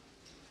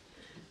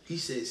 He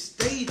said,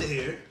 stay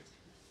there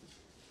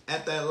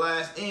at that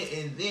last end,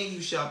 and then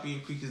you shall be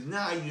increased. Because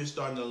now you're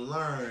starting to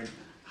learn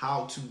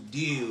how to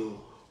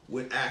deal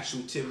with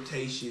actual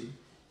temptation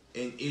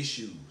and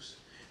issues.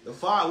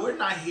 We're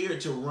not here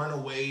to run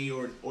away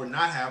or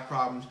not have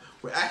problems.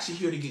 We're actually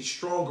here to get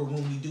stronger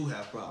when we do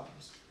have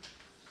problems.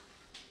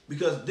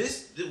 Because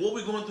what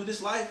we're going through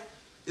this life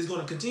is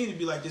going to continue to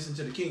be like this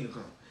until the kingdom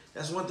comes.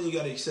 That's one thing you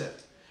got to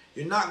accept.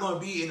 You're not going to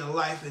be in a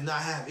life and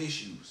not have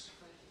issues.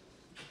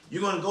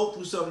 You're going to go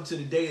through something to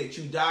the day that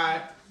you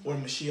die or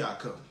Mashiach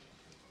comes.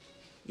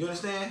 You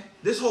understand?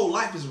 This whole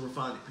life is a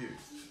refining period.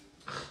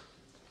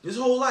 This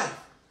whole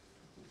life.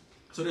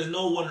 So there's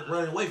no one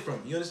running away from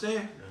it. You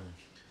understand?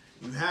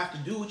 You have to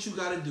do what you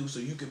got to do so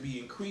you can be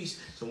increased.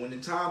 So when the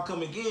time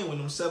come again, when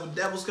them 7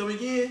 devils come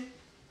again,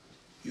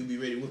 you'll be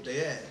ready to whip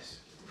their ass.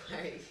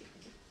 Right.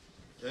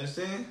 You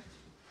understand?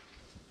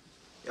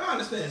 Y'all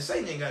understand?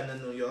 Satan ain't got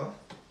nothing on y'all.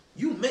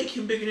 You make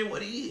him bigger than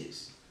what he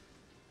is.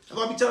 If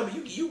I be telling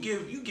me, you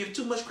give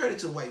too much credit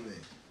to the white man.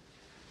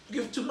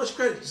 You give too much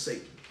credit to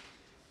Satan.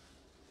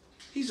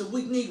 He's a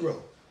weak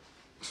Negro.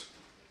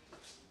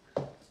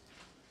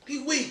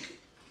 He weak.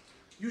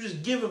 You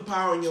just give him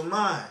power in your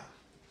mind.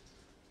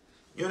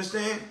 You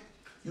understand?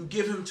 You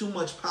give him too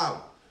much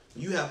power.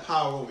 You have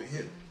power over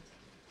him.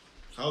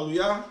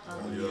 Hallelujah.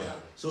 Hallelujah.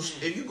 So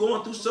if you're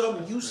going through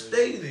something, you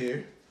stay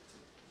there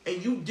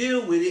and you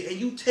deal with it and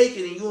you take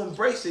it and you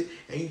embrace it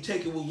and you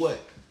take it with what?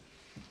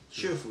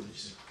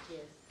 Cheerfulness. Yes.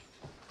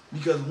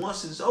 Because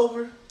once it's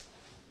over,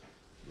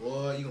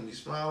 boy, you're going to be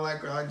smiling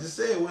like I just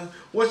said.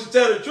 Once you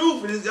tell the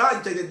truth, and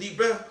you take that deep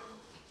breath.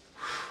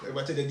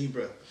 Everybody take that deep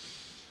breath.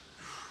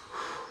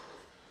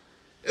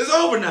 It's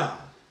over now.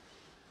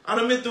 I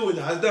done been through it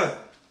now. It's done.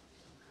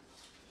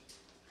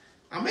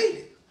 I made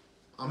it.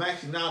 I'm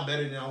actually now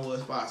better than I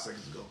was 5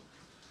 seconds ago.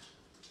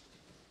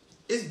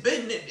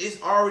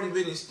 It's already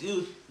been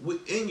instilled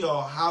within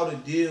y'all how to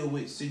deal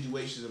with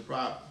situations and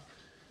problems.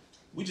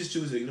 We just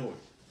choose to ignore it.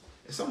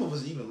 And some of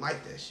us even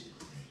like that shit.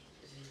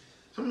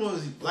 Some of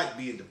us like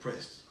being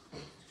depressed.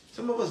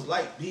 Some of us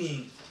like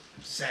being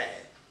sad.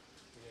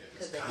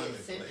 Because they get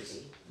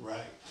sympathy.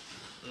 Right.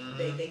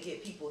 Mm-hmm. They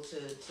get people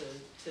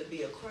to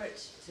be a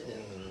crutch to them.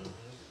 Mm-hmm.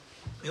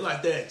 They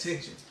like that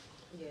attention.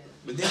 Yeah.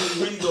 But then when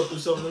you really go through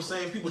some of those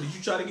same people that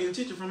you try to get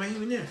attention from ain't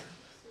even there.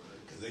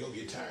 Because they're going to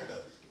get tired of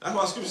it. That's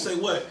why scripture say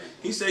what?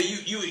 He said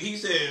he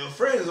said a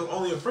friend is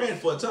only a friend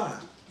for a time.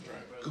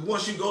 Because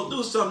once you go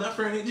through something, that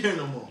friend ain't there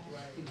no more.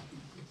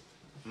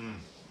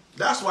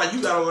 That's why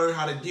you got to learn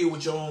how to deal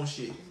with your own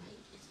shit.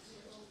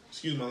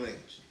 Excuse my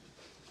language.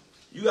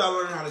 You gotta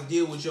learn how to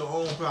deal with your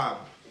own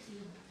problem.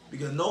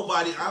 Because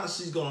nobody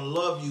honestly is gonna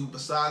love you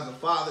besides the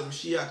Father and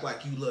Mashiach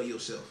like you love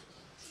yourself.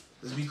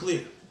 Let's be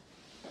clear.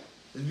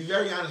 Let's be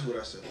very honest with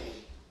ourselves.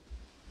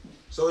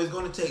 So it's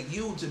gonna take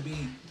you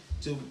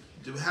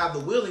to have the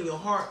will in your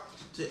heart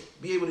to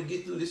be able to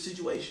get through this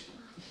situation.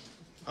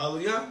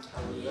 Hallelujah.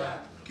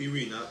 Hallelujah. Keep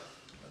reading up.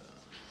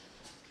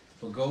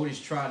 For gold is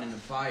tried in the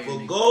fire.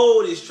 For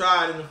gold is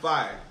tried in the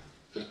fire.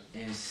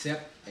 And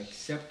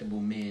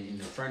acceptable men in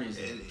the furnace.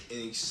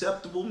 And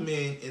acceptable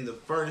men in the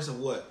furnace of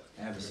what?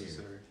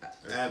 Adversity.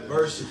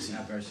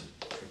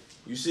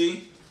 You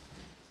see?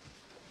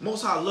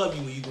 Most High love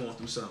you when you're going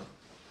through something.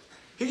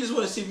 He just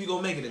want to see if you're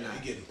going to make it or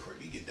not. You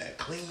get that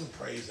clean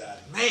praise out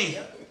of you.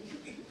 Man.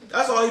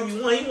 That's all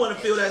he want. He want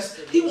to feel that.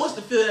 He wants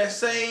to feel that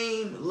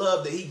same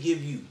love that he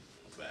give you.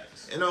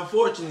 Facts. And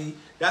unfortunately,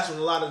 that's when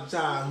a lot of the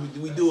time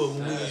we do it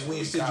when we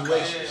in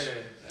situations.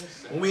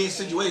 When we in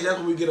situations, that's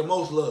when we get the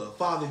most love.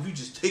 Father, if you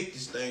just take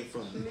this thing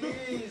from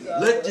me,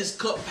 let this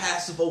cup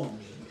pass over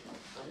me.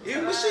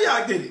 Yeah,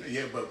 Mashiach did it.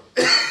 Yeah, but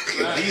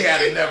he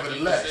had it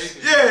nevertheless.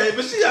 Yeah,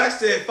 Mashiach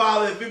said,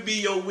 Father, if it be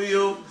your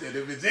will, that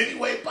if it's any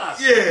way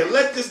possible, yeah,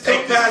 let this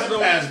cup pass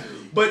over me.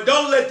 But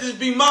don't let this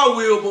be my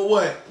will, but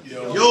what?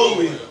 Your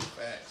will.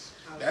 Facts.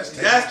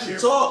 That's the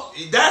talk.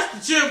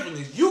 That's the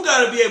cheerfulness. You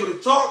got to be able to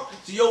talk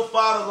to your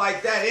Father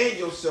like that and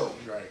yourself.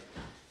 Right.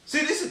 See,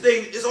 this is the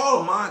thing. It's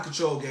all a mind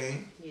control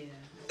game. Yeah.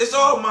 It's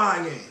all a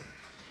mind game.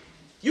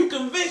 You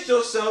convince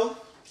yourself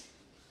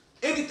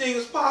anything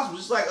is possible.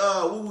 Just like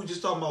we were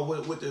just talking about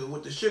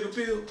with the sugar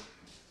pill.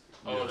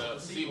 Oh, the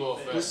placebo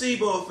effect. The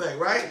placebo effect,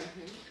 right?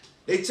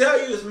 They tell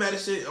you it's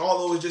medicine,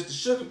 although it's just a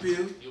sugar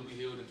pill. You'll be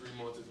healed in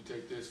 3 months if you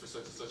take this for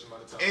such and such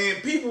amount of time.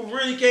 And people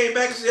really came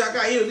back and said, I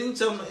got healed. They didn't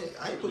tell me,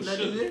 I ain't put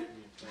nothing in there.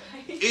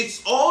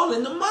 It's all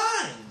in the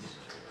mind.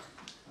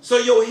 So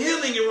your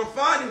healing and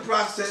refining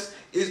process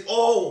is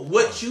all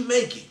what you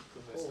make it.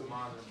 I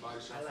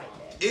like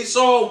that. It's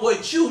all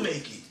what you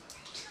make it.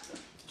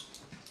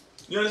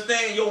 You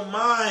understand? Your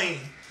mind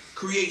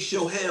creates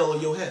your hell or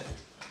your heaven.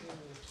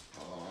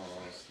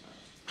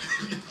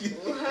 You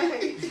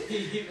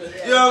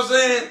know what I'm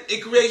saying?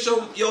 It creates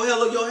your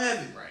hell or your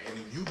heaven. Right. And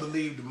if you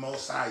believe the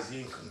Most High is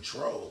in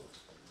control,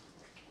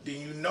 then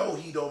you know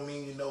he don't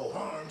mean you no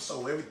harm.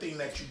 So everything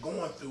that you're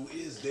going through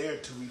is there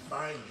to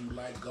refine you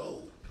like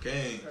gold.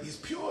 Okay. He's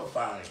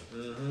purifying.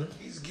 Mm-hmm.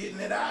 He's getting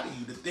it out of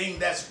you. The thing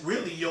that's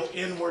really your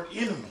inward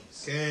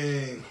enemies.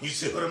 Okay. You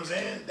see what I'm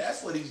saying?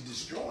 That's what he's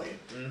destroying.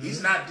 Mm-hmm.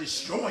 He's not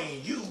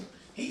destroying you.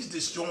 He's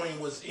destroying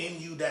what's in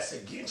you that's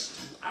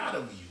against you, out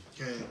of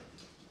you. Okay.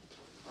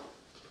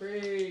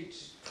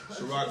 Preach.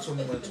 Sirach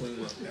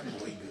 21:21. That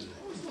boy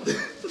good.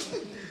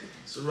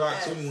 Sirach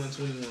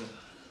 21:21.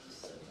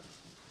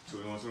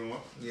 21.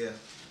 Yeah.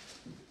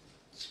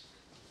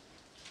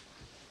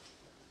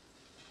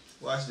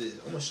 Watch this.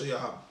 I'm gonna show y'all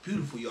how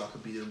beautiful y'all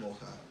could be to the Most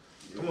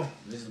High. Come on.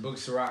 This is the book of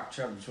Sirach,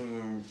 chapter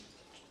 21,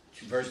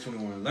 verse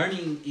 21.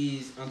 Learning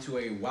is unto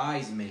a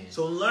wise man.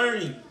 So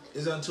learning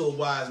is unto a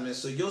wise man.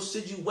 So your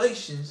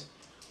situations,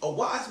 a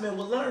wise man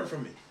will learn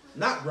from it,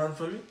 not run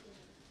from it,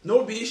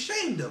 nor be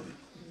ashamed of it.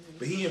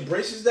 But he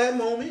embraces that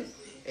moment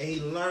and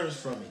he learns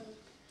from it.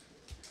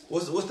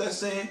 What's that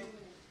saying?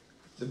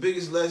 The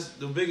biggest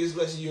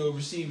lesson you'll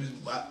receive is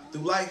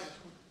through life.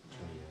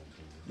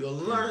 You'll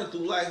learn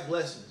through life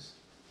lessons.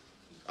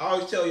 I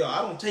always tell y'all,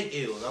 I don't take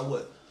L's. I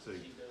what?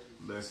 Take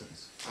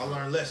lessons. I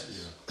learn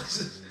lessons.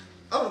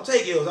 Yeah. I don't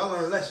take L's. I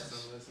learn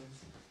lessons.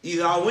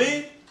 Either I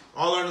win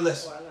or I learn a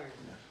lesson.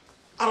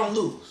 I don't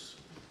lose.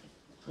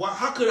 Why?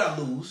 How could I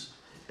lose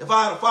if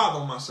I had a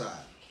Father on my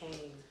side?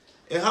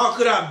 And how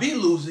could I be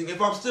losing if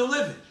I'm still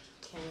living?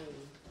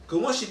 Because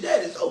once you're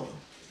dead, it's over.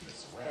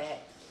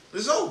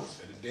 It's over.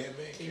 The dead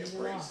man can't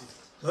praise it.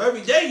 So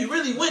every day you're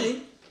really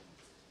winning.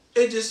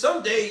 It's just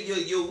some day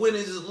your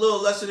winning is a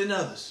little lesser than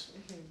others.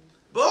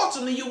 But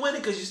ultimately you're winning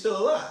because you're still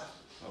alive.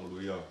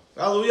 Hallelujah.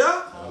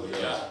 Hallelujah.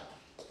 Hallelujah.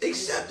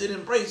 Accept it,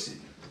 embrace it.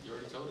 You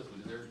already told us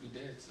we deserve to be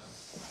dead, so.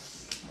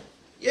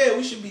 Yeah,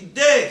 we should be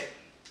dead.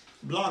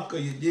 Blanca,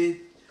 you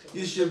did.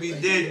 You should be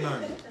dead,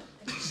 man.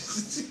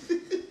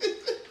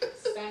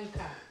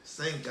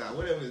 Sanka,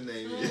 whatever his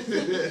name is.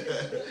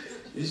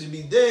 You should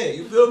be dead.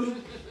 You feel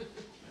me?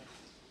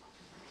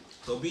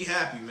 So be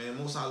happy, man.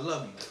 Most High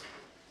love you.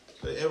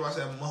 Everybody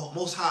say,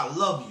 Most High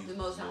love you. The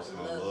Most High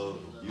love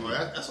you. Oh,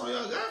 that's all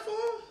y'all got for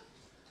him?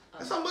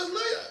 That's how much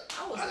love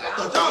y'all. I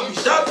thought I y'all be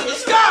shouting to the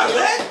sky,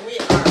 man. We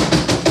are.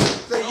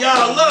 Say,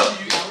 y'all love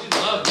you.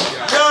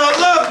 Y'all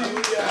love you.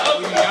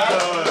 You know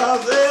what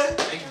I'm saying?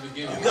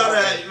 You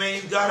gotta,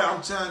 man,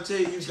 I'm trying to tell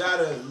you, you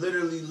gotta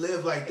literally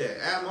live like that.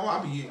 I know I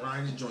be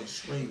around this joint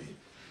screaming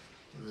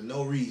for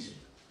no reason.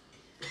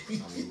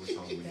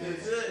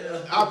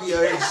 I'll be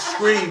out here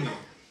screaming.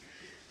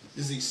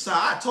 Just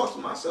excited. I talk to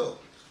myself.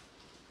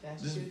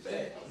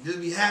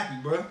 Just be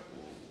happy, bro.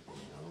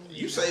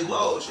 You say,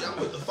 whoa, shit, I'm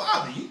with the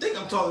Father. You think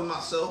I'm talking to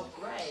myself.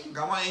 Right.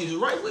 Got my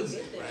angels right with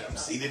me. Right, I'm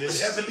seated in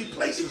heavenly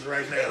places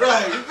right now.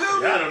 Right, you feel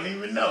me? I don't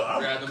even know.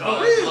 I'm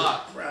for real.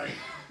 Right.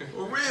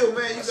 For real,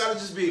 man. You gotta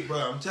just be, bro.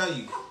 I'm telling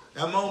you.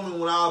 That moment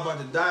when I was about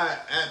to die,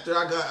 after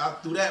I got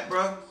out through that,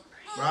 bro,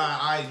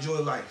 I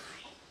enjoy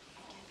life.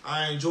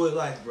 I enjoy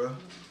life, bro.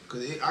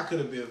 Because I could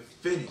have been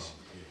finished.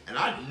 And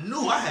I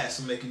knew I had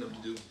some making up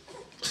to do.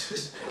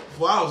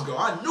 Before I was gone,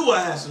 I knew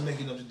I had some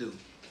making up to do.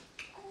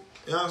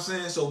 You know what I'm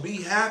saying? So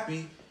be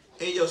happy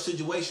in your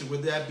situation,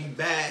 whether that be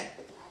bad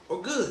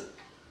or good.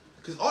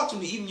 Because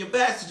ultimately, even your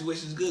bad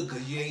situation is good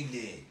because you ain't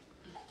dead.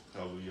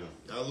 Hallelujah.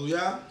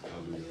 Hallelujah.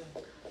 Hallelujah.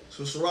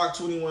 So Sirach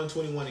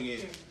 21:21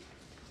 again.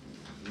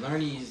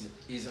 Learning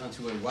is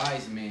unto a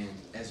wise man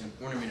as an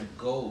ornament of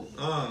gold,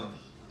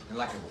 and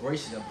like a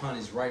bracelet upon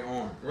his right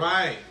arm.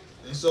 Right.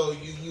 And so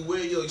you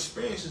wear your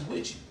experiences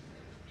with you.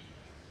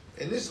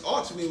 And this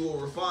ultimately will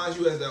refine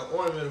you as that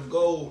ornament of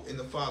gold in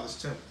the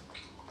Father's temple.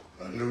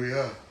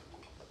 Hallelujah.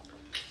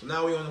 So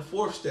now we're on the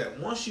fourth step.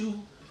 Once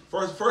you,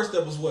 first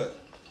step was what?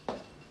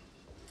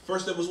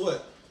 First step was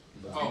what?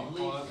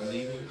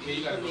 Believing. Yeah,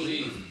 you gotta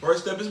believe.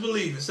 First step is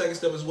believing. Second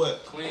step is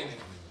what? Cleaning.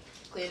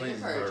 Cleaning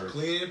and purging.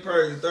 Cleaning and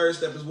purging. Third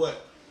step is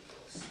what?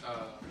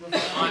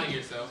 Refining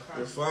yourself.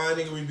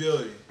 Refining and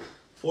rebuilding.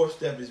 Fourth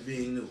step is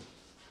being new.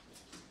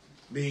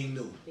 Being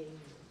new. You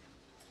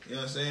know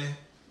what I'm saying?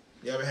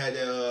 You ever had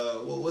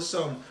that? What's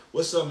something?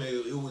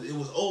 It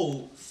was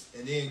old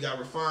and then got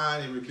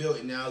refined and rebuilt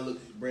and now it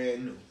looks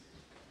brand new.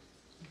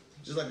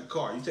 Just like a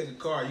car. You take a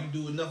car, you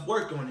do enough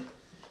work on it.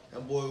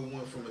 That boy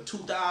went from a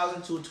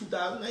 2000 to a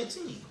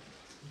 2019.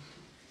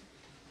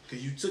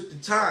 Because you took the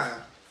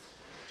time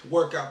to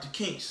work out the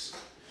kinks.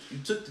 You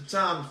took the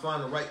time to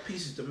find the right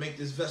pieces to make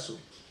this vessel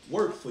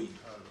work for you.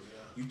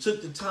 You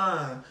took the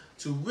time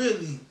to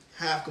really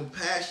have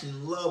compassion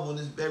and love on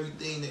this very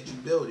thing that you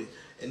built it.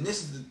 And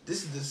this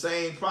is the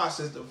same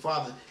process the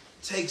Father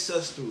takes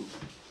us through.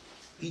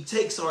 He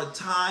takes our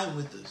time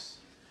with us.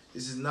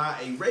 This is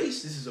not a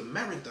race. This is a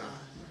marathon.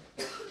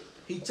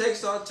 He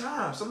takes our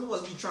time. Some of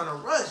us be trying to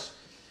rush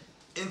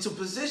into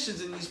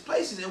positions in these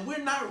places, and we're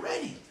not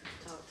ready.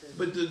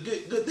 But the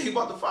good thing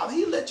about the Father,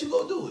 He'll let you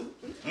go do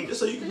it. Just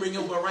so you can bring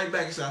your butt right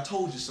back and say, I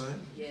told you,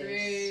 son.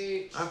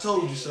 Yes. I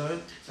told you,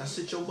 son. Now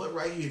sit your butt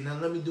right here. Now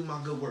let me do my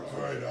good work.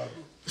 All right,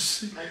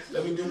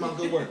 Let me do my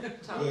good work.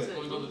 We'll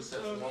go through the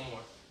steps. One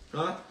more.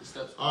 Huh? The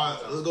steps. All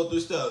right, let's go through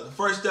the steps. The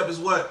first step is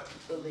what?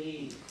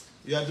 Believe.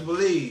 You have to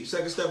believe.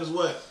 Second step is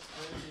what?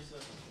 Purge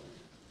yourself.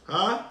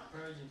 Huh?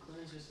 Purge and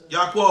cleanse yourself.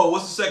 Yaquo,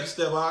 what's the second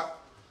step, Hawk?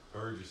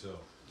 Purge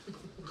yourself.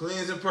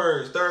 Cleanse and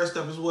purge. Third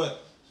step is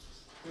what?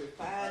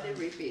 Refine and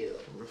rebuild.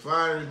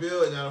 Refine and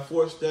rebuild. And now the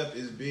fourth step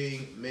is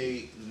being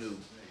made new.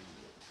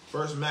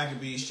 First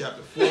Maccabees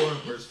chapter 4,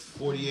 verse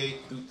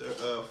 48 through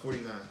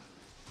 49.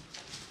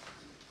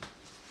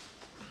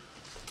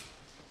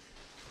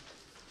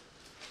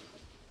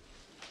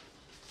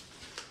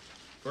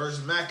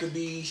 First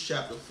Maccabees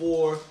chapter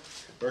 4,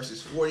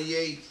 verses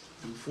 48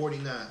 through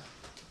 49.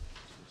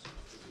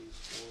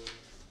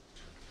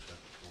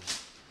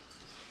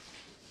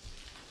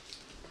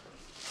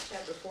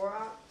 Chapter 4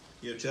 out.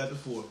 Yeah, chapter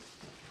 4.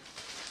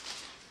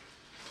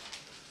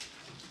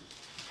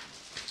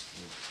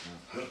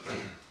 You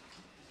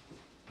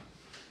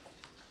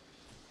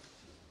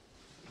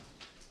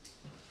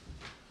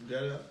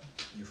got it up?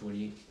 You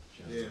 48?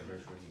 Yeah.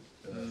 Verse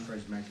 48.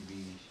 First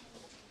Maccabees.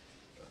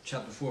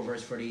 Chapter 4,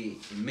 verse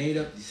 48. It made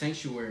up the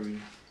sanctuary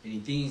and the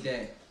things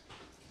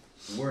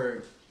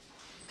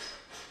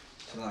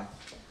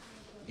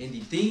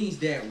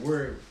that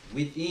were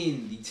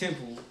within the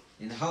temple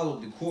and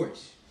hollowed the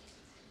courts.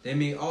 They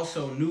made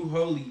also new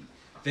holy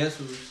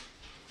vessels,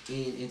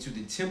 and into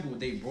the temple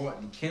they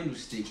brought the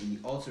candlestick and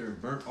the altar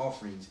of burnt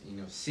offerings and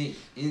of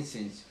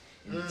incense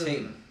and the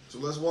table. So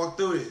let's walk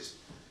through this.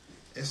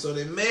 And so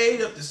they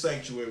made up the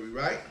sanctuary,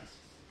 right?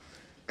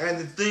 And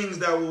the things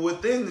that were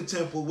within the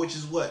temple, which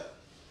is what?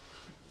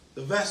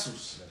 The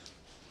vessels.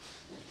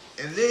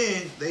 And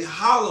then they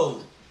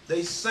hollowed,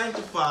 they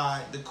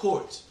sanctified the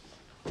courts,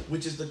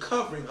 which is the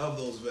covering of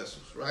those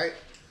vessels, right?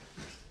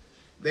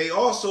 They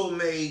also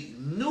made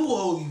new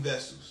holy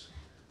vessels.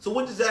 So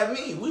what does that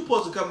mean? We're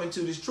supposed to come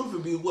into this truth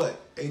and be what?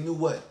 A new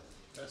what?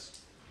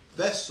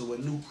 Vessel, a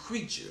new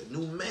creature, a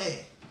new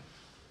man.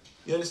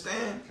 You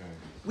understand? Okay.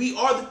 We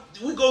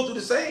go through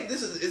the same.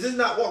 Is this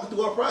not walking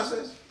through our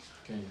process?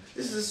 Okay.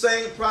 This is the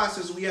same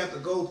process we have to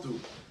go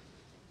through.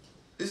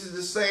 This is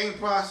the same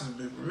process.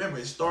 But remember,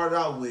 it started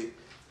out with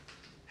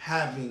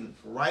having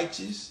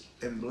righteous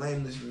and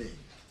blameless men.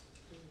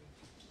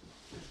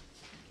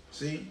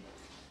 See?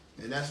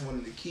 And that's one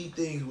of the key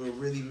things we're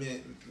really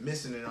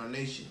missing in our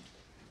nation,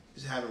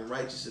 is having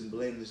righteous and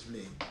blameless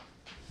men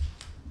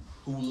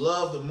who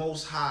love the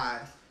Most High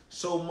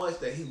so much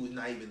that He would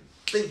not even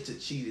think to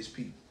cheat His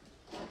people.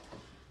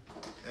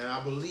 And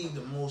I believe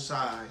the Most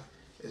High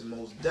is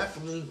most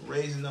definitely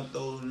raising up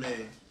those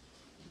men.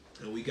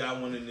 And we got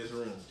one in this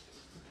room.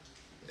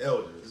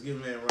 Elder. Let's give a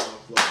man a round of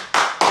applause.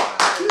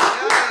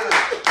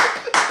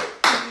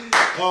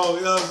 Oh,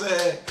 you know what I'm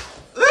saying?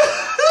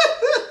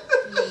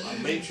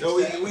 So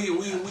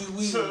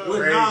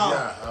we're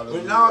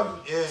now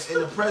in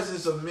the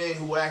presence of men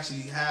who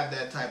actually have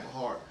that type of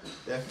heart,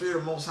 that fear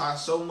the Most High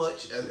so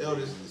much, as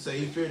elders say,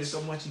 he feared it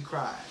so much he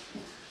cried.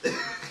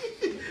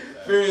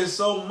 Fear is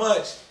so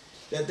much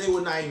that they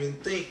would not even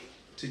think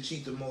to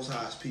cheat the Most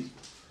High's people.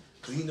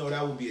 Because he know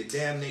that would be a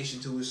damnation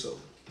to his soul.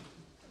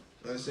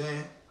 You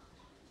understand?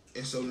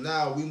 And so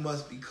now we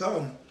must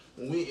become,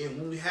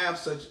 when we have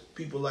such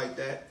people like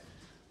that,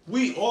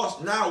 we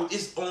also, now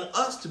it's on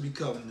us to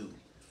become new.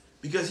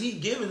 Because he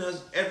given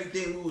us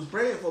everything we was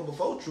praying for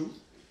before truth.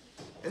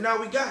 And now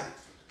we got it.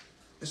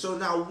 And so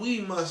now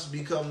we must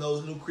become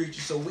those new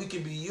creatures so we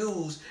can be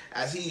used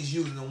as he's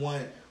using the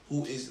one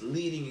who is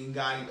leading and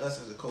guiding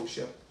us as a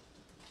co-shepherd.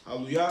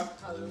 Hallelujah.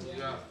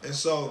 Hallelujah. And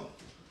so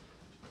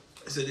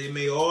they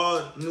made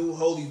all new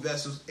holy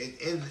vessels,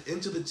 and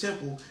into the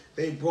temple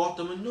they brought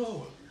the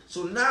menorah.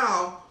 So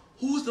now,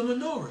 who's the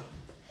menorah?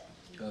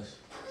 Us.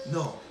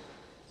 No.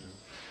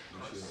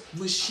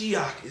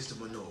 Mashiach is the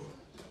menorah.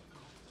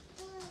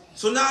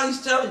 So now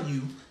he's telling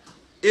you,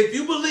 if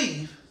you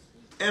believe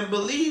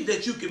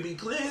that you can be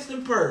cleansed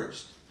and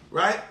purged,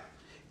 right?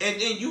 And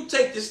then you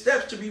take the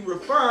steps to be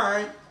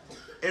refined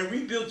and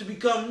rebuilt to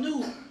become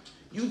new,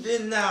 you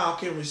then now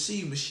can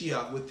receive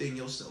Mashiach within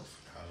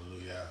yourself.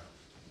 Hallelujah.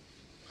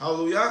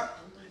 Hallelujah.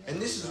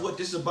 And this is what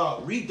this is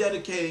about.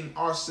 Rededicating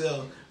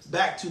ourselves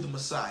back to the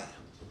Messiah.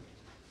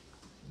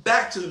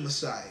 Back to the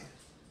Messiah.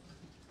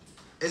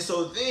 And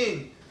so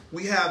then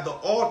we have the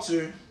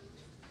altar,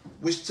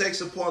 which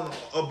takes upon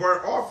a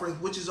burnt offering,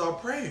 which is our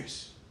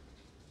prayers.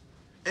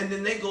 And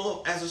then they go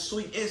up as a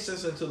sweet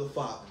incense unto the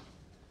Father.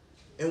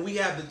 And we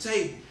have the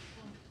table,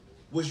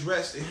 which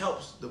rests and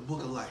helps the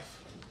book of life.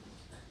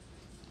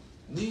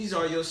 These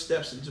are your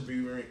steps into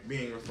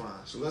being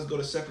refined. So let's go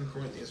to 2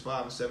 Corinthians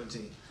 5 and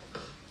 17.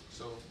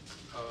 So,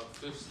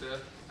 fifth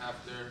step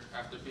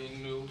after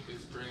being new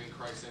is bringing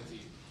Christ into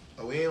you.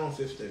 Oh, we ain't on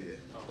 5th step yet.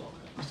 Oh, okay.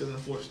 We're still in the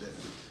 4th step.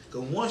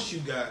 Because once you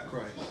got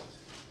Christ,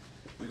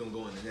 we're going to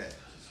go into that.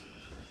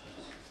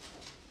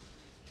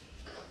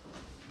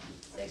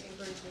 2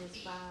 Corinthians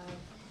 5.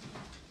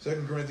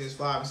 2 Corinthians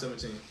 5 and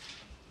 17.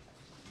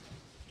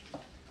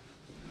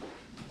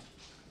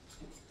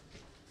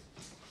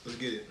 Let's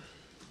get it.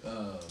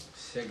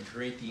 2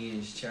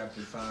 Corinthians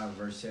chapter 5,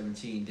 verse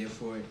 17.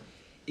 Therefore,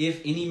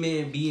 if any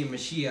man be in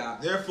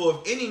Mashiach,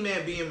 Therefore, if any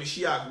man be in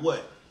Mashiach,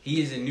 what?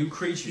 he is a new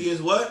creature. He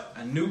is what?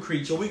 A new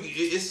creature. So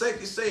it's safe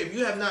to say, if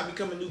you have not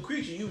become a new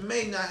creature, you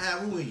may not have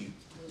who in you?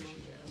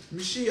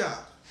 Mashiach.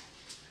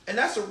 And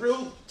that's a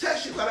real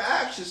test you got to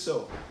ask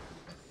yourself.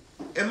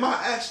 Am I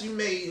actually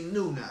made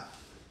new now?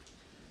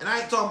 And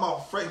I ain't talking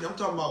about fresh. I'm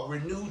talking about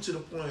renewed to the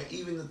point that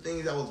even the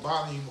things that was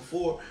bothering you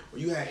before or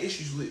you had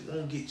issues with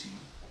won't get to you.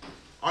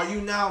 Are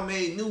you now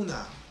made new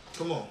now?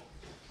 Come on.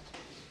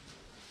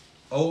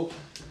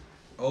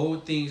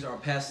 Old things are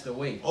passed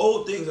away.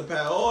 Old things are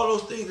passed. All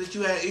those things that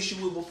you had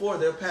issue with before,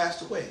 they're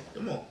passed away.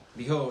 Come on.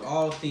 Behold,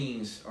 all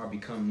things are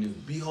become new.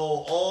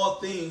 Behold, all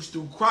things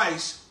through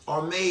Christ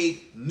are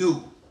made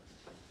new.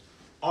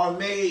 Are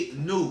made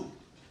new.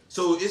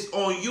 So it's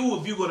on you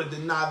if you're going to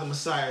deny the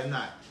Messiah or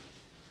not.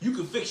 You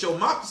can fix your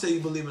mouth to say you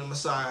believe in the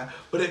Messiah,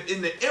 but if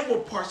in the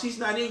inward parts he's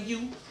not in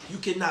you, you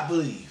cannot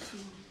believe.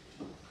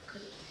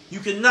 You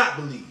cannot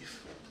believe.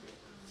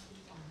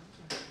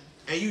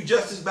 And you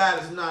just as bad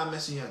as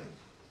non-Messianic.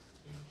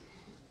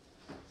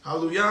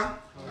 Hallelujah.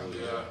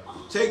 Hallelujah.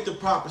 Take the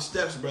proper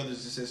steps,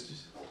 brothers and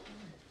sisters.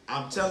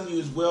 I'm telling you,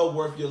 it's well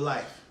worth your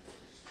life.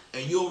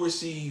 And you'll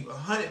receive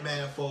 100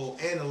 manifold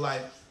and a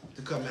life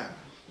to come after.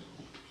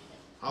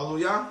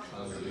 Hallelujah.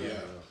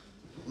 Hallelujah.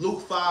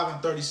 Luke 5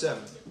 and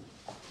 37.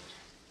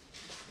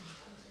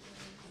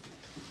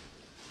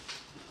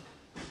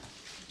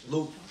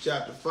 Luke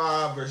chapter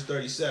 5, verse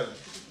 37.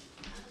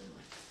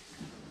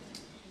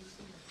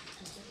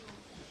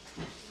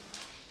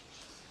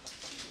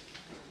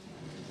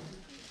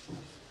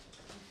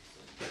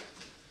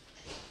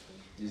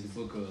 This is the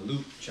book of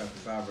Luke, chapter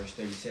 5, verse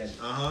 37.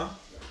 Uh-huh.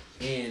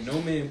 And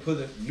no man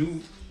putteth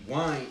new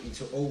wine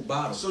into old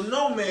bottles. So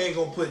no man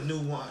gonna put new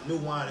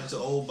wine into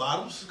old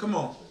bottles. Come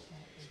on.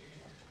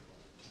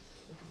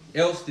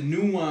 Else the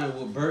new wine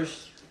will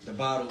burst the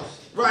bottles.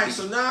 Right,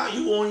 so now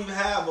you won't even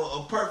have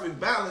a perfect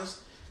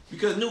balance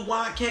because new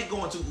wine can't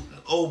go into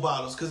old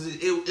bottles because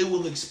it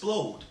will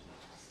explode.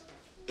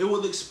 It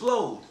will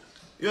explode.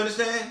 You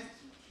understand?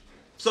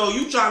 So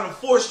you trying to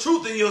force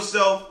truth in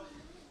yourself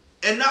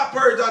and not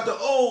purge out the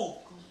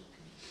old.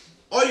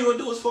 All you're going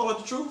to do is fall out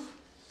the truth.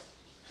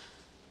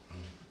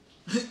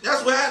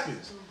 That's what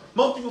happens.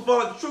 Most people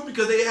fall out the truth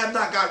because they have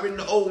not got rid of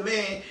the old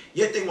man,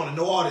 yet they want to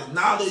know all this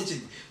knowledge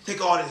and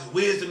take all this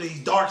wisdom and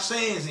these dark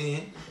sayings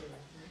in.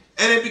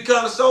 And it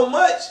becomes so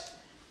much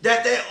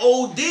that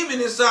old demon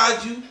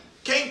inside you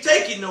can't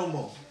take it no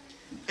more.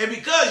 And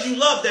because you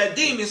love that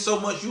demon so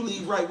much, you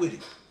leave right with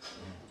it.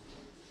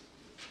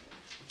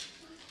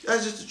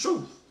 That's just the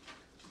truth.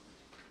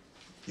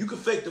 You can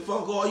fake the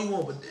funk all you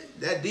want, but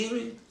that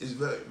demon is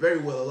very, very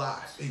well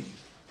alive in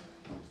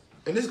you.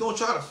 And it's going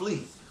to try to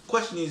flee.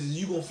 Question is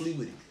you going to flee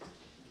with it?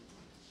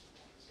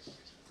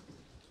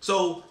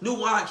 So, new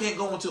wine can't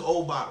go into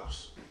old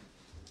bottles.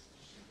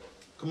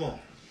 Come on.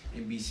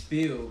 And be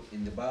spilled,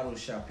 and the bottle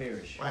shall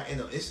perish. Right, and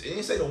it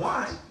didn't say the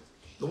wine.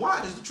 The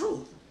wine is the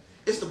truth.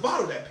 It's the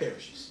bottle that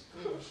perishes.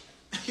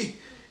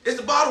 It's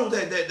the bottle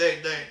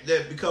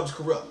that becomes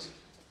corrupt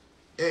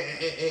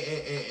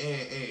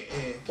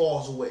and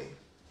falls away.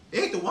 It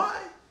ain't the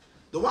wine.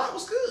 The wine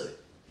was good.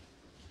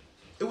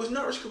 It was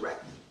nourished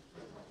correctly.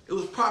 It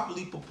was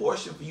properly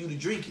proportioned for you to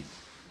drink it.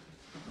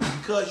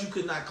 Because you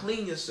could not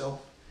clean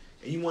yourself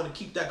and you want to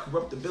keep that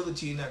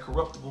corruptibility and that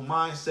corruptible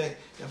mindset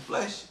and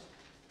flesh,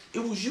 it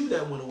was you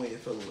that went away and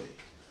fell away.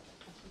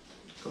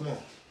 Come on.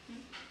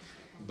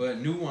 But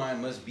new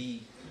wine must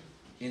be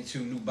into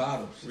new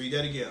bottles. Read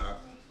that again.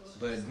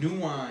 But new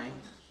wine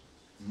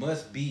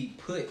must be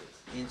put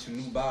into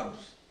new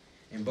bottles,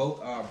 and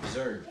both are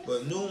preserved.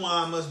 But new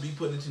wine must be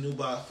put into new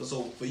bottles.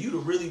 So for you to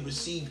really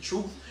receive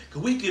truth,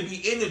 because we could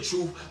be in the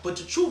truth, but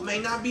the truth may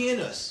not be in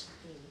us.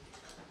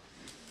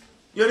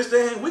 You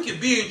understand? We could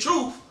be in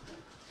truth,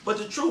 but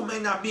the truth may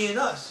not be in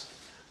us.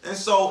 And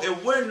so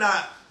if we're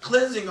not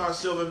cleansing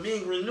ourselves and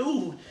being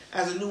renewed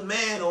as a new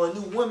man or a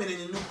new woman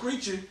and a new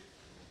creature,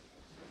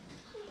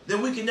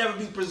 then we can never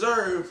be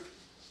preserved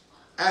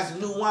as the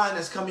new wine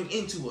that's coming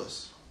into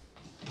us.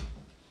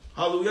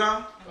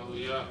 Hallelujah.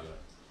 Hallelujah.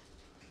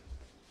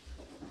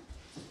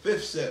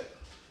 Fifth step.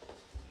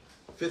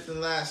 Fifth and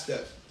last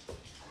step.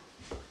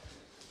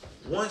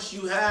 Once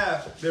you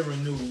have been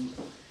renewed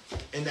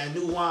in that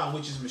new wine,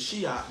 which is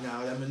Mashiach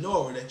now, that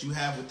menorah that you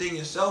have within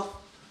yourself,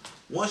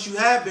 once you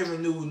have been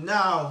renewed,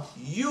 now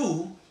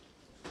you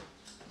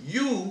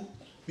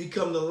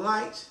become the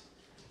light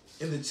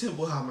in the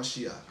temple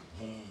HaMashiach.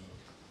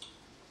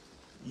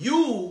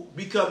 You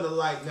become the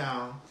light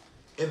now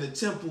in the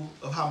temple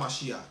of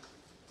HaMashiach.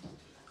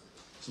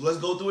 So let's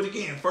go through it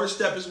again. First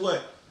step is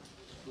what?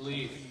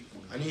 Believe.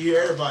 I need to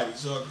hear everybody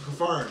so I can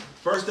confirm.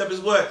 First step is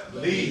what?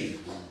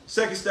 Believe.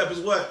 Second step is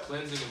what?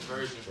 Cleansing and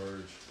purging.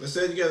 Let's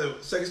say it together.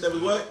 Second step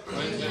is what?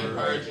 Cleansing and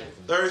purging.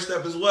 Third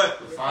step is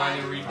what? Refine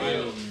and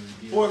rebuild.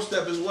 Fourth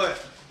step is what?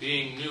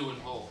 Being new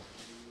and whole.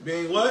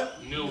 Being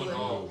what? New and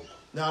whole.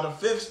 Now the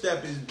fifth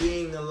step is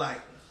being the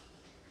light.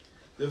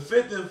 The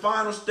fifth and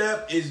final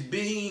step is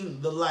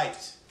being the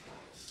light.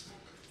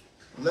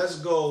 Let's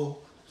go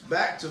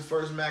back to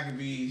 1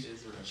 Maccabees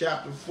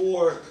chapter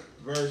 4,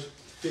 verse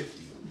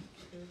 50.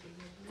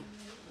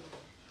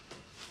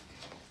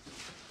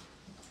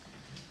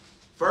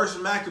 First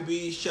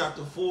Maccabees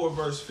chapter 4,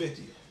 verse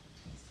 50.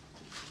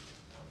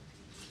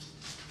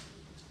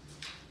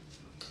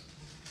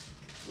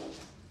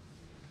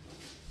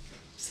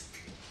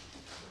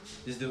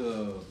 This is the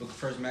book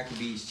of 1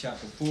 Maccabees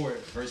chapter 4,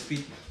 verse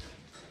 50.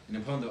 And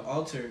upon the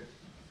altar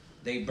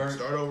they burnt.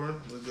 Start over.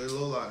 Let's get a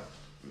little louder.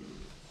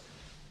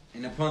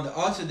 And upon the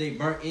altar they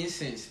burnt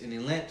incense, and the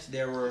lamps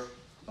that were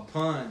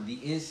upon the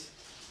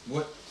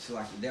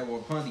that were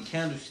upon the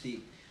candlestick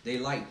they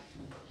light,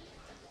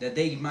 that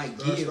they might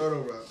give. Start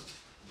over.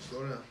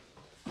 Slow down.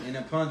 And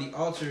upon the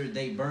altar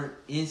they burnt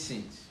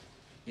incense,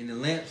 and the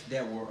lamps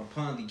that were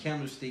upon the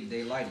candlestick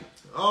they lighted.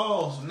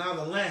 Oh, so now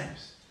the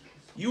lamps.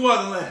 You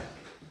are the lamp.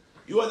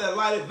 You are that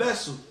lighted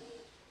vessel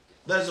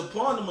that is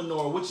upon the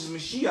menorah, which is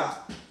Mashiach.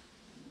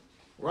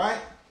 Right?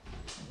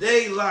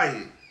 They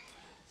lighted.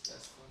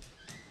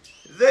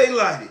 They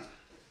lighted.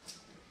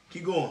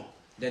 Keep going.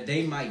 That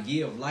they might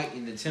give light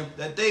in the temple.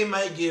 That they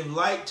might give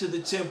light to the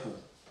temple.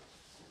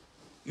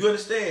 You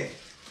understand?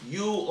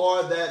 You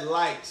are that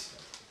light.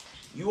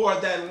 You are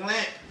that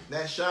lamp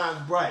that shines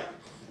bright.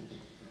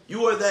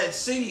 You are that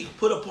city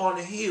put upon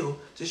a hill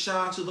to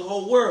shine to the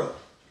whole world.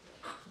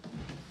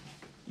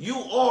 You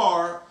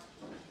are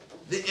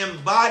the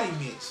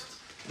embodiment,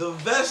 the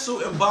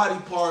vessel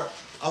embodied part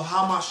of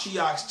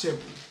HaMashiach's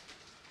temple.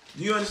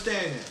 Do you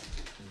understand that?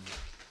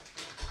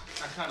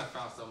 I kind of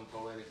found something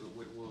poetic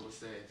with what was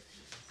said,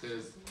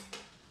 because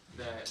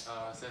that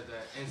said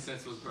that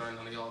incense was burned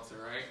on the altar,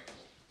 right?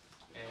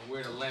 And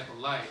we're the lamp of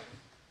light,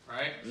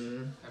 right?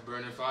 That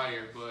burning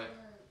fire, but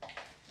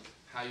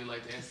how you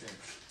light the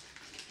incense.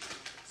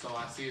 So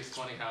I see it's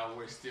funny how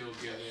we're still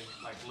giving,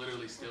 like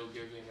literally still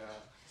giving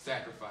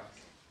sacrifice.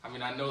 I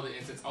mean, I know the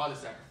incense are the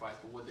sacrifice,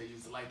 but what they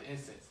use to light the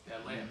incense,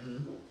 that lamp,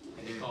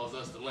 and he calls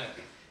us the lamp.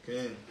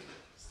 Okay.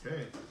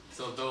 Okay.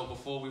 So though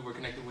before we were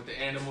connected with the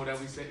animal that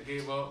we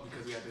gave up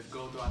because we had to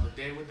go throughout the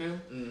day with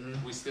them,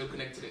 we still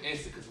connect to the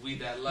incense because we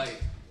that light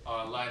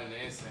are lighting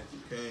the incense.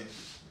 Okay.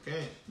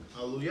 Okay.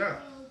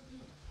 Hallelujah.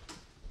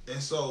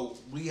 And so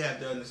we have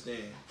to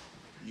understand,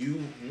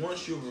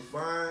 once you're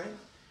refined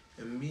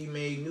and be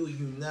made new,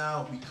 you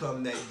now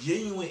become that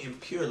genuine and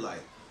pure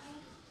light.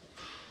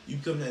 You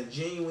become that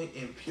genuine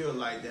and pure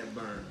light that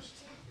burns.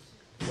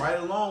 Right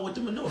along with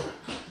the menorah.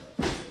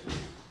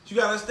 You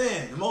gotta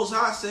understand, the Most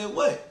High said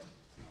what?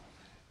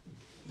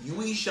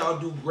 We shall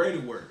do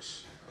greater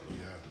works.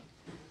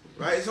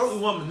 Right? It's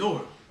only one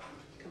menorah.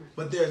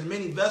 But there's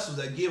many vessels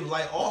that give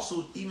light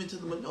also even to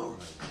the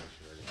menorah.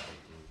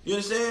 You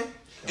understand?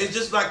 It's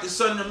just like the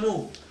sun and the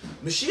moon.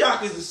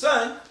 Mashiach is the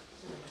sun.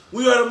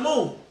 We are the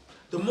moon.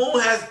 The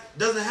moon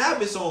doesn't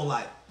have its own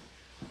light.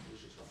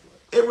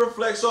 It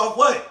reflects off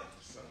what?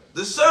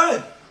 The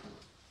sun.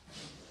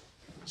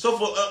 So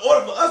in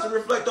order for us to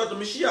reflect off the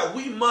Mashiach,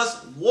 we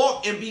must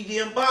walk and be the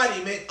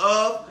embodiment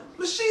of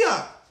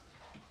Mashiach.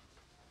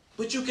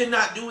 But you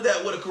cannot do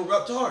that with a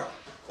corrupt heart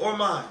or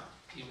mind.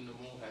 Even the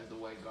moon has the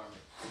white garment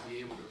to be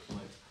able to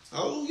reflect.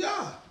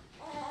 Hallelujah.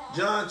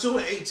 John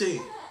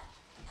 2:18.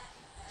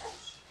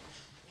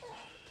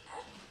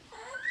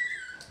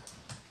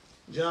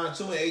 John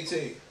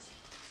 2:18.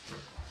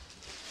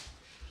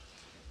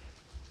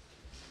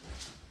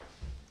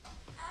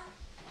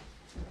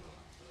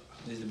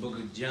 This is the book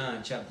of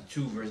John, chapter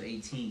 2, verse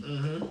 18.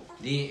 Mm-hmm.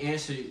 Then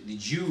answered the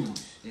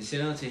Jews and said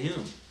unto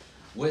him,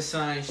 what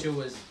sign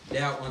showest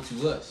thou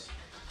unto us,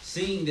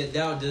 seeing that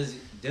thou does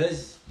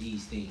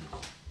these things?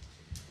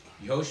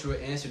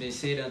 YAHOSHUA answered and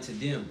said unto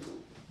them,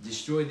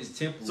 destroy this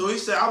temple. So he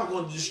said, I'm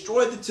going to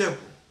destroy the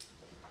temple.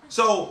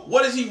 So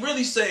what is he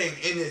really saying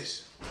in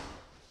this?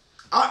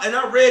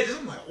 I read this,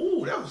 I'm like,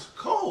 ooh, that was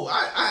cold.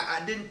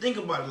 I didn't think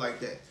about it like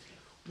that.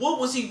 What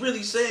was he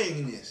really saying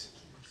in this?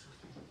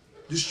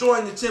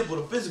 Destroying the temple,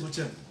 the physical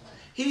temple.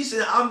 He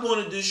said, I'm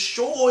going to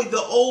destroy the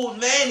old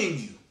man in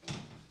you.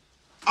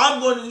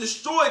 I'm going to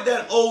destroy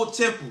that old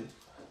temple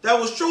that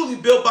was truly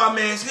built by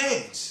man's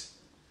hands.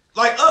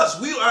 Like us,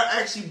 we are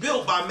actually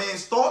built by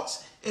man's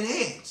thoughts and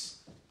hands.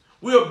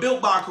 We are built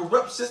by a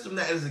corrupt system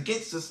that is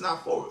against us,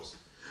 not for us.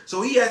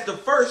 So he has to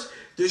first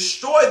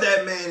destroy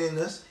that man in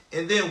us,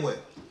 and then what?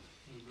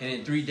 And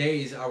in 3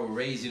 days I will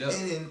raise it up.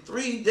 And in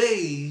 3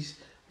 days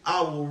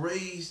I will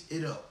raise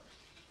it up.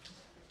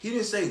 He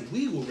didn't say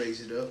we will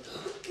raise it up.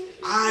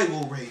 I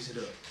will raise it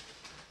up.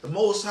 The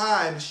Most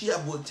High,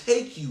 Mashiach, will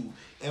take you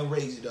and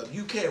raise it up.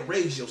 You can't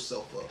raise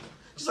yourself up.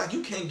 Just like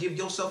you can't give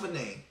yourself a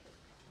name.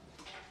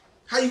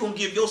 How you going to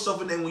give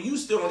yourself a name when you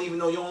still don't even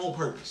know your own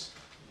purpose?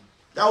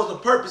 That was the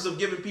purpose of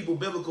giving people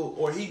biblical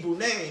or Hebrew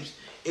names,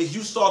 is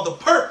you saw the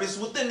purpose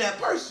within that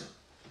person.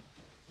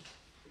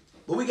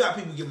 But we got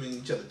people giving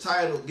each other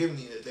title, giving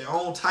their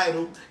own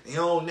title, their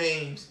own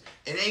names,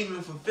 and ain't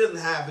even fulfilling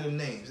half of them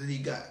names that he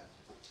got.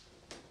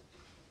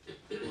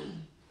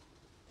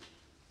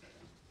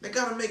 That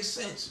gotta make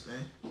sense,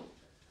 man.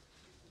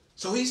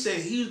 So he said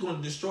he's going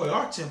to destroy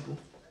our temple,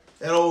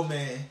 that old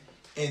man,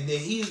 and then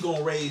he's going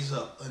to raise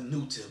up a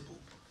new temple,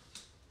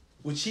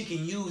 which he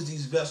can use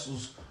these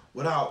vessels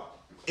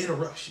without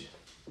interruption,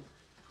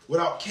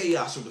 without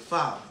chaos or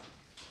defilement.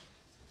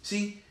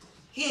 See,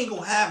 he ain't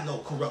going to have no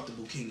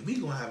corruptible kingdom. He's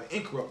going to have an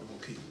incorruptible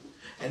kingdom.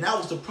 And that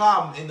was the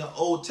problem in the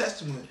Old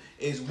Testament,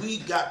 is we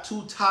got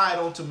too tied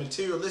onto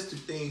materialistic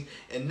things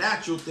and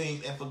natural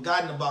things and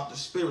forgotten about the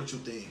spiritual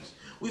things.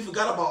 We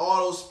forgot about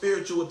all those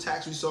spiritual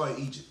attacks we saw in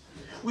Egypt.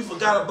 We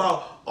forgot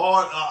about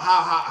all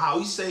how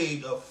he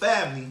saved a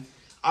family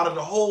out of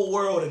the whole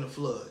world in the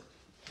flood.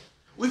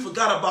 We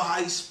forgot about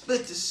how he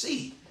split the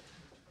sea.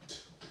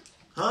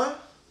 Huh?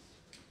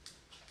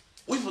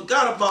 We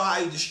forgot about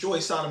how he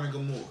destroyed Sodom and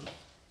Gomorrah.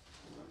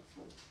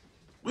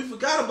 We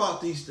forgot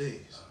about these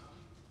things.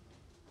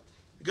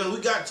 Because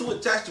we got too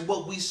attached to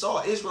what we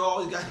saw. Israel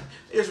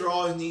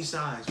always needs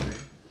signs, man.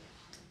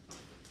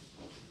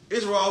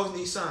 Israel always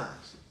needs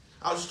signs.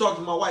 I was just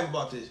talking to my wife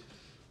about this.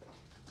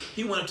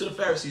 He went up to the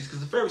Pharisees because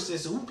the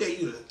Pharisees said, who gave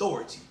you the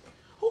authority?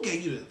 Who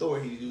gave you the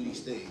authority to do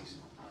these things?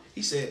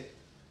 He said,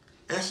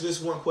 answer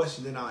this one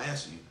question, then I'll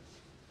answer you.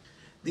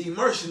 The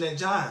immersion that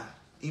John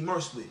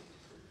immersed with,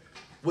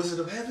 was it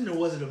of heaven or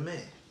was it of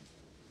man?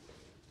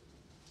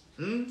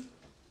 And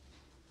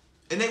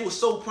they were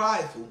so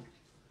prideful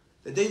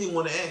that they didn't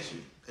want to answer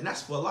you. And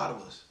that's for a lot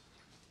of us.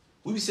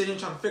 We be sitting here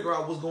trying to figure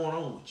out what's going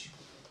on with you.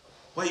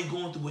 Why you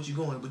going through what you're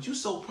going through. But you're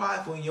so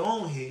prideful in your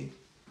own head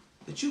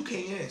that you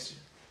can't answer.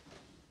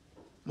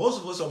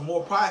 Most of us are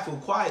more prideful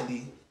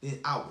quietly than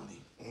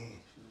outwardly.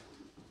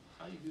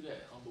 How you do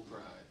that? Humble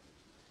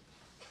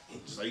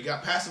pride. So you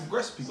got passive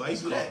aggressive people. How you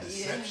do that?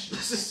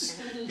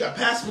 Deception. You got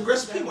passive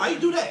aggressive people. How you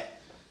do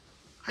that?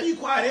 How you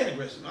quiet and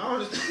aggressive? I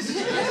don't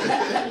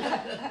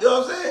understand. You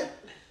know what I'm saying?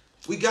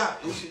 We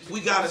got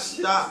to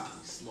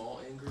stop. Small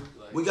anger.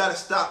 Like, We got to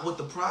stop with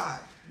the pride.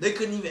 They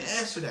couldn't even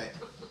answer that.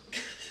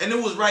 And it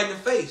was right in the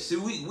face. See,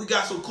 we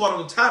got so caught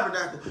on the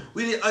tabernacle,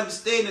 we didn't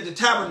understand that the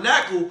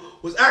tabernacle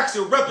was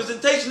actually a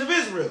representation of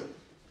Israel.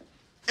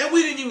 And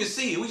we didn't even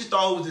see it. We just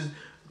thought it was this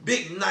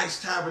big,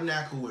 nice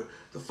tabernacle where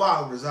the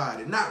Father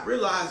resided. Not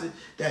realizing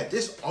that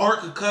this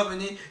Ark of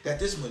Covenant, that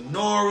this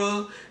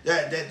menorah,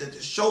 that the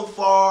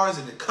shofars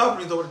and the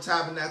coverings over the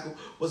tabernacle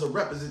was a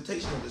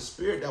representation of the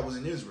spirit that was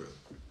in Israel.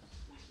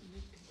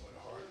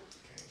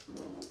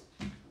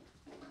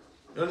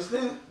 You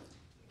understand?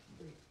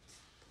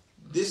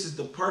 This is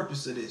the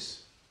purpose of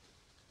this.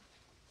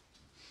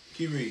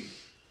 Keep reading.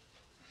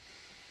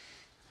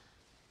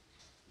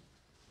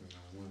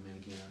 1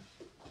 minute again.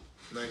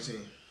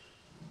 19.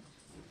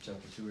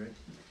 Chapter 2, right?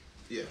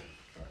 Yeah.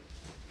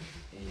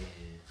 And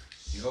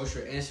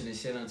YAHOSHUA answered and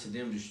said unto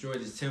them, destroy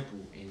this temple,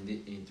 and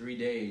in 3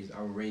 days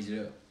I will raise it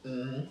up.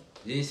 Mm-hmm.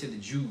 Then said the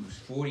Jews,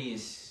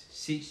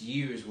 46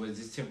 years was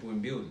this temple in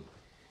building,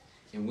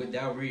 and wilt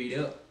thou rear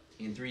it up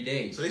in 3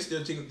 days? So they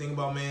still think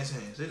about man's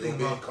hands. They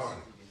think about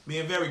carnal.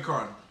 being very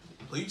carnal.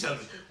 So you tell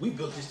me, we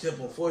built this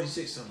temple in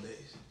 46 some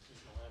days.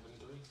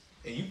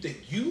 And you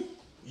think you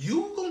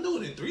gonna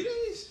do it in 3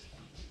 days?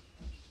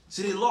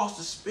 See, they lost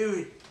the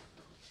spirit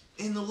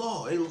in the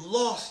law. They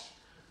lost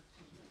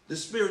the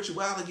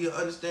spirituality of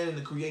understanding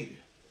the Creator.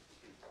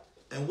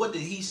 And what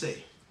did he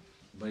say?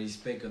 But he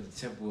spake of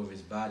the temple of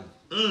his body.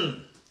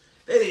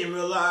 They didn't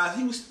realize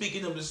he was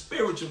speaking of the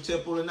spiritual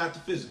temple and not the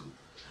physical.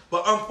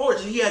 But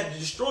unfortunately, he had to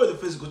destroy the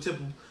physical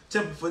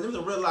temple for them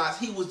to realize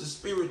he was the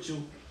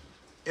spiritual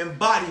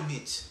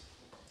embodiment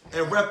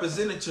and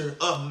representative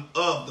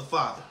of the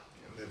Father.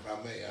 And if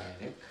I may,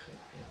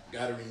 I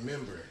got to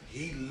remember,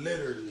 he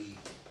literally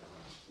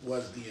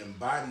was the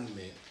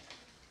embodiment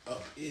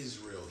of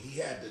Israel. He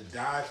had to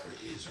die for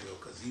Israel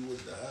because he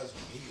was the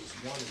husband. He was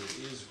one with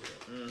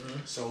Israel.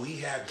 So he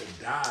had to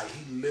die.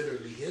 He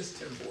literally, his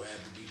temple had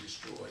to be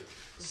destroyed.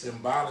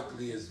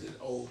 Symbolically as the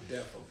old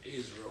death of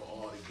Israel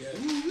altogether.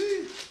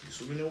 You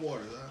swimming in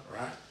water, huh?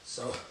 Right?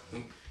 So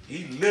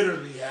he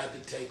literally had to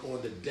take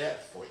on the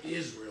death for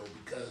Israel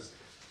because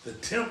the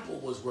temple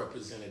was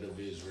representative of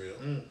Israel.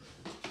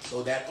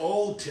 So that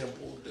old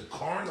temple, the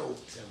carnal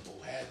temple,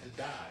 had to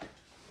die.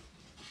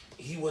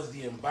 He was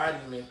the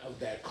embodiment of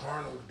that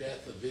carnal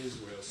death of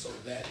Israel, so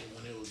that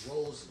when it was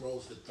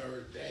rose the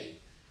third day,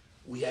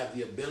 we have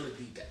the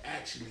ability to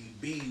actually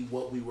be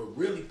what we were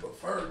really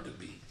preferred to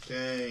be.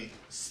 Dang.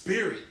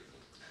 Spirit.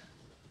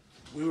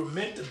 We were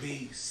meant to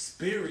be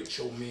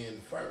spiritual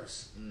men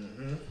first.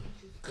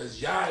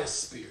 Because Yah is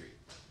spirit.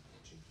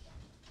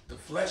 The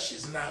flesh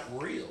is not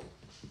real.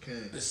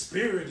 Okay. The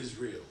spirit is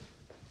real.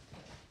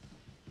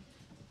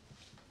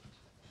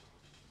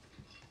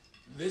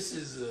 This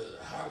is a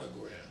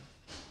hologram.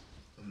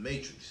 A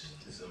matrix.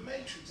 This is a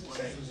matrix. This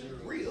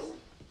ain't real.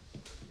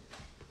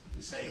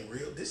 This ain't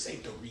real. This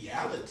ain't the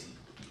reality.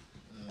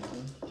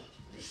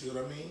 You see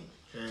what I mean?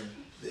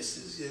 This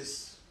is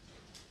just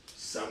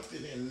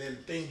something. And then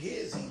the thing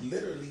is, he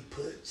literally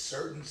put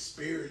certain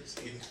spirits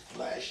in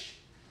flesh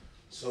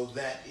so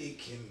that it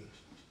can.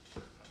 I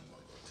don't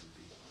want to go too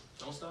deep.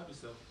 Don't stop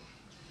yourself.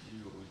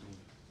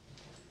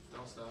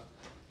 Don't stop.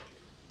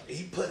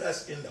 He put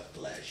us in the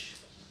flesh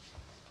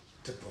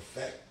to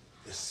perfect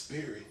the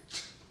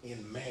spirit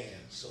in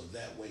man, so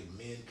that way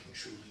men can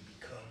truly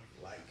become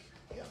like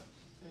him.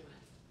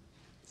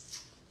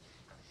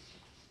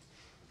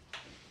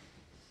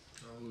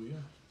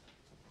 Hallelujah.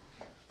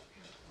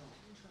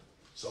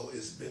 So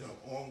it's been an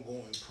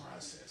ongoing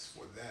process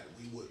for that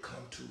we would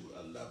come to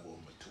a level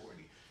of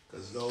maturity.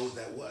 Because those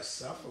that what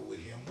suffer with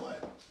him,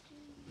 what?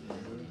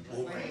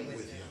 Will reign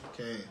with him.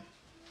 Okay.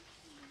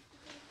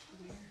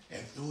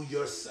 And through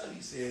your son,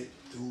 he said,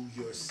 through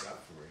your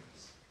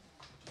sufferings,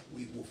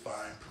 we will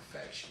find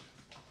perfection.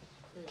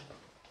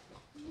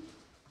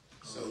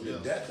 So the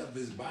death of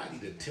his body,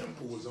 the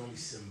temple, was only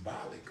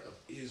symbolic of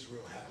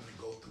Israel having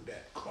to go through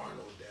that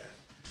carnal death.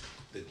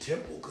 The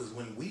temple, because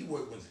when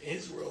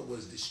Israel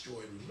was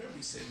destroyed, remember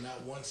he said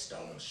not one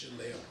stone should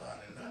lay upon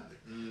another.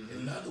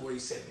 In other words, he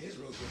said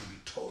Israel's going to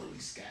be totally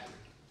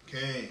scattered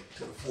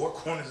to the four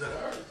corners of the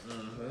earth.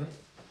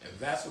 And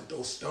that's what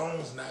those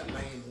stones not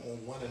laying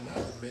on one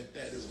another meant,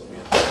 that it was going to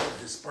be a total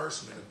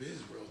disbursement of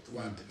Israel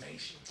throughout the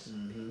nations.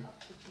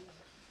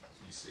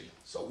 You see,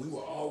 so we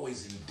were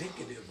always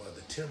indicative of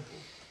the temple.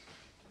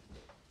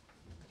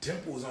 The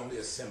temple was only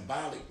a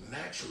symbolic,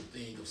 natural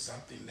thing of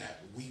something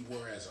that we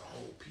were as a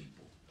whole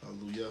people.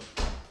 Hallelujah.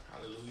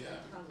 Hallelujah.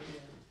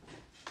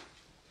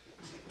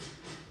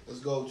 Let's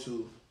go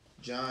to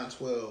John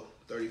 12,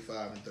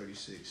 35 and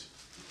 36.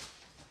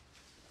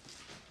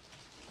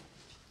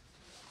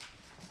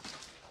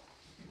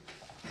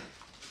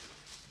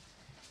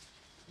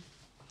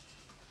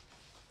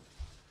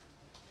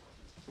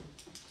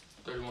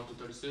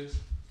 (31-36).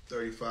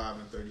 35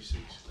 and 36.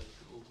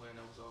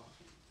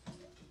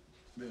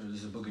 This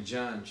is the book of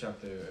John,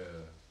 chapter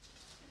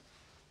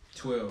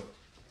 12,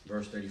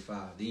 verse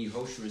 35. Then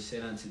YAHOSHUA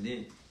said unto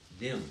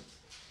them,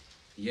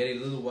 yet a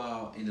little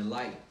while in the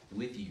light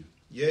with you.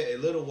 Yet a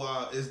little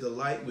while is the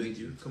light with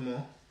you. Come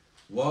on.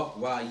 Walk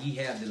while ye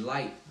have the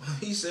light.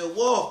 He said,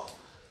 walk.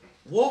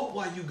 Walk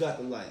while you got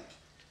the light.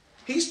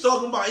 He's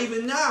talking about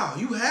even now.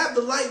 You have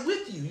the light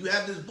with you. You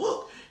have this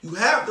book. You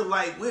have the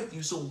light with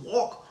you. So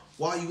walk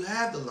while you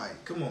have the light.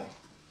 Come on.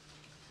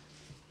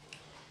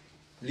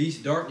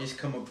 Lest darkness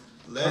come upon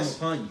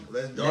you.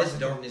 Lest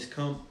darkness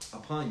come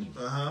upon you.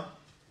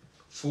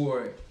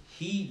 For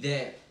he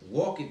that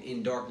walketh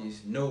in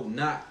darkness know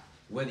not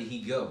whither he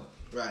go.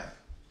 Right.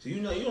 So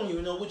you don't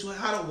even know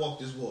how to walk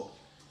this walk.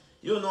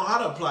 You don't know how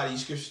to apply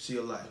these scriptures to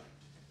your life.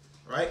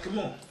 Right? Come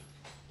on.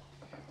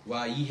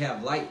 While ye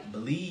have light,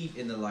 believe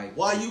in the light.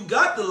 While you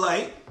got the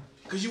light,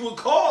 because you were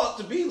called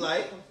to be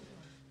light.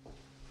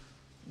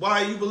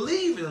 While you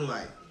believe in the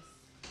light.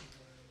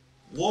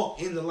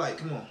 Walk in the light.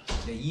 Come on.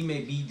 That ye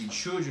may be the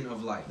children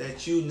of light.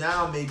 That you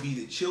now may be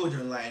the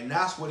children of light. And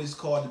that's what it's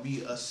called to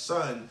be a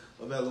son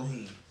of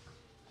Elohim.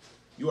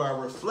 You are a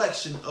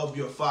reflection of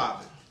your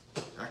father.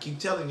 I keep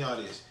telling y'all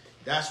this.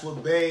 That's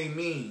what Bay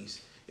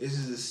means. This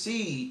is a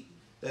seed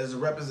that is a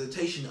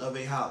representation of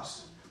a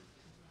house.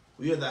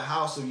 We are the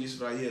house of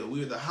YISRAEL.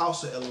 We are the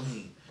house of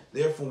Elohim.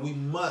 Therefore, we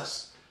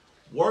must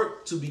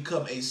work to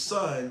become a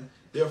son.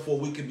 Therefore,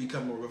 we can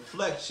become a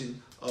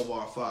reflection of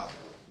our Father.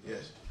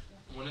 Yes.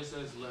 When it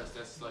says less,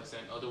 that's like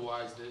saying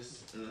otherwise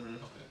this.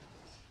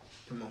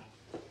 Okay. Come on.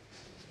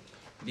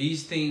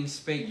 These things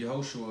spake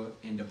YAHOSHUA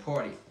and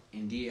departed,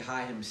 and did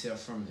hide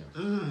himself from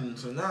them.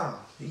 So now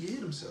he hid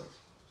himself.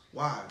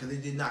 Why? Because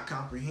they did not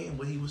comprehend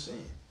what he was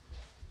saying.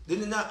 They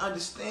did not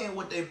understand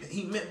what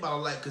he meant by the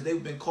light, because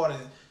they've been caught in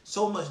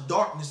so much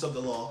darkness of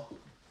the law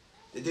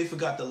that they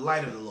forgot the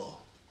light of the law.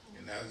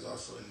 And that was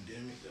also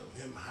endemic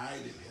of him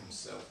hiding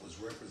himself, was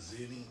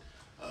representing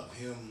of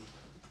him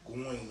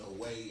going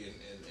away,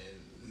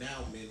 and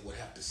now men would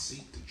have to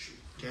seek the truth.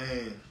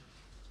 Okay.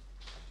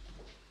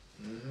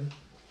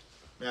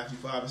 Matthew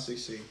 5 and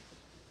 16.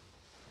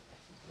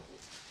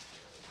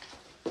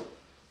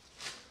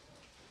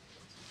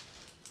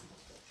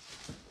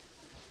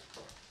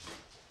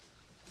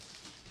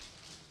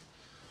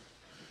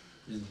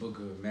 This is the book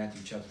of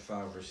Matthew chapter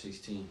 5 verse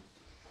 16.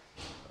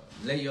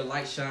 Let your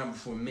light shine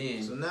before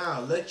men. So now,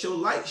 let your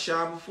light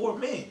shine before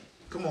men.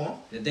 Come on.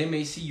 That they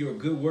may see your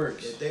good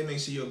works. That they may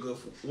see your good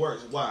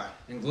works. Why?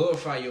 And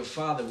glorify your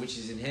Father which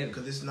is in heaven.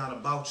 Because it's not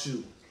about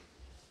you.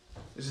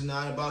 This is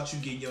not about you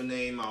getting your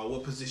name out,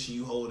 what position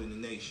you hold in the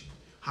nation,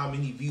 how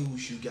many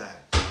views you got.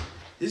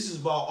 This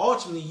is about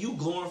ultimately you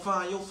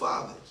glorifying your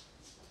Father.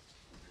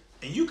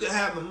 And you can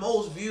have the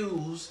most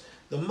views,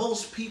 the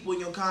most people in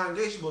your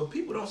congregation, but if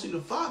people don't see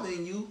the Father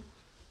in you,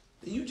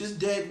 then you just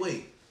dead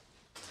weight.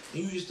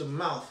 And you just a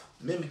mouth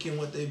mimicking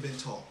what they've been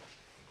taught.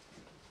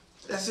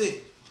 That's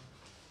it.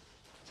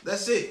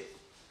 That's it.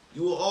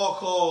 You will all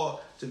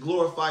call to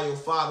glorify your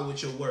Father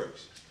with your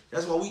works.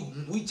 That's why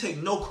we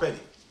take no credit.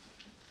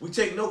 We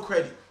take no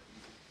credit.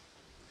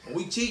 When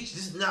we teach,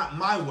 this is not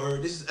my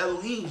word. This is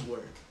Elohim's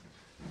word.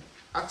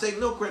 I take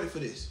no credit for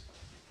this.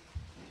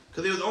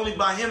 Because it was only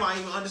by him I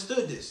even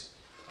understood this.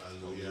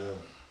 Hallelujah.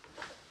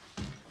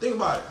 Think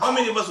about it. How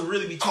many of us would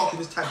really be talking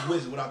this type of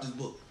wisdom without this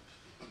book?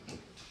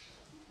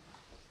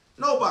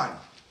 Nobody.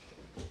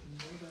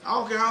 I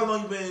don't care how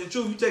long you've been in the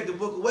truth. You take the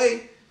book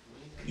away,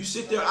 you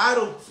sit there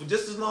idle for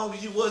just as long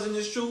as you was in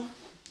this truth,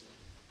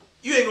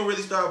 you ain't going to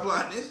really start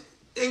applying this.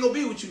 It ain't going to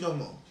be with you no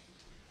more.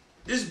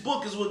 This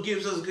book is what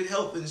gives us good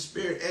health in the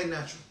spirit and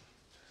natural.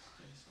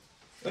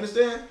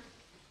 Understand?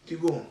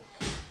 Keep going.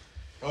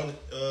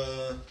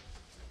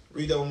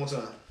 Read that one more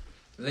time.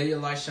 Let your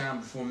light shine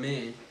before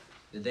men,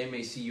 that they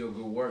may see your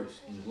good works,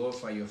 and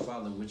glorify your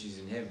Father which is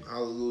in heaven.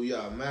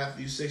 Hallelujah.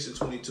 Matthew 6 and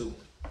 22.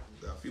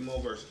 Got a few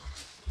more verses.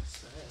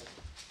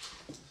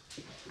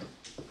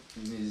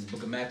 In this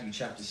book of Matthew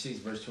chapter 6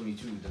 verse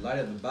 22. The light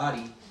of the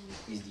body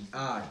is the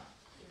eye.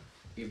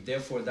 If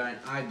therefore thine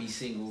eye be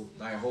single,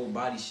 thy whole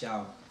body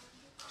shall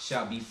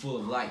be full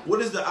of light.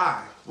 What is the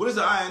eye? What is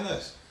the eye in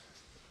us?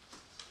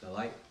 The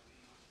light.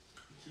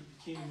 Keep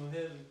the kingdom of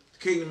heaven. The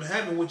kingdom of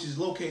heaven, which is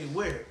located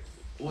where?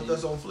 With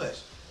us on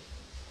flesh.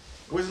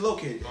 Where's it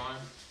located? Mind.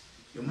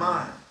 Your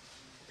mind.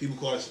 People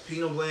call it the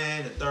pineal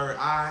gland, the third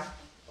eye.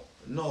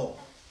 No.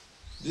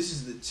 This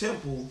is the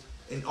temple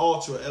and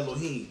altar of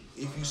Elohim,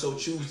 if you so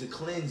choose to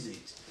cleanse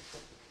it.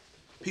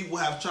 People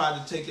have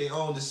tried to take their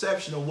own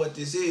deception of what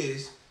this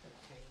is.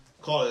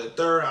 Call it a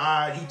third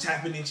eye. You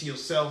tapping into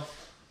yourself.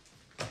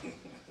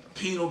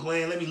 Pineal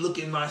gland. Let me look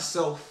in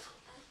myself.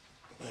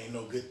 Ain't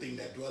no good thing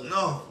that dwelleth in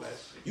No. the flesh.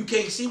 You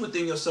can't see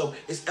within yourself.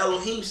 It's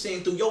Elohim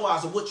saying through your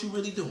eyes of what you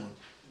really doing.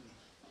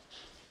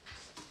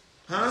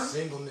 Huh? The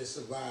singleness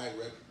of eye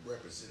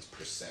represents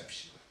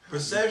perception.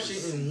 Perception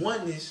and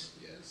oneness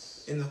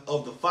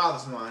of the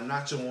Father's mind,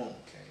 not your own.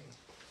 Okay.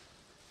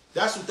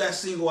 That's what that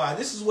single eye.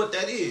 This is what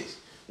that is.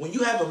 When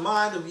you have a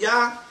mind of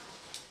Yah,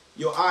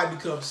 your eye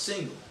becomes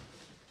single.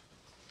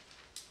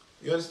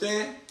 You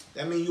understand?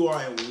 That means you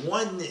are in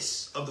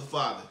oneness of the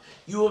Father.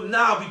 You will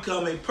now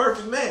become a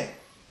perfect man.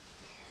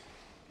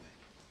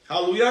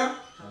 Hallelujah.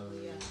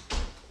 Hallelujah.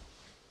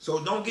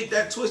 So don't get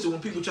that twisted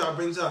when people try to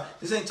bring this up.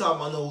 This ain't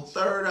talking about no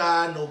third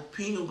eye, no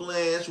pineal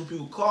gland. That's what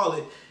people call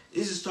it.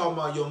 This is talking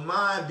about your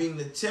mind being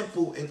the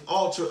temple and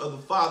altar of the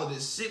Father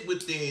that sit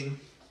within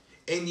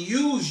and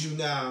use you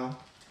now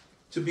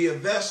to be a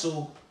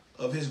vessel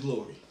of his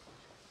glory.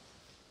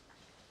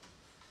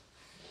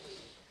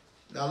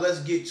 Now let's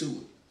get to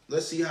it.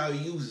 Let's see how he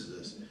uses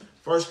us.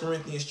 1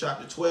 Corinthians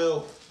chapter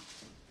 12.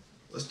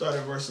 Let's start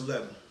at verse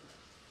 11.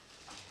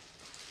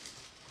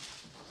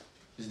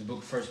 This is the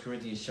book of 1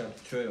 Corinthians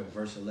chapter 12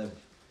 verse 11.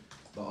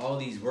 But all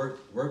these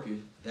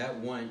worketh that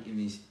one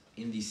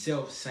in the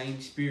self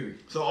same spirit.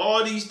 So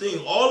all these things,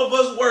 all of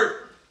us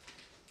work,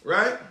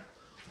 right?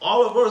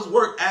 All of us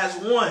work as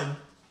one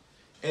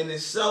in the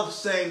self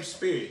same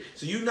spirit.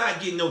 So you're not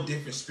getting no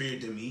different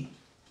spirit than me.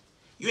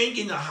 You ain't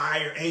getting a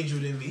higher angel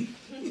than me.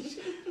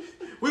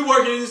 We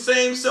working in the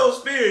same self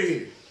spirit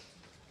here.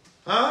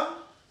 Huh?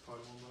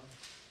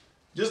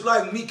 Just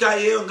like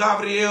MIKA'EL and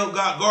Gabriel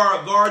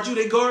guard you,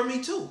 they guard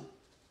me too.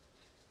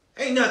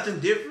 Ain't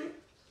nothing different.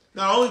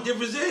 Now, the only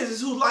difference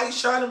is who light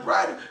shining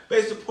brighter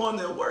based upon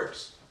their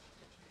works.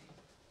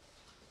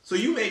 So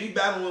you may be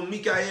battling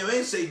with MIKA'EL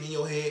and Satan in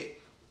your head,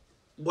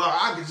 while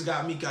I just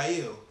got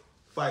MIKA'EL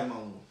fighting my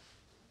own.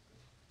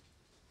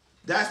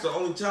 That's the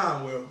only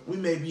time where we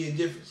may be in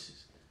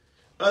differences.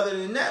 Other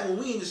than that, when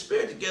we in the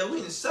spirit together, we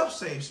in the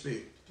self-same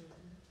spirit.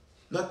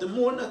 Nothing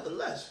more, nothing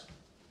less.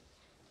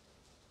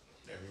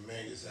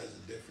 man just has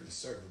a different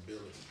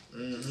servability.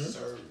 He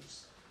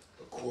serves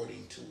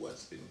according to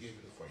what's been given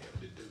for him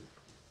to do.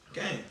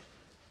 Okay.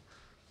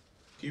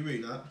 Keep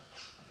reading, huh?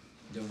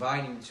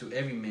 Dividing to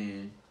every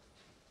man,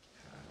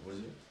 what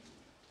is it?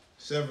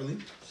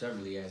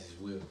 Severally as his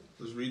will.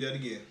 Let's read that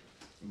again.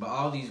 But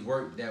all these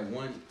work that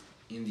one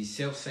in the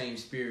self-same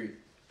spirit,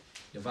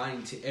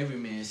 dividing to every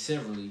man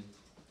severally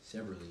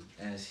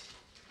as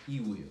he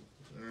will.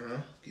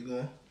 Keep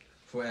going.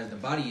 For as the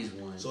body is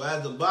one. So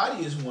as the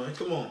body is one,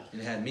 come on.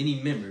 It had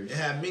many members. It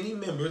had many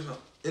members.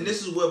 And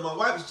this is what my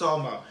wife was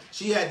talking about.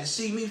 She had to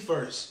see me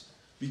first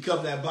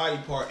become that body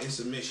part in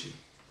submission.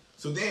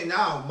 So then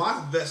now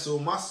my vessel,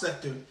 my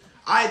sector,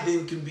 I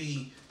then can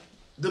be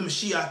the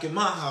Mashiach in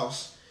my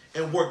house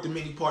and work the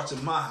many parts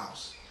of my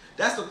house.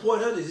 That's the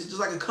point of this. It's just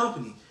like a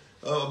company.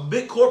 A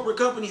big corporate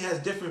company has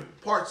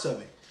different parts of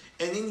it.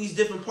 And in these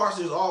different parts,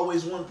 there's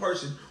always one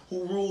person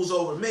who rules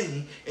over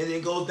many, and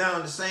then goes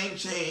down the same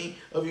chain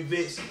of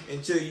events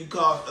until you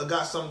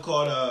got something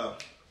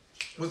called,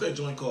 what's that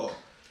joint called?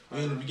 We're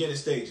in the beginning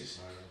stages.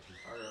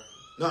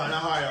 No, not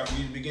hierarchy.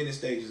 You're in the beginning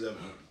stages of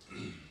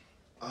it.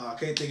 I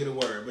can't think of the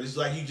word, but it's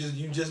like you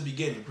just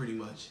beginning pretty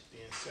much.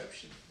 The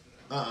inception.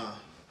 I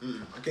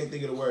can't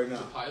think of the word now.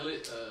 The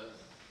pilot.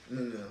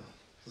 No.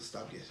 Let's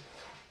stop guessing.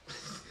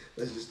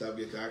 Let's just stop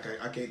guessing.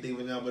 I can't think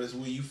of it now, but it's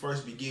where you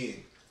first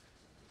begin.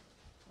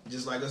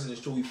 Just like us in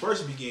this truth, we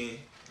first began.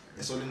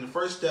 And so then the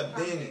first step,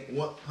 then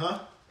what? Huh?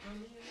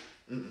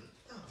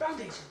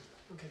 Foundation.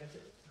 Okay, that's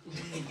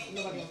it.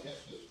 Nobody else.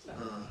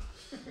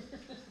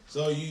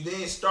 So you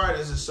then start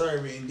as a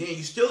servant, and then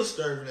you still a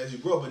servant as you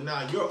grow, but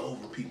now you're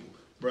over people,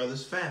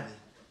 brothers, family.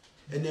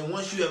 And then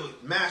once you have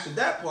mastered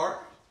that part,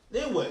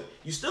 then what?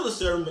 You're still a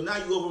servant, but now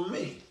you're over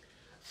many.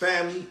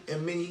 Family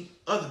and many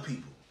other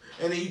people.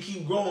 And then you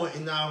keep growing,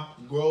 and now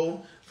you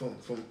grow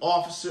from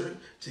officer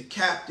to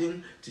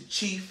captain to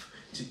chief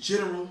to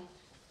general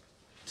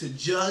to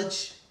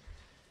judge.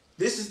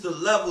 This is the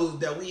level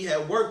that we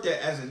have worked at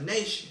as a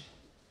nation.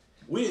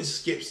 We didn't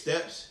skip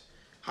steps.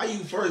 How you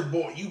first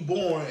born? You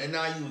born and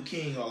now you a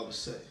king all of a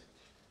sudden.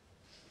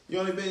 You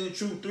only been in the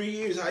truth 3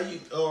 years. How you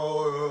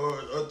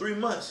or 3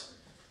 months?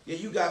 Yeah,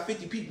 you got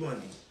 50 people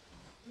on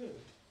you.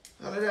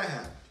 How did that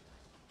happen?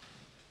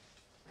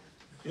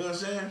 You know what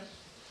I'm saying?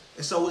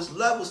 And so it's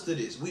levels to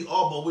this. We're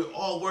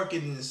all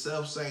working in the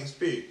self-same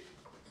spirit.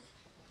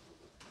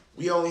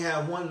 We only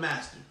have one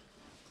master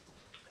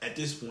at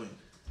this point,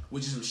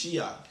 which is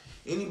Mashiach.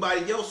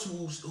 Anybody else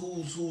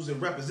who's a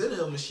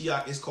representative of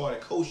Mashiach is called a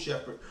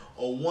co-shepherd,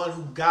 or one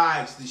who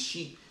guides the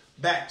sheep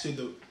back to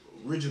the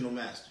original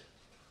master.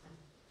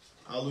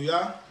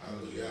 Hallelujah.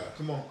 Hallelujah.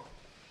 Come on.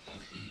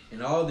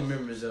 And all the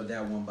members of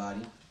that one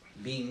body,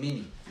 being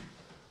many,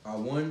 are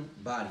one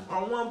body.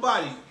 Are one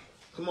body.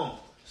 Come on.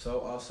 So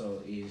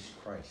also is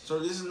Christ. So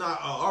this is not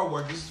our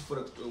work. This is for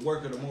the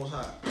work of the Most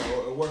High,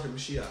 or the work of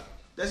Mashiach.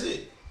 That's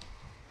it.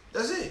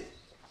 That's it.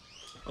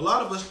 A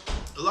lot of us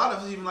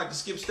even like to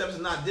skip steps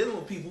and not dealing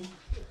with people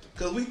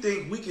because we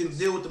think we can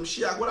deal with the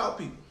Mashiach without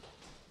people.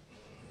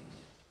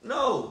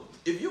 No.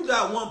 If you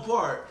got one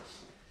part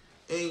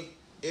and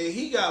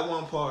he got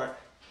one part,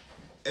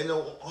 and the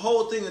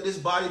whole thing of this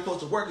body supposed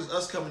to work is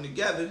us coming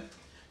together.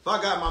 If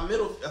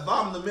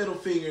I'm the middle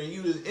finger and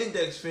you the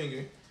index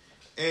finger,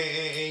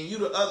 and you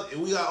the other,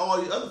 and we got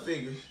all these other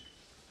fingers,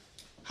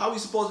 how are we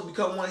supposed to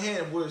become one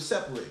hand if we're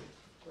separated?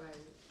 Right.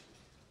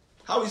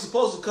 How are we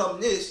supposed to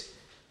come this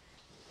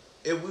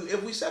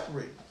if we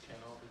separate?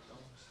 Can't all be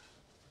thumbs.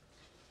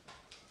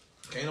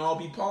 Can't all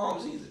be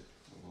palms either.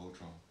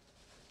 Voltron.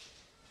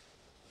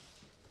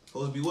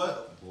 Supposed to be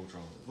what?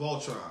 Voltron.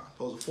 Voltron.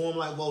 Supposed to form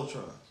like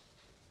Voltron.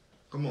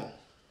 Come on.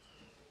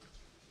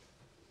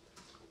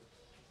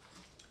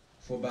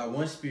 For by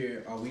one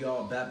Spirit are we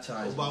all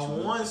baptized. By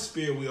one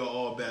Spirit we are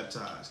all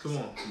baptized. Come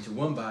on. Into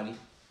one body,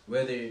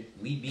 whether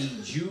we be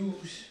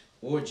Jews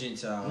or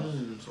Gentiles.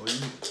 So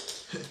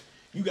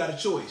you got a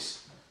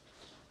choice.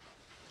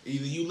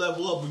 Either you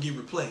level up or get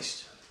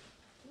replaced.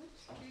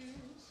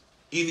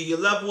 Either you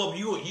level up,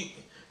 you.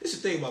 This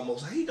is the thing about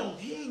Moses. He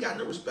ain't got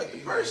no respect for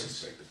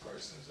persons.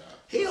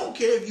 He don't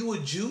care if you a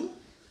Jew.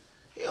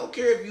 He don't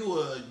care if you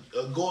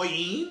a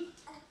goyim.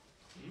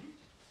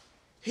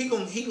 He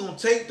gonna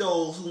take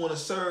those who want to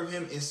serve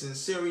him in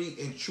sincerity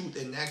and truth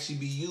and actually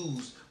be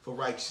used for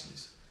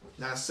righteousness,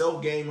 not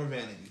self-gain or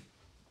vanity.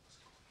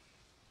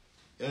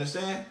 You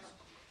understand?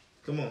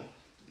 Come on.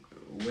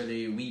 Whether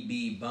we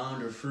be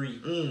bond or free,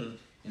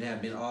 and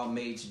have been all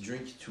made to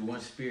drink to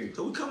one Spirit.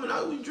 So we coming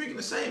out, we drinking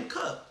the same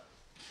cup.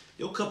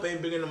 Your cup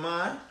ain't bigger than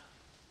mine.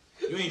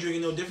 You ain't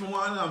drinking no different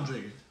wine than I'm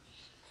drinking.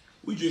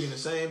 We drinking the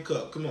same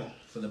cup. Come on.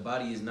 For the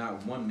body is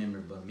not one member,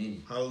 but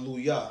many.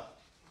 Hallelujah.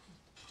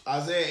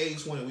 Isaiah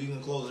 8:20. We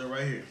can close it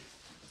right here.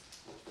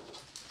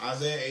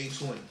 Isaiah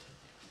 8:20.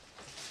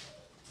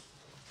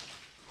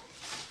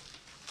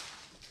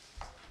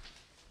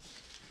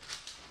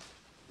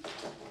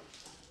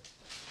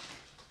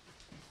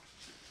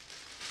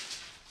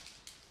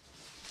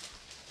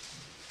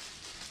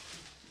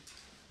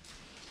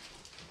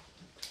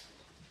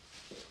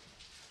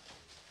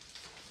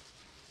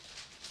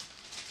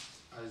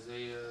 Isaiah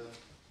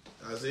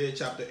Isaiah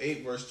chapter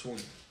 8, verse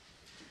 20.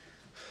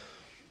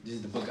 This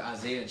is the book of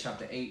Isaiah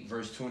chapter 8,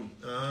 verse 20.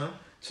 Uh-huh.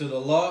 To the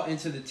law and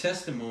to the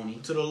testimony.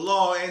 To the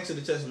law and to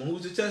the testimony.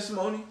 Who's the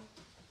testimony?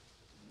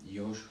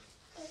 YAHOSHUA.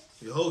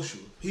 YAHOSHUA.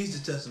 He's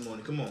the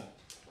testimony. Come on.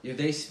 If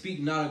they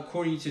speak not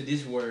according to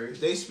this word.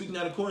 If they speak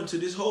not according to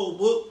this whole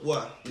book,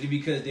 why? It is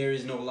because there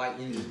is no light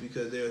in them. It's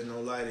because there is no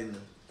light in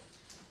them.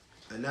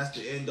 And that's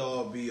the end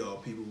all be all,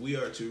 people. We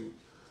are to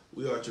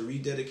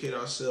rededicate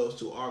ourselves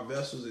to our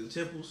vessels and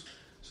temples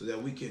so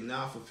that we can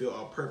now fulfill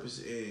our purpose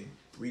in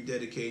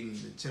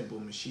rededicating the temple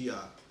of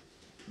Mashiach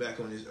back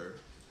on this earth.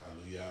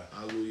 Hallelujah.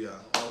 Hallelujah.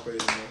 All praise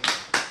the Lord.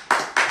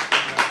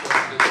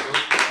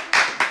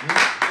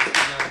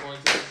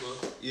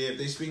 Yeah, if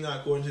they speak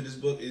not according to this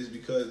book, it is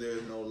because there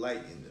is no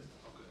light in them.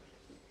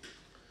 Okay.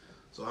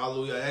 So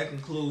hallelujah. That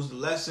concludes the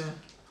lesson.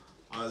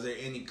 Is there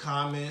any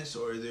comments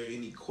or is there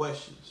any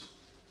questions?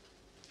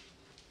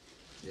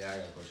 Yeah, I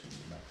got a question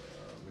about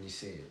when he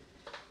said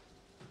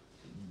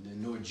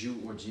nor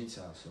Jew or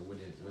Gentile. So what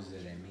does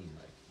that mean?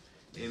 Like,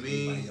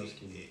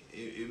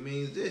 it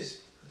means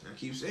this. I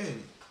keep saying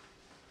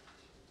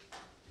it.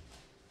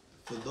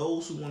 For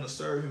those who want to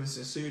serve him in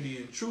sincerity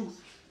and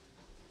truth,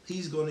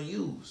 he's going to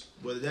use,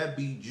 whether that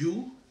be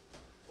Jew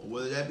or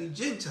whether that be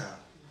Gentile.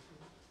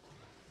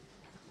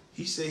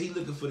 He said he's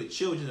looking for the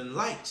children of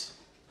light.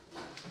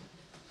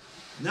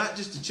 Not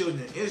just the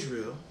children of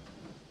Israel,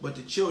 but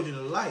the children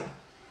of light.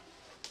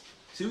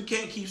 See, we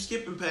can't keep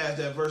skipping past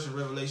that verse in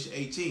Revelation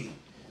 18.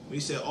 When he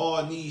said,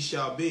 all knees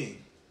shall bend.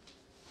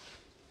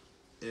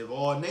 And of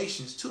all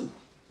nations too.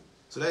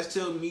 So that's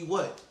telling me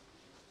what?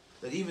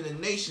 That even the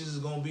nations is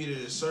going to be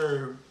there to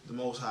serve the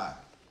Most High.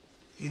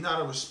 He's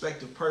not a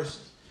respective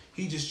person.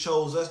 He just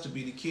chose us to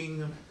be the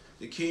kingdom,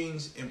 the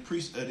kings and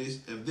priests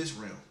of this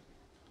realm.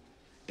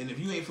 And if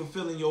you ain't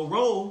fulfilling your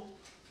role,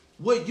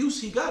 what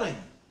use he got on you?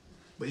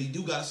 But he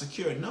do got to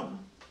secure a number.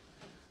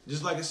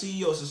 Just like a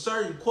CEO, it's a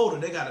certain quota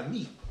they got to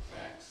meet.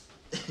 Facts.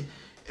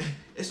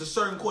 It's a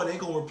certain quota. They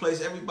ain't going to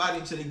replace everybody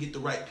until they get the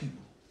right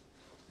people.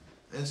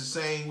 And it's the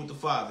same with the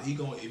Father. He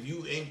gonna, if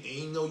you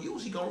ain't no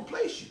use, he going to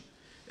replace you.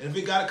 And if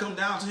it got to come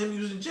down to him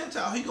using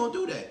Gentile, he going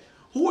to do that.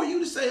 Who are you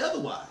to say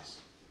otherwise?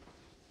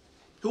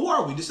 Who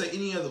are we to say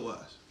any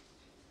otherwise?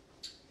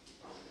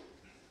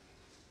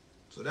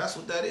 So that's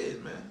what that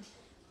is, man.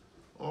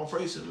 All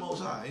praise to the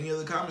Most High. Any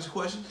other comments or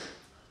questions?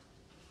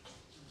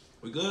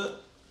 We good?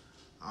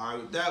 All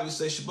right, with that, we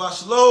say Shabbat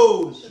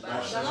Shalom.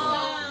 Shabbat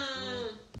Shalom.